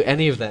 I didn't do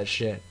any of that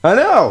shit. I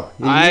know.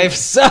 I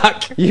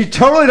suck. You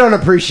totally don't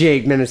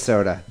appreciate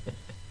Minnesota.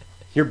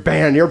 You're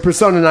banned. You're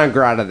persona non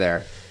grata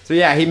there. So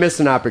yeah, he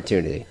missed an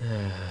opportunity.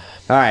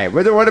 All right.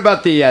 What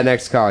about the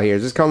next call here?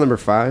 Is this call number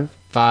 5?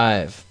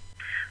 5.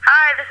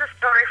 Hi, this is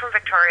Story from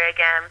Victoria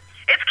again.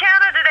 It's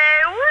Canada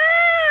Day. Woo!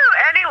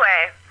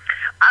 Anyway,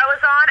 I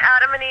was on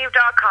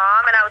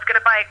AdamandEve.com and I was going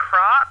to buy a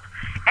crop,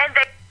 and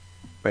they...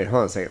 Wait,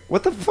 hold on a second.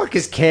 What the fuck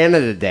is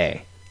Canada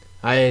Day?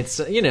 It's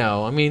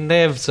I mean,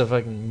 they have some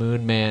fucking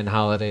Moon Man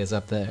holidays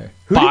up there.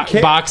 Who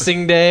did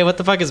Boxing Day? What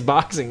the fuck is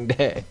Boxing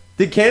Day?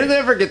 Did Canada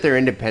ever get their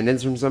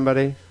independence from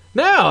somebody?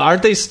 No,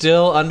 aren't they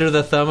still under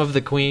the thumb of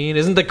the Queen?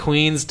 Isn't the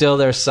Queen still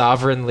their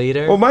sovereign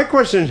leader? Well, my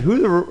question is,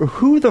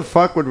 who the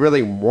fuck would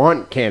really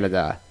want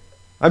Canada?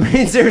 I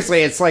mean,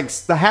 seriously, it's like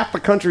half the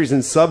country's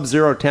in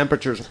sub-zero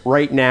temperatures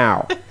right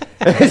now.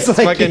 It's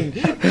like fucking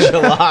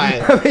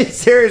July. I mean,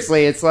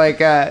 seriously, it's like,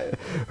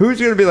 who's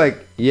going to be like,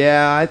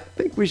 yeah, I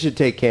think we should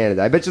take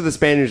Canada? I bet you the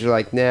Spaniards are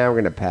like, nah, we're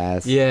going to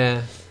pass.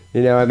 Yeah.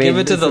 You know, I mean, give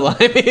it to the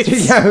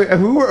Limeys. Yeah,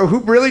 who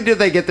really did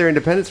they get their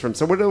independence from?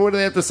 So what do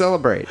they have to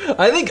celebrate?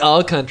 I think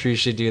all countries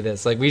should do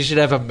this. Like, we should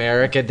have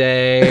America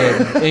Day,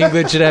 and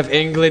England should have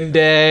England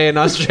Day, and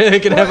Australia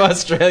can have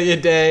Australia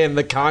Day, and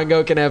the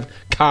Congo can have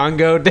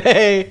Congo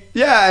Day.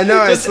 Yeah, I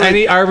know. Just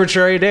any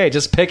arbitrary day.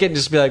 Just pick it and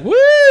just be like,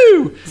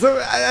 woo!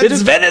 So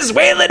it's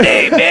Venezuela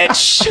Day,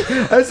 bitch!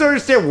 I just don't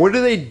understand. What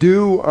do they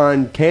do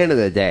on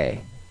Canada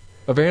Day?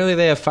 Apparently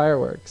they have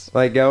fireworks.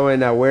 Like go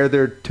and wear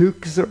their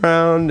toques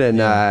around and,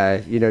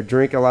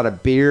 drink a lot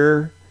of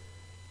beer.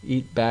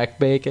 Eat back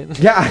bacon.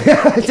 Yeah,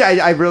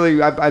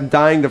 I'm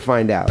dying to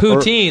find out.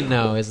 Poutine,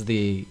 though, is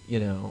the,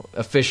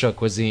 official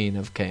cuisine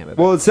of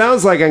Canada. Well, it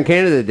sounds like on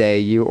Canada Day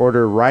you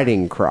order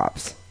riding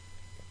crops.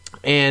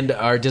 And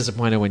are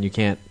disappointed when you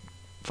can't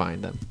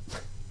find them.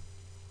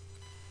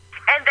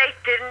 And they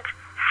didn't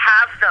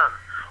have them.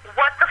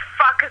 What the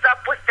fuck is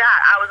up with that?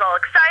 I was all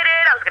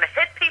excited. I was going to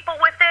hit people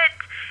with it.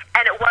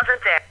 And it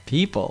wasn't there.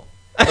 People.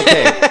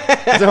 Okay,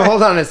 so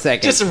hold on a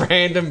second. Just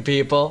random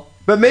people.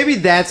 But maybe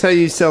that's how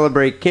you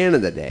celebrate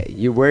Canada Day.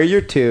 You wear your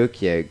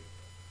toque, you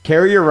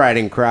carry your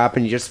riding crop,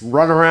 and you just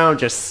run around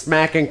just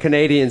smacking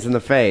Canadians in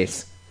the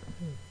face.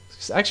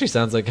 This actually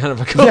sounds like kind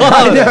of a cool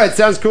I know, it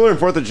sounds cooler than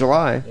 4th of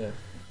July. Yeah.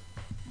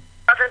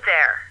 Wasn't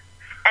there.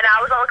 And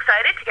I was all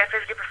excited to get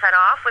 50%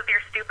 off with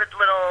your stupid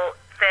little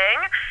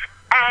thing,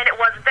 and it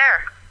wasn't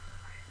there.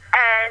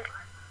 And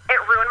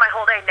it ruined my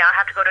whole day. Now I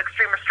have to go to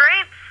Extreme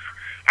Restraints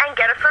and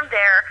get it from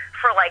there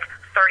for like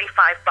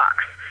 $35.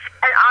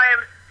 And I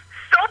am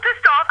so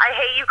pissed off. I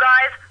hate you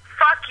guys.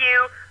 Fuck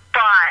you.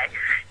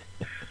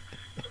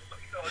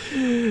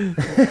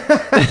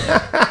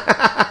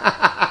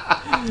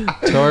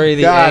 Bye. Tori,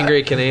 the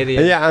angry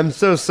Canadian. Yeah, I'm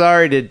so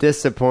sorry to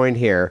disappoint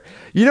here.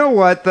 You know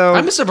what, though?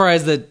 I'm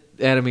surprised that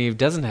Adam Eve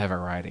doesn't have a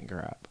riding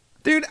crop.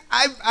 Dude,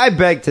 I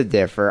beg to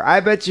differ. I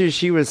bet you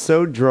she was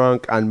so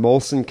drunk on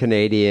Molson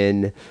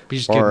Canadian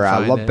or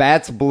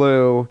Labatt's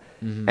Blue,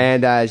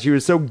 and she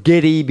was so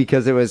giddy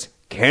because it was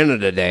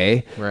Canada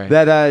Day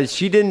that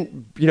she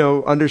didn't,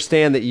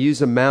 understand that you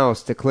use a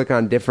mouse to click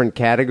on different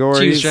categories.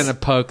 She was trying to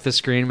poke the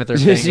screen with her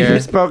finger. She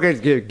was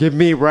poking, give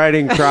me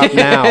riding crop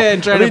now.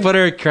 And trying to put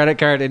her credit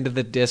card into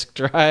the disk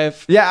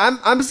drive. Yeah,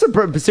 I'm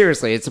surprised.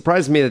 Seriously, it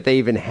surprised me that they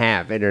even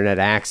have internet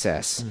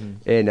access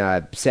in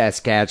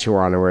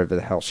Saskatchewan or wherever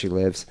the hell she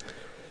lives.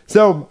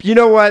 So, you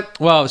know what?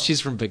 Well,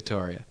 she's from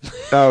Victoria.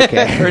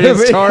 Okay. Her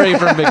name's Tori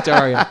from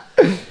Victoria.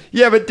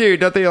 Yeah, but dude,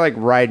 don't they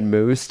ride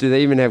moose? Do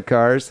they even have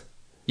cars?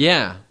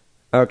 Yeah.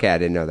 Okay, I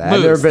didn't know that. Moose,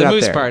 I've never been the up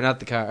moose there. part,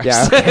 not the cars.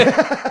 Yeah. Okay.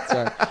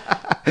 Sorry.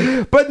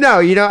 But no,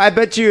 I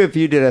bet you if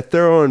you did a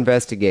thorough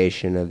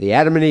investigation of the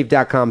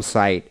AdamandEve.com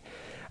site,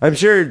 I'm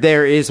sure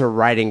there is a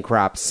riding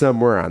crop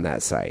somewhere on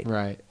that site.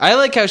 Right. I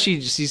like how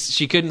she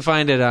couldn't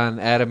find it on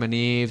Adam and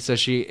Eve, so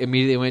she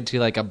immediately went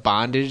to a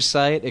bondage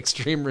site,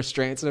 Extreme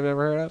Restraints, I've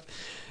never heard of,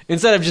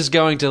 instead of just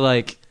going to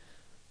a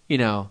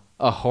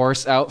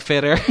horse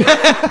outfitter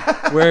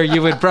where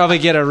you would probably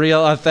get a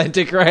real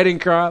authentic riding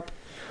crop.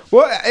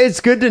 Well,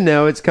 it's good to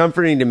know. It's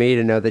comforting to me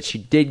to know that she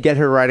did get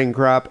her riding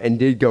crop and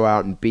did go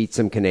out and beat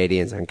some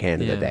Canadians on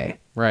Canada Day.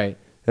 Right.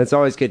 That's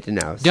always good to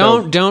know.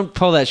 Don't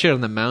pull that shit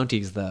on the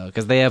Mounties though,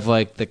 because they have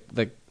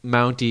the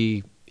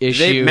Mountie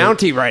issue.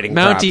 Mountie riding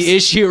crops. Mountie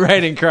issue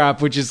riding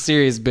crop, which is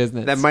serious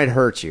business. That might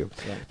hurt you.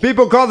 Yeah.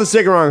 People, call the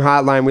Sick and Wrong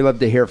hotline. We love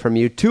to hear from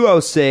you.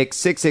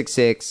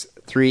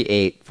 206-666-3633.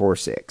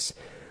 3846.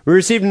 We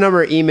received a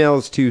number of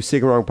emails to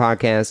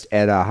sickandwrongpodcast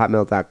at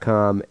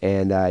hotmail.com.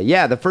 And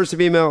the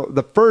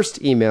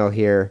first email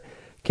here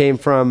came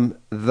from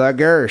the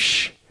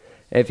Gersh.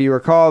 If you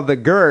recall, the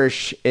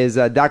Gersh is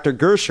Dr.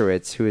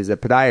 Gershowitz, who is a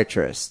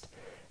podiatrist.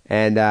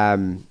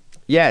 And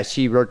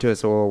she wrote to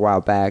us a little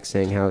while back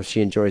saying how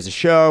she enjoys the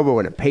show, but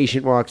when a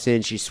patient walks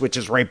in, she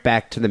switches right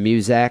back to the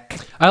music.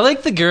 I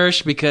like the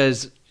Gersh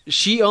because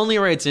she only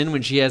writes in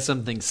when she has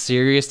something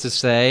serious to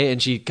say,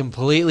 and she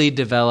completely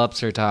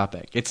develops her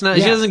topic. It's not.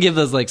 Yeah. She doesn't give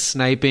those like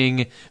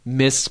sniping,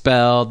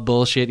 misspelled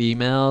bullshit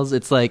emails.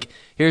 It's like,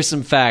 here's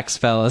some facts,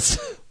 fellas.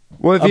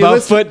 Well,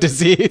 about foot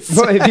disease.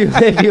 Well,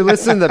 if you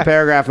listen to the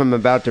paragraph I'm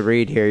about to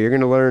read here, you're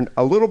going to learn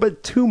a little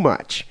bit too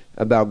much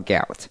about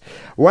gout.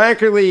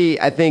 Wackerly,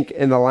 I think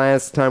in the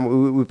last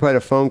time we played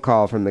a phone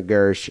call from the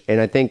Gersh, and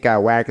I think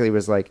Wackerly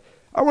was like,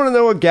 I want to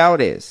know what gout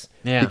is.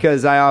 Yeah.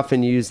 Because I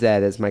often use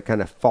that as my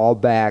kind of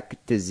fallback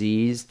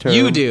disease term.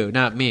 You do,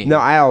 not me. No,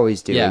 I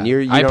always do. Yeah. And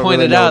you I don't pointed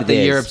really know out what that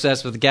it you're is.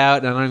 obsessed with gout,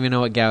 and I don't even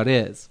know what gout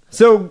is.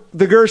 So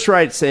the Gersh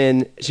writes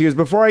in, she goes,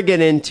 before I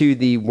get into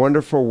the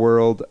wonderful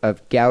world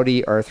of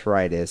gouty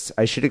arthritis,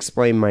 I should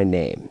explain my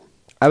name.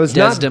 I was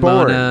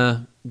Desdemona not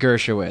born...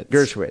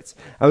 Gershowitz.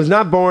 I was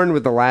not born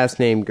with the last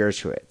name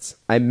Gershowitz.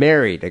 I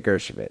married a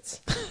Gershowitz.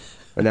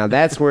 But now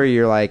that's where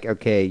you're like,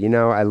 okay,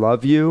 I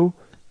love you.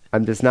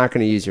 I'm just not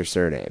going to use your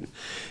surname.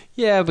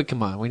 Yeah, but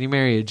come on. When you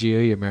marry a Jew,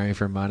 you marry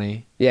for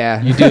money.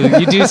 Yeah.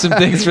 You do some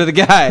things for the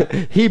guy.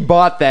 He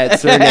bought that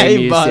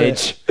surname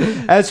usage.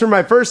 As for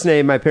my first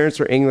name, my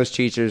parents were English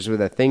teachers with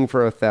a thing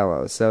for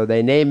Othello, so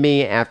they named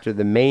me after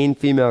the main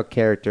female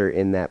character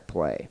in that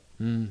play.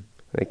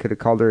 They could have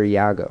called her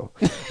Iago.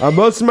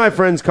 Most of my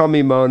friends call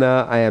me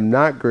Mona. I am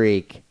not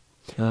Greek.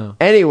 Oh.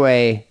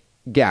 Anyway,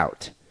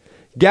 gout.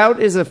 Gout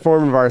is a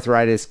form of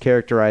arthritis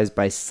characterized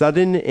by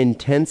sudden,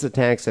 intense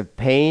attacks of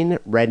pain,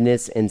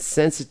 redness, and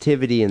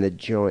sensitivity in the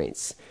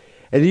joints.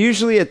 It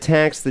usually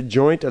attacks the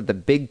joint of the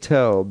big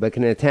toe, but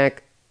can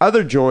attack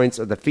other joints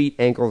of the feet,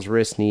 ankles,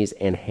 wrists, knees,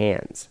 and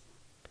hands.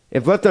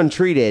 If left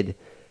untreated,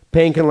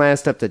 pain can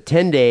last up to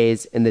 10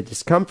 days, and the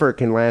discomfort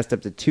can last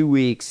up to 2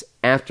 weeks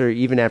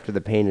even after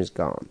the pain is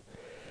gone.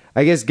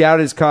 I guess gout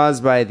is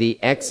caused by the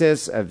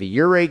excess of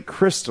urate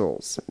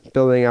crystals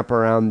building up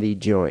around the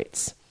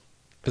joints.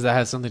 Does that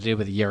have something to do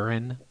with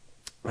urine?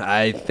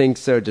 I think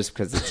so, just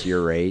because it's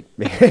urate.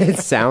 It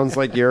sounds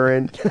like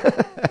urine.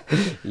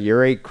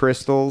 Urate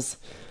crystals.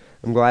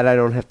 I'm glad I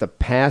don't have to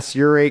pass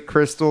urate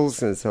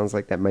crystals, and it sounds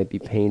like that might be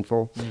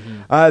painful.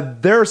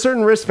 Mm-hmm. There are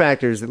certain risk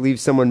factors that leave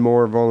someone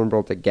more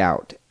vulnerable to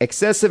gout.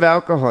 Excessive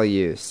alcohol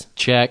use.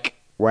 Check.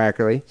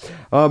 Wackerly.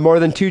 More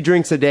than 2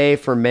 drinks a day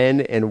for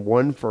men and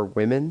 1 for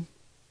women.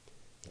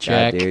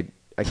 Check. Dude,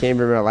 I can't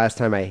remember the last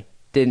time I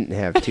didn't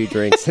have 2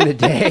 drinks in a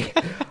day.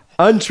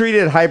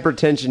 Untreated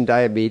hypertension,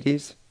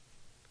 diabetes.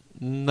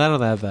 I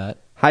don't have that.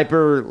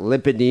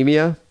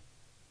 Hyperlipidemia.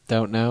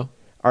 Don't know.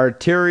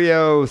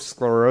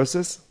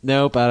 Arteriosclerosis.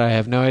 Nope, I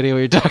have no idea what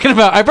you're talking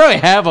about. I probably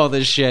have all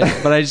this shit,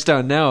 but I just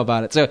don't know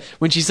about it. So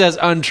when she says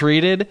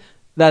untreated,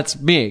 that's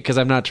me, because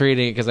I'm not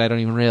treating it because I don't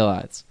even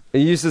realize. It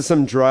uses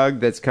some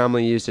drug that's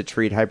commonly used to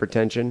treat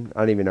hypertension.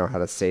 I don't even know how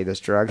to say this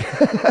drug.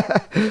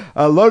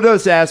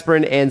 Low-dose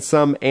aspirin and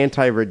some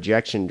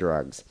anti-rejection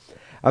drugs.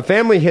 A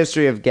family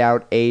history of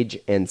gout, age,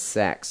 and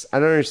sex. I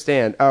don't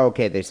understand. Oh,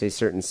 okay, they say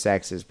certain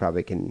sexes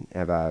probably can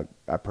have a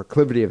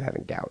proclivity of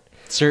having gout.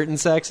 Certain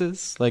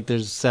sexes? Like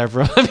there's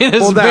several. I mean,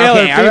 it's male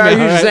or female. Are you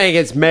right? saying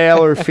it's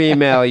male or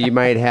female, you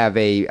might have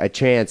a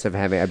chance of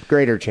having a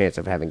greater chance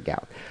of having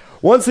gout.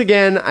 Once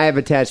again, I have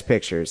attached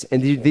pictures,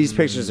 and these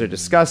pictures are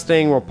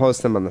disgusting. We'll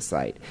post them on the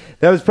site.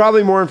 That was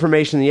probably more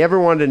information than you ever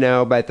wanted to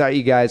know, but I thought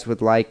you guys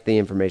would like the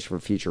information for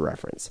future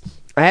reference.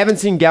 I haven't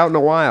seen gout in a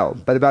while,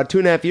 but about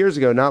 2.5 years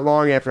ago, not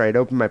long after I had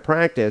opened my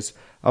practice,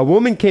 a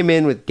woman came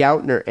in with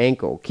gout in her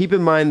ankle. Keep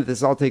in mind that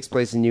this all takes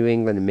place in New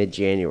England in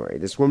mid-January.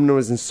 This woman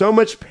was in so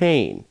much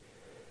pain,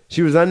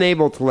 she was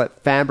unable to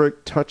let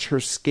fabric touch her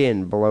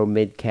skin below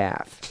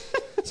mid-calf.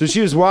 So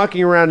she was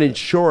walking around in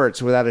shorts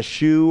without a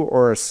shoe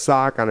or a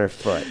sock on her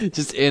foot.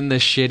 Just in the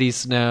shitty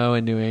snow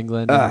in New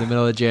England in the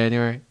middle of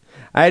January.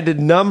 I had to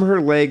numb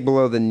her leg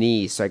below the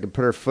knee so I could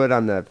put her foot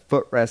on the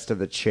footrest of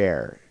the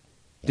chair.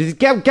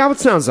 Gout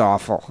sounds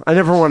awful. I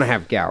never want to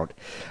have gout.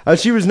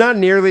 She was not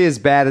nearly as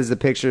bad as the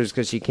pictures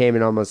because she came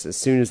in almost as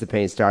soon as the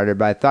pain started,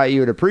 but I thought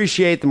you would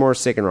appreciate the more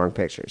sick and wrong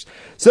pictures.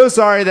 So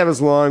sorry that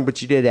was long,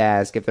 but you did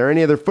ask. If there are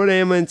any other foot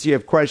ailments you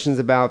have questions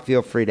about,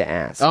 feel free to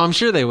ask. Oh, I'm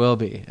sure they will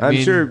be. I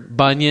mean, sure.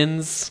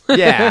 Bunions.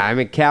 Yeah, I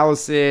mean,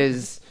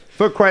 calluses.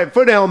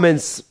 Foot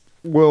ailments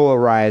will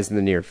arise in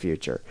the near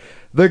future.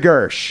 The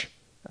Gersh.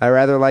 I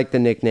rather like the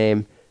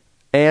nickname.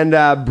 And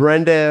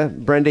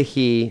Brenda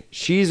He,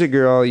 she's a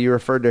girl. You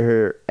referred to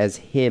her as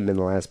him in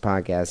the last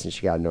podcast, and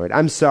she got annoyed.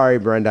 I'm sorry,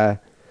 Brenda.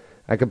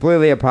 I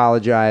completely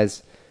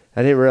apologize.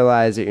 I didn't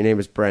realize that your name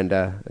was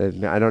Brenda.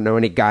 I don't know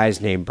any guys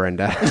named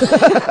Brenda.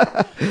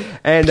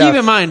 And keep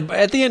in mind,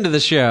 at the end of the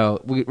show,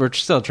 we're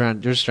just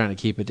trying to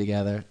keep it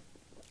together.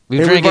 We've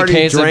And drank a already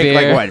case of drank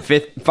beer. like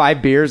what,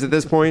 5 beers at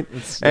this point?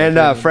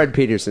 And Fred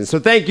Peterson. So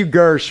thank you,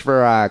 Gersh,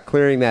 for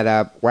clearing that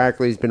up.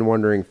 Wackley's been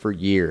wondering for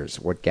years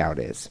what gout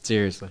is.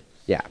 Seriously.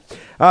 Yeah.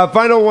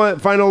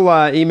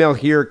 Final email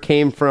here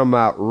came from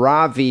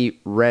Ravi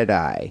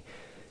Redeye.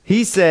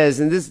 He says,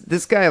 and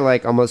this guy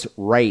like almost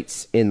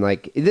writes in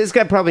like, this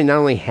guy probably not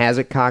only has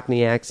a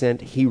Cockney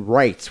accent, he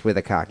writes with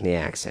a Cockney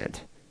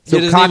accent. So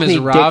His Cockney name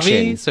is Ravi,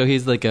 diction, so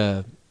he's like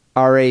a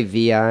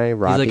Ravi,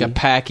 Ravi. he's like a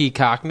packy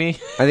Cockney.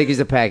 I think he's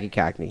a packy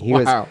Cockney. He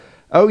Wow. goes,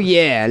 oh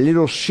yeah, a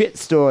little shit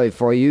story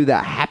for you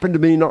that happened to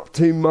me not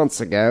 2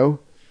 months ago.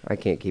 I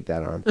can't keep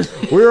that on.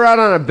 We were out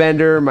on a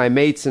bender, my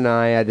mates and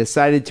I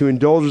decided to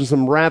indulge in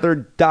some rather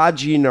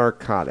dodgy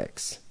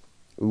narcotics.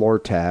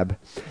 Lortab.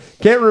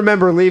 Can't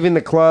remember leaving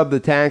the club, the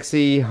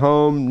taxi,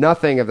 home,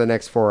 nothing of the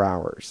next 4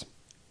 hours.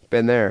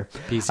 Been there.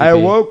 PCP. I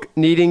awoke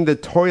needing the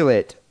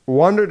toilet,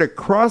 wandered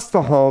across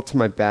the hall to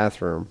my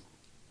bathroom,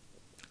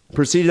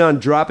 proceeded on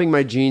dropping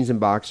my jeans and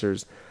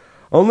boxers,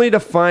 only to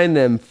find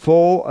them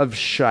full of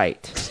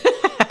shite.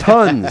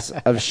 Tons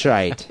of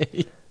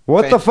shite.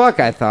 What the fuck,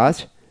 I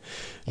thought.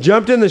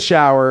 Jumped in the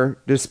shower,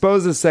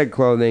 disposed of said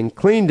clothing,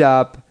 cleaned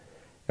up,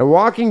 and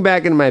walking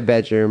back into my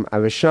bedroom, I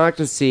was shocked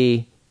to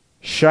see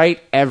shite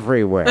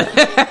everywhere.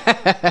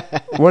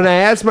 When I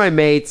asked my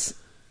mates,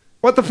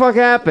 what the fuck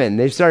happened?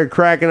 They started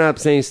cracking up,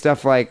 saying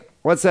stuff like,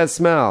 what's that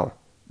smell?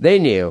 They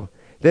knew.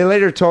 They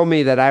later told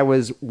me that I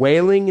was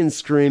wailing and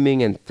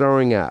screaming and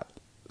throwing up.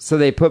 So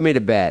they put me to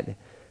bed.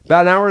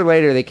 About an hour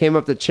later, they came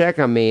up to check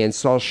on me and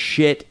saw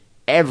shit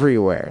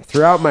everywhere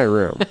throughout my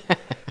room.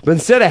 But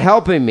instead of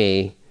helping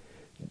me,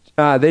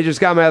 they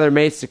just got my other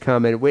mates to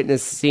come and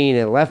witness the scene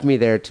and left me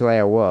there till I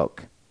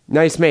awoke.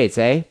 Nice mates,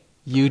 eh?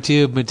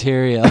 YouTube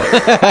material.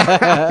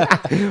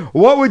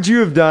 What would you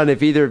have done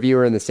if either of you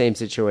were in the same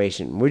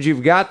situation? Would you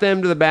have got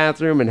them to the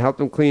bathroom and helped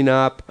them clean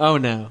up? Oh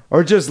no.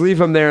 Or just leave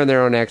them there in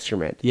their own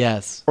excrement?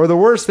 Yes. Or the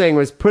worst thing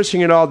was pushing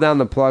it all down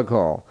the plug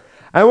hole.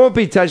 I won't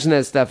be touching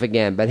that stuff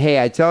again, but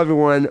hey, I tell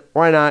everyone,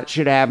 why not?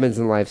 Shit happens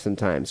in life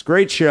sometimes.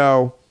 Great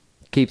show.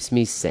 Keeps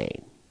me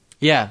sane.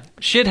 Yeah.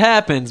 Shit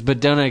happens, but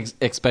don't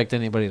expect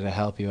anybody to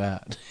help you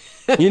out.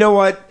 You know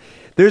what?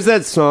 There's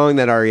that song,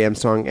 that REM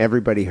song,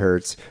 Everybody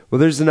Hurts. Well,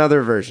 there's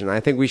another version.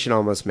 I think we should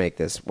almost make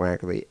this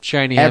wackily.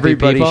 Shiny happy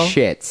Everybody people?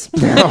 shits.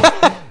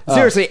 No.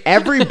 Seriously,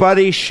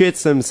 everybody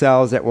shits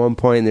themselves at one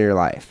point in their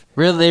life.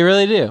 Really, they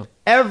really do.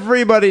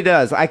 Everybody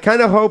does. I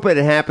kind of hope it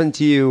happened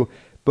to you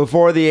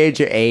before the age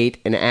of 8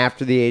 and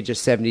after the age of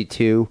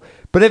 72.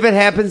 But if it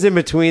happens in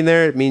between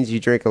there, it means you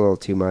drink a little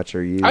too much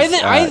or use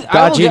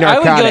dodgy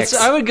narcotics.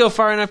 I would go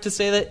far enough to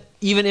say that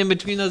even in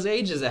between those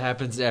ages, it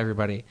happens to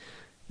everybody.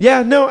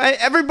 Yeah, no,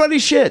 everybody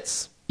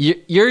shits.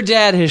 Your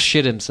dad has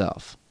shit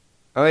himself.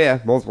 Oh, yeah,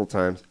 multiple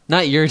times.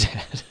 Not your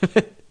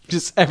dad.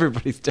 Just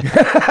everybody's dad.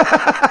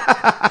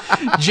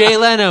 Jay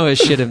Leno has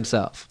shit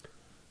himself.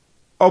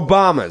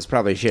 Obama's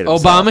probably shit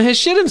himself. Obama has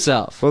shit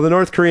himself. Well, the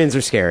North Koreans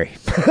are scary.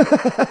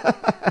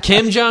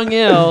 Kim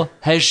Jong-il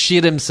has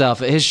shit himself.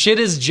 His shit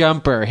is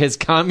jumper. His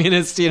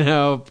communist,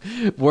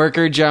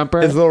 worker jumper.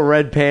 His little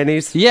red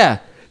panties. Yeah.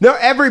 No,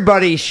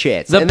 everybody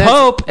shits. The and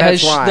Pope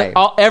that's has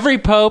why. every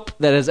Pope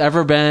that has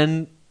ever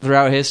been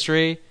throughout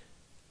history,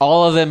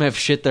 all of them have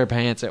shit their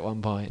pants at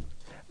one point.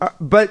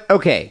 But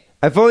okay,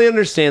 I fully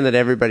understand that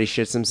everybody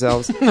shits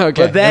themselves. Okay,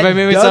 but that have I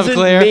made myself doesn't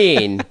clear?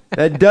 mean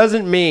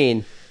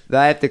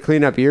that I have to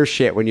clean up your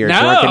shit when you're a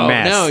drunken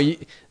mess. No,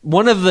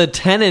 one of the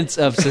tenets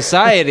of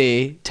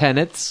society,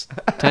 tenets,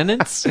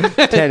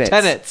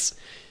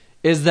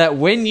 is that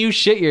when you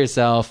shit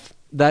yourself,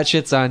 that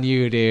shit's on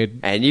you,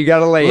 dude. And you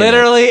gotta lay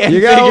literally in it. and You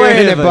gotta lay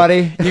in it, figuratively.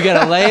 buddy. You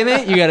gotta lay in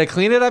it. You gotta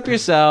clean it up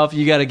yourself.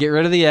 You gotta get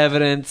rid of the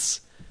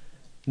evidence.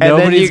 And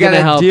then you gonna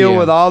gotta help deal you.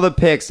 with all the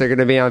pics that are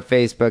gonna be on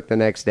Facebook the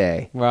next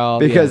day. Well,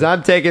 because yeah.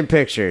 I'm taking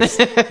pictures.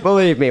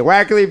 Believe me,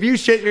 Wackily, if you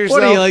shit yourself,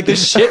 What are you, like the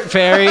shit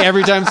fairy?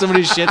 Every time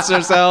somebody shits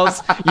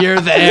themselves,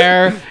 you're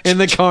there in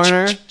the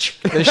corner.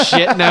 The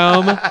shit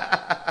gnome.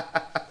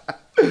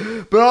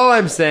 But all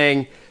I'm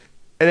saying,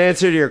 in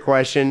answer to your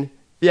question,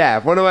 yeah,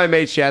 if one of my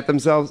mates shat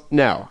themselves,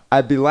 no.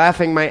 I'd be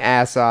laughing my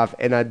ass off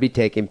and I'd be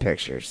taking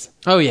pictures.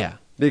 Oh, yeah.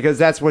 Because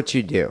that's what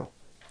you do.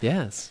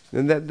 Yes.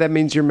 And that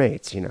means you're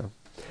mates,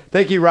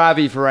 Thank you,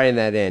 Robbie, for writing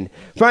that in.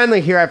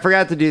 Finally, here, I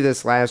forgot to do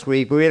this last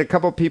week, but we had a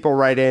couple people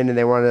write in and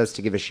they wanted us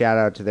to give a shout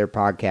out to their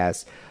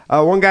podcast.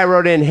 One guy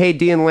wrote in, hey,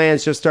 Dee and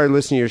Lance, just started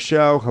listening to your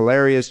show.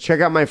 Hilarious. Check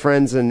out my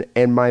friends and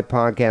my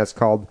podcast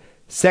called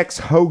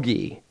Sex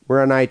Hoagie.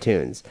 We're on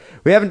iTunes.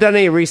 We haven't done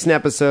any recent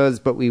episodes,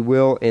 but we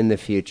will in the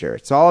future.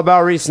 It's all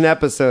about recent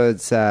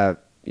episodes,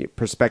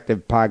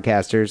 prospective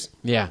podcasters.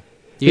 Yeah.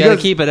 You got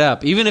to keep it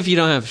up. Even if you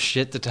don't have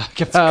shit to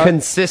talk about.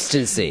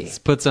 Consistency.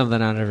 Just put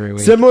something on every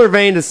week. Similar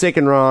vein to Sick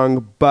and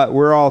Wrong, but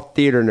we're all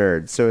theater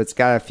nerds, so it's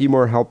got a few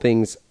more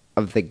helpings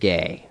of the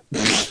gay.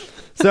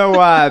 So,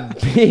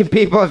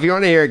 people, if you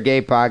want to hear a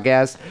gay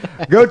podcast,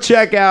 go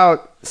check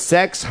out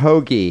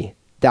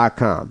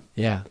sexhoagie.com.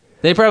 Yeah.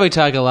 They probably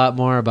talk a lot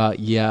more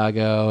about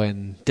Iago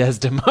and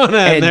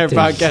Desdemona in their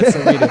podcast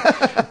than we do.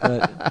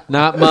 But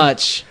not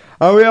much.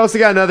 Oh, we also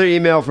got another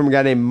email from a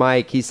guy named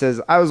Mike. He says,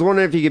 I was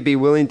wondering if you could be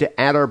willing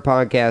to add our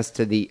podcast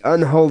to the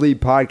Unholy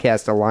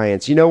Podcast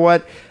Alliance. You know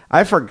what?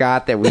 I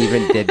forgot that we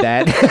even did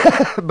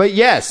that. But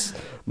yes,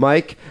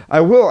 Mike,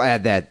 I will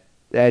add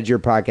your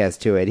podcast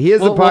to it. He has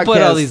a podcast. We'll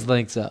put all these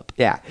links up.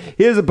 Yeah.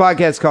 He has a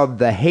podcast called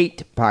The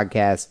Hate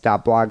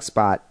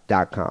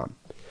Podcast.blogspot.com.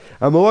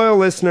 I'm a loyal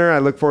listener. I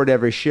look forward to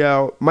every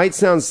show. Might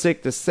sound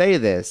sick to say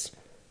this,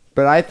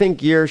 but I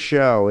think your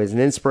show is an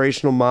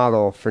inspirational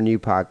model for new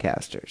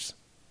podcasters.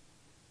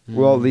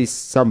 Well, at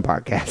least some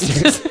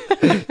podcasters.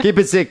 Keep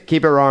it sick,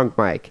 keep it wrong,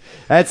 Mike.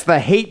 That's the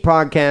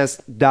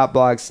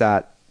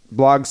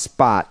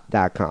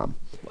hatepodcast.blogspot.com.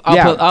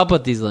 I'll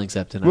put these links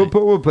up tonight.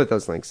 We'll put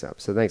those links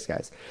up. So thanks,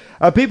 guys.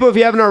 People, if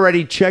you haven't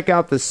already, check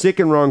out the Sick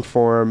and Wrong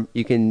forum.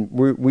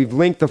 We've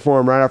linked the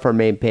forum right off our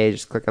main page.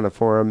 Just click on the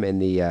forum in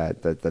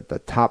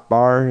the top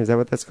bar. Is that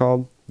what that's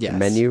called? Yes. The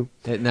menu.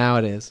 Now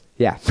it is.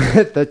 Yeah,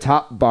 the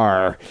top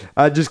bar.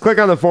 Just click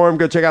on the forum.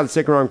 Go check out the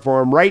Sick and Wrong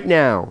forum right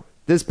now.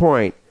 At this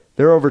point,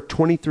 there are over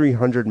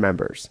 2,300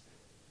 members.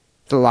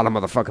 It's a lot of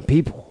motherfucking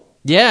people.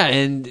 Yeah,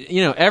 and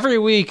every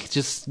week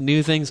just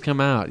new things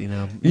come out.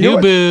 New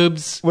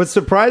boobs. What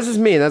surprises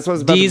me, and that's what I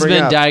was about Dee's to bring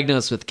been up.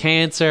 diagnosed with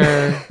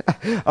cancer.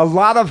 A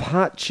lot of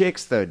hot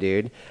chicks, though,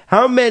 dude.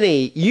 How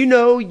many?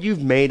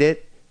 You've made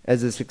it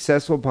as a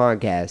successful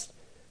podcast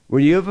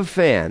when you have a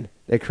fan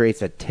that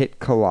creates a tit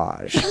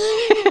collage.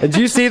 Did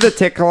you see the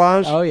tit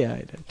collage? Oh yeah, I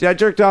did. Dude, I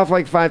jerked off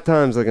like 5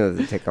 times looking at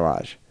the tit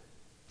collage.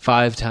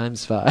 5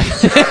 times 5,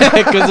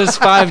 because there's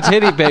 5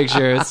 titty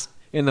pictures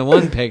in the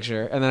one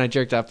picture, and then I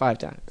jerked off 5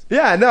 times.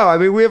 Yeah, no, I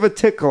mean, we have a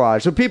tit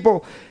collage. So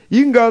people,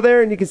 you can go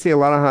there and you can see a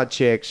lot of hot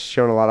chicks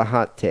showing a lot of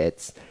hot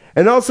tits.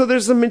 And also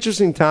there's some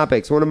interesting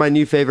topics. One of my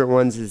new favorite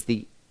ones is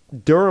the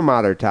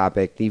Duramater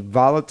topic, the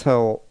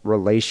volatile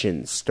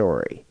relations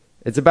story.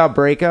 It's about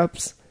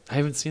breakups. I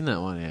haven't seen that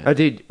one yet. Oh,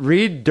 dude,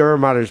 read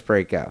Duramater's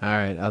breakup. All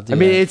right, I'll do I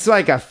mean, that. it's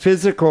like a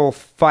physical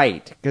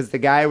fight because the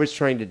guy was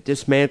trying to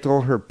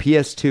dismantle her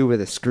PS2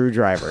 with a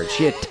screwdriver. And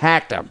she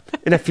attacked him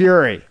in a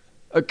fury.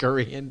 A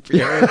Korean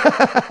fury.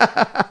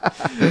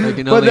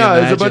 But no,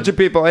 there's a bunch of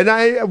people.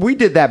 And we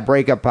did that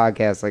breakup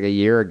podcast like a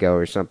year ago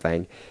or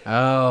something.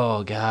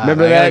 Oh, God.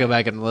 Remember I that? gotta go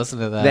back and listen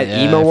to that. That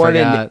Yeah, emo I one,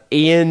 forgot.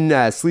 and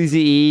Ian Sleazy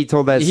E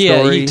told that story.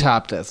 Yeah, he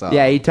topped us all.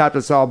 Yeah, he topped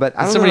us all. But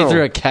I don't Somebody know.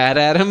 threw a cat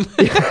at him.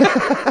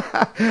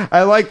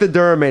 I like the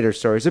Duramater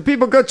story. So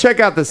people, go check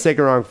out the Sick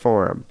and Wrong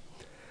forum.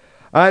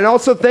 And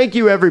also, thank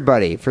you,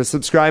 everybody, for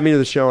subscribing to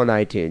the show on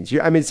iTunes.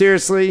 I mean,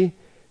 seriously,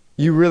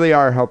 you really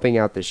are helping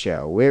out the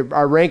show.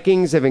 Our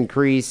rankings have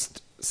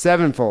increased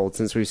 7-fold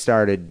since we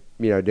started,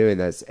 doing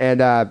this.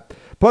 And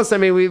plus, I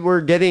mean, we're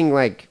getting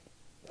like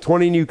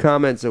 20 new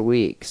comments a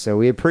week. So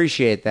we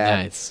appreciate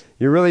that. Nice.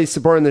 You're really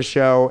supporting the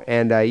show.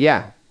 And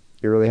yeah,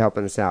 you're really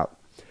helping us out.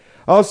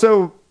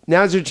 Also,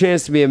 now's your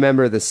chance to be a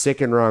member of the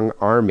Sick and Wrong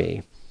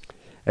Army.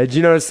 Did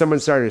you notice someone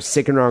started a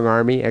Sick and Wrong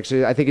Army?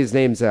 Actually, I think his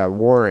name's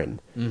Warren.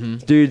 Mm-hmm.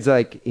 Dude's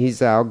like,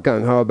 he's all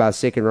gung-ho about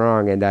Sick and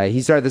Wrong. And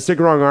he started the Sick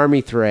and Wrong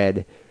Army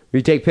thread. Where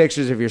you take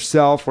pictures of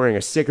yourself wearing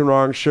a Sick and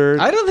Wrong shirt.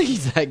 I don't think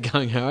he's that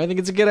gung-ho. I think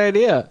it's a good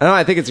idea. No,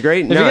 I think it's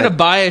great. If you're going to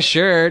buy a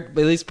shirt, at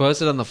least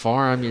post it on the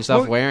forum,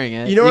 yourself wearing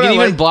it. You know what can I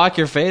even like? block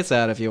your face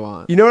out if you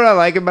want. You know what I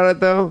like about it,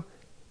 though?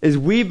 Is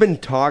we've been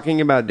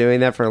talking about doing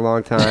that for a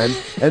long time.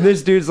 And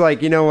this dude's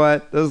like, you know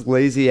what? Those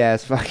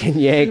lazy-ass fucking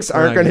Yanks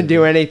aren't going to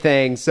do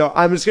anything. So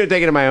I'm just going to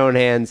take it in my own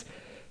hands.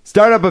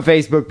 Start up a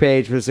Facebook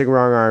page for the Sick and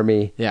Wrong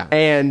Army. Yeah.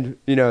 And,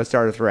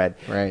 start a thread.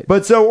 Right.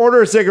 But so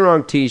order a Sick and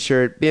Wrong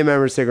t-shirt. Be a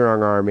member of Sick and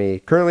Wrong Army.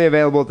 Currently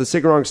available at the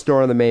Sick and Wrong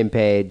store on the main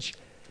page.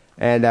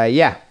 And,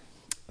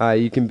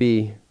 you can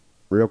be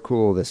real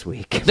cool this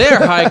week.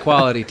 They're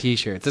high-quality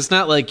T-shirts. It's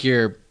not like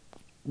your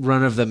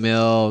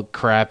run-of-the-mill,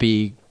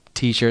 crappy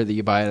T-shirt that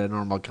you buy at a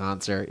normal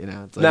concert.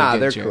 It's like a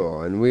good they're shirt.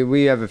 cool. And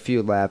we have a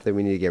few left that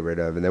we need to get rid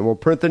of. And then we'll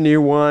print the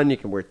new one. You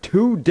can wear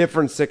 2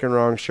 different Sick and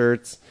Wrong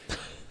shirts.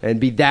 And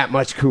be that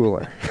much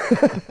cooler.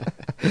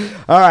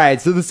 All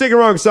right, so the Sick and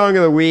Wrong song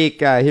of the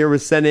week here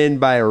was sent in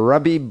by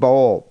Rubby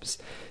Bulbs.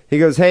 He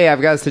goes, hey, I've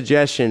got a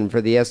suggestion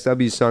for the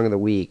SW song of the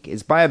week.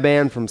 It's by a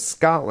band from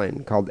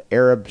Scotland called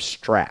Arab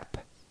Strap.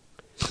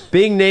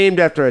 Being named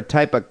after a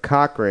type of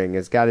cock ring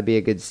has got to be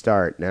a good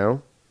start,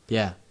 no?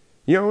 Yeah.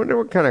 I wonder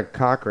what kind of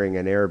cock ring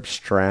an Arab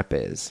Strap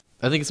is.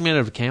 I think it's made out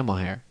of camel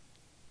hair.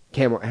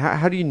 Camel,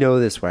 how do you know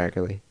this,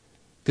 Wackerly?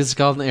 Because it's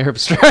called an Arab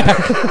strap.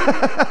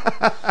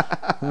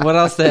 What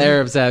else do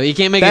Arabs have? You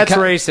can't make That's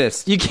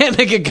racist. You can't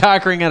make a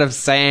cock ring out of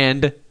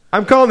sand.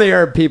 I'm calling the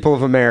Arab people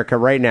of America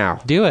right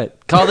now. Do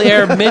it. Call the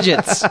Arab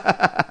midgets.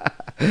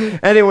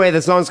 Anyway,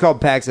 the song's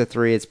called Packs of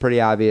 3. It's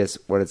pretty obvious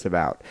what it's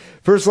about.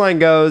 First line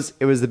goes,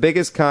 it was the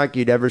biggest cock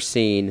you'd ever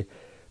seen,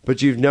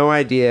 but you've no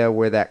idea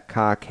where that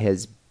cock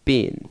has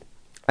been.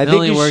 It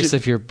only works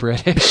if you're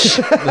British.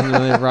 Doesn't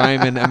really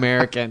rhyme in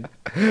American.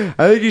 I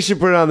think you should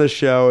put it on the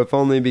show, if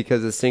only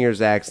because the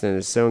singer's accent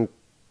is so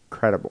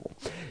incredible.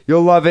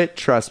 You'll love it,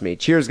 trust me.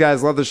 Cheers,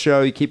 guys. Love the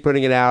show. You keep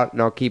putting it out,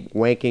 and I'll keep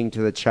wanking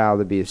to the child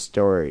abuse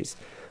stories.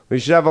 We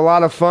should have a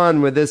lot of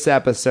fun with this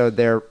episode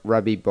there,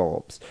 Rubby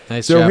Bulbs.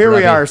 Nice so job, here we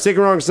Rubby. are, Sick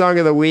and Wrong Song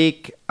of the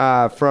Week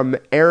from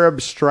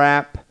Arab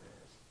Strap.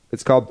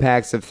 It's called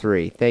Packs of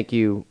Three. Thank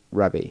you,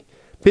 Rubby.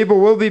 People,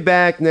 will be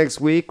back next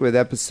week with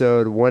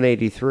episode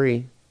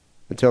 183.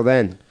 Until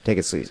then, take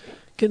it sleazy.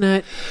 Good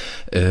night.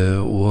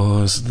 It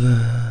was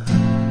the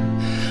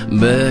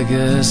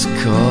biggest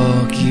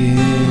cock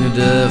you'd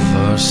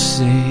ever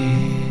seen.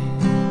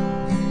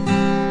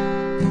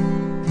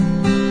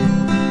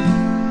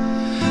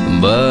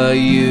 But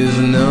you've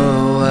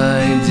no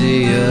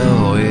idea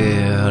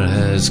where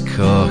his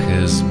cock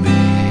has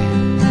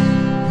been.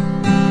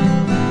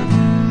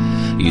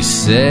 You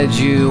said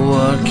you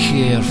were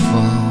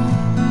careful,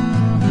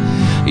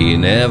 you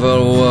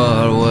never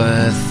were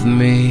with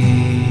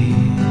me.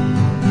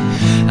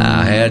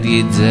 I heard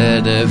you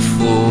did it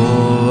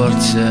 4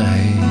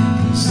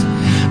 times,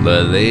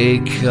 but they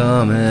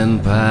come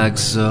in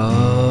packs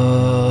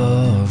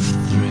of 3.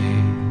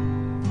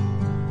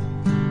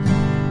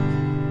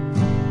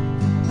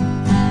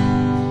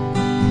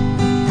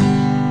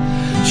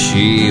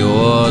 She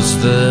was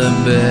the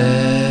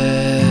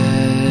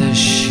best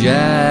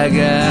shag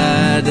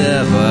I'd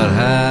ever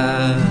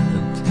had.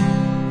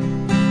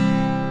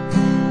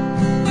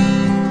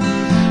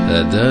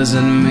 That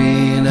doesn't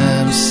mean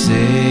I'm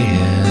saying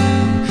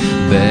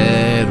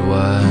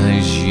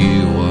bed-wise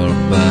you were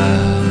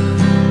bad.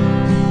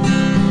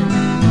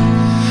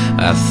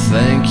 I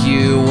think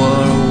you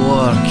were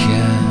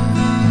working,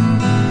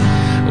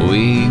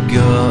 we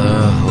got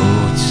a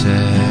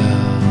hotel.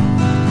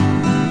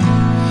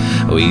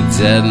 We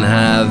didn't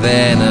have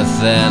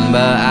anything,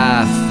 but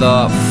I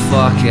thought,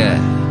 fuck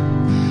it,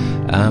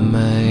 I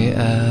may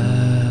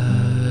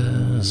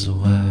as well.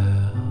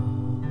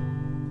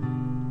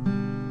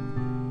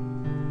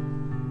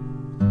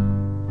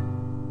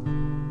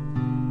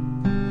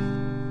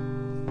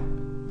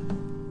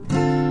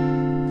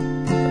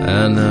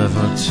 I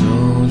never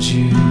told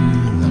you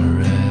the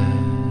rest.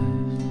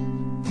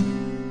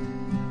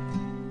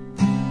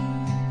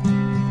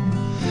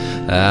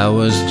 I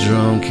was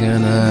drunk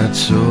and I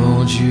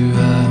told you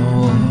I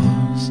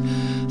was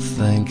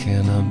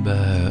thinking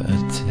about a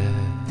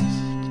test.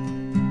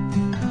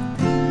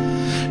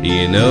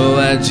 You know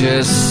I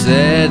just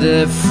said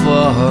it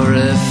for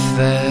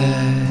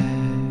effect.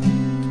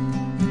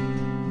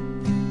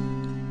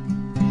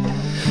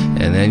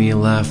 And then you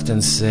laughed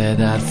and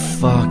said I'd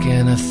fuck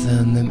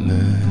anything that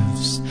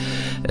moves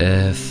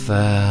if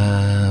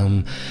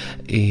I'm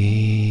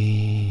erect.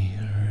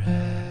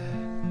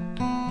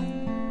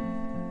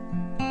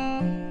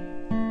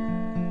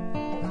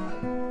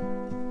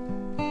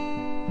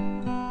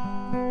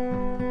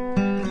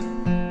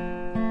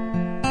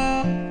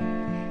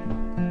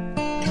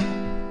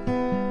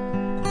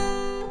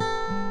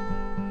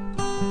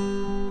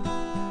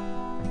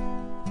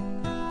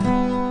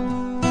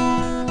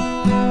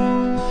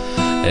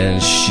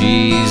 And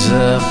she's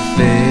a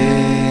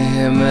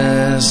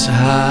famous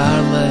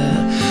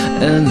harlot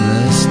in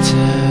this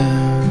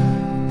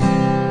town.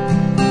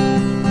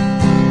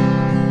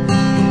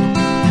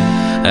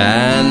 I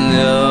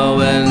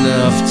know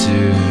enough to,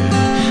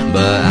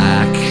 but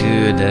I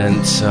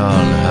couldn't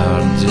turn her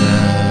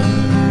down.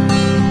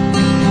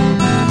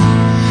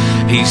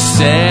 He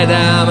said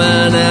I'm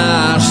an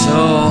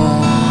arsehole.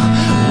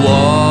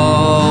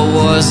 What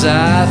was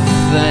I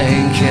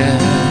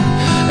thinking?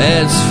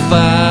 It's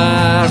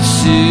far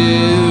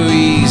too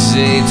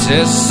easy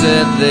to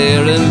sit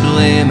there and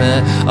blame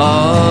it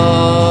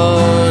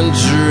on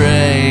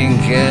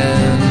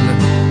drinking.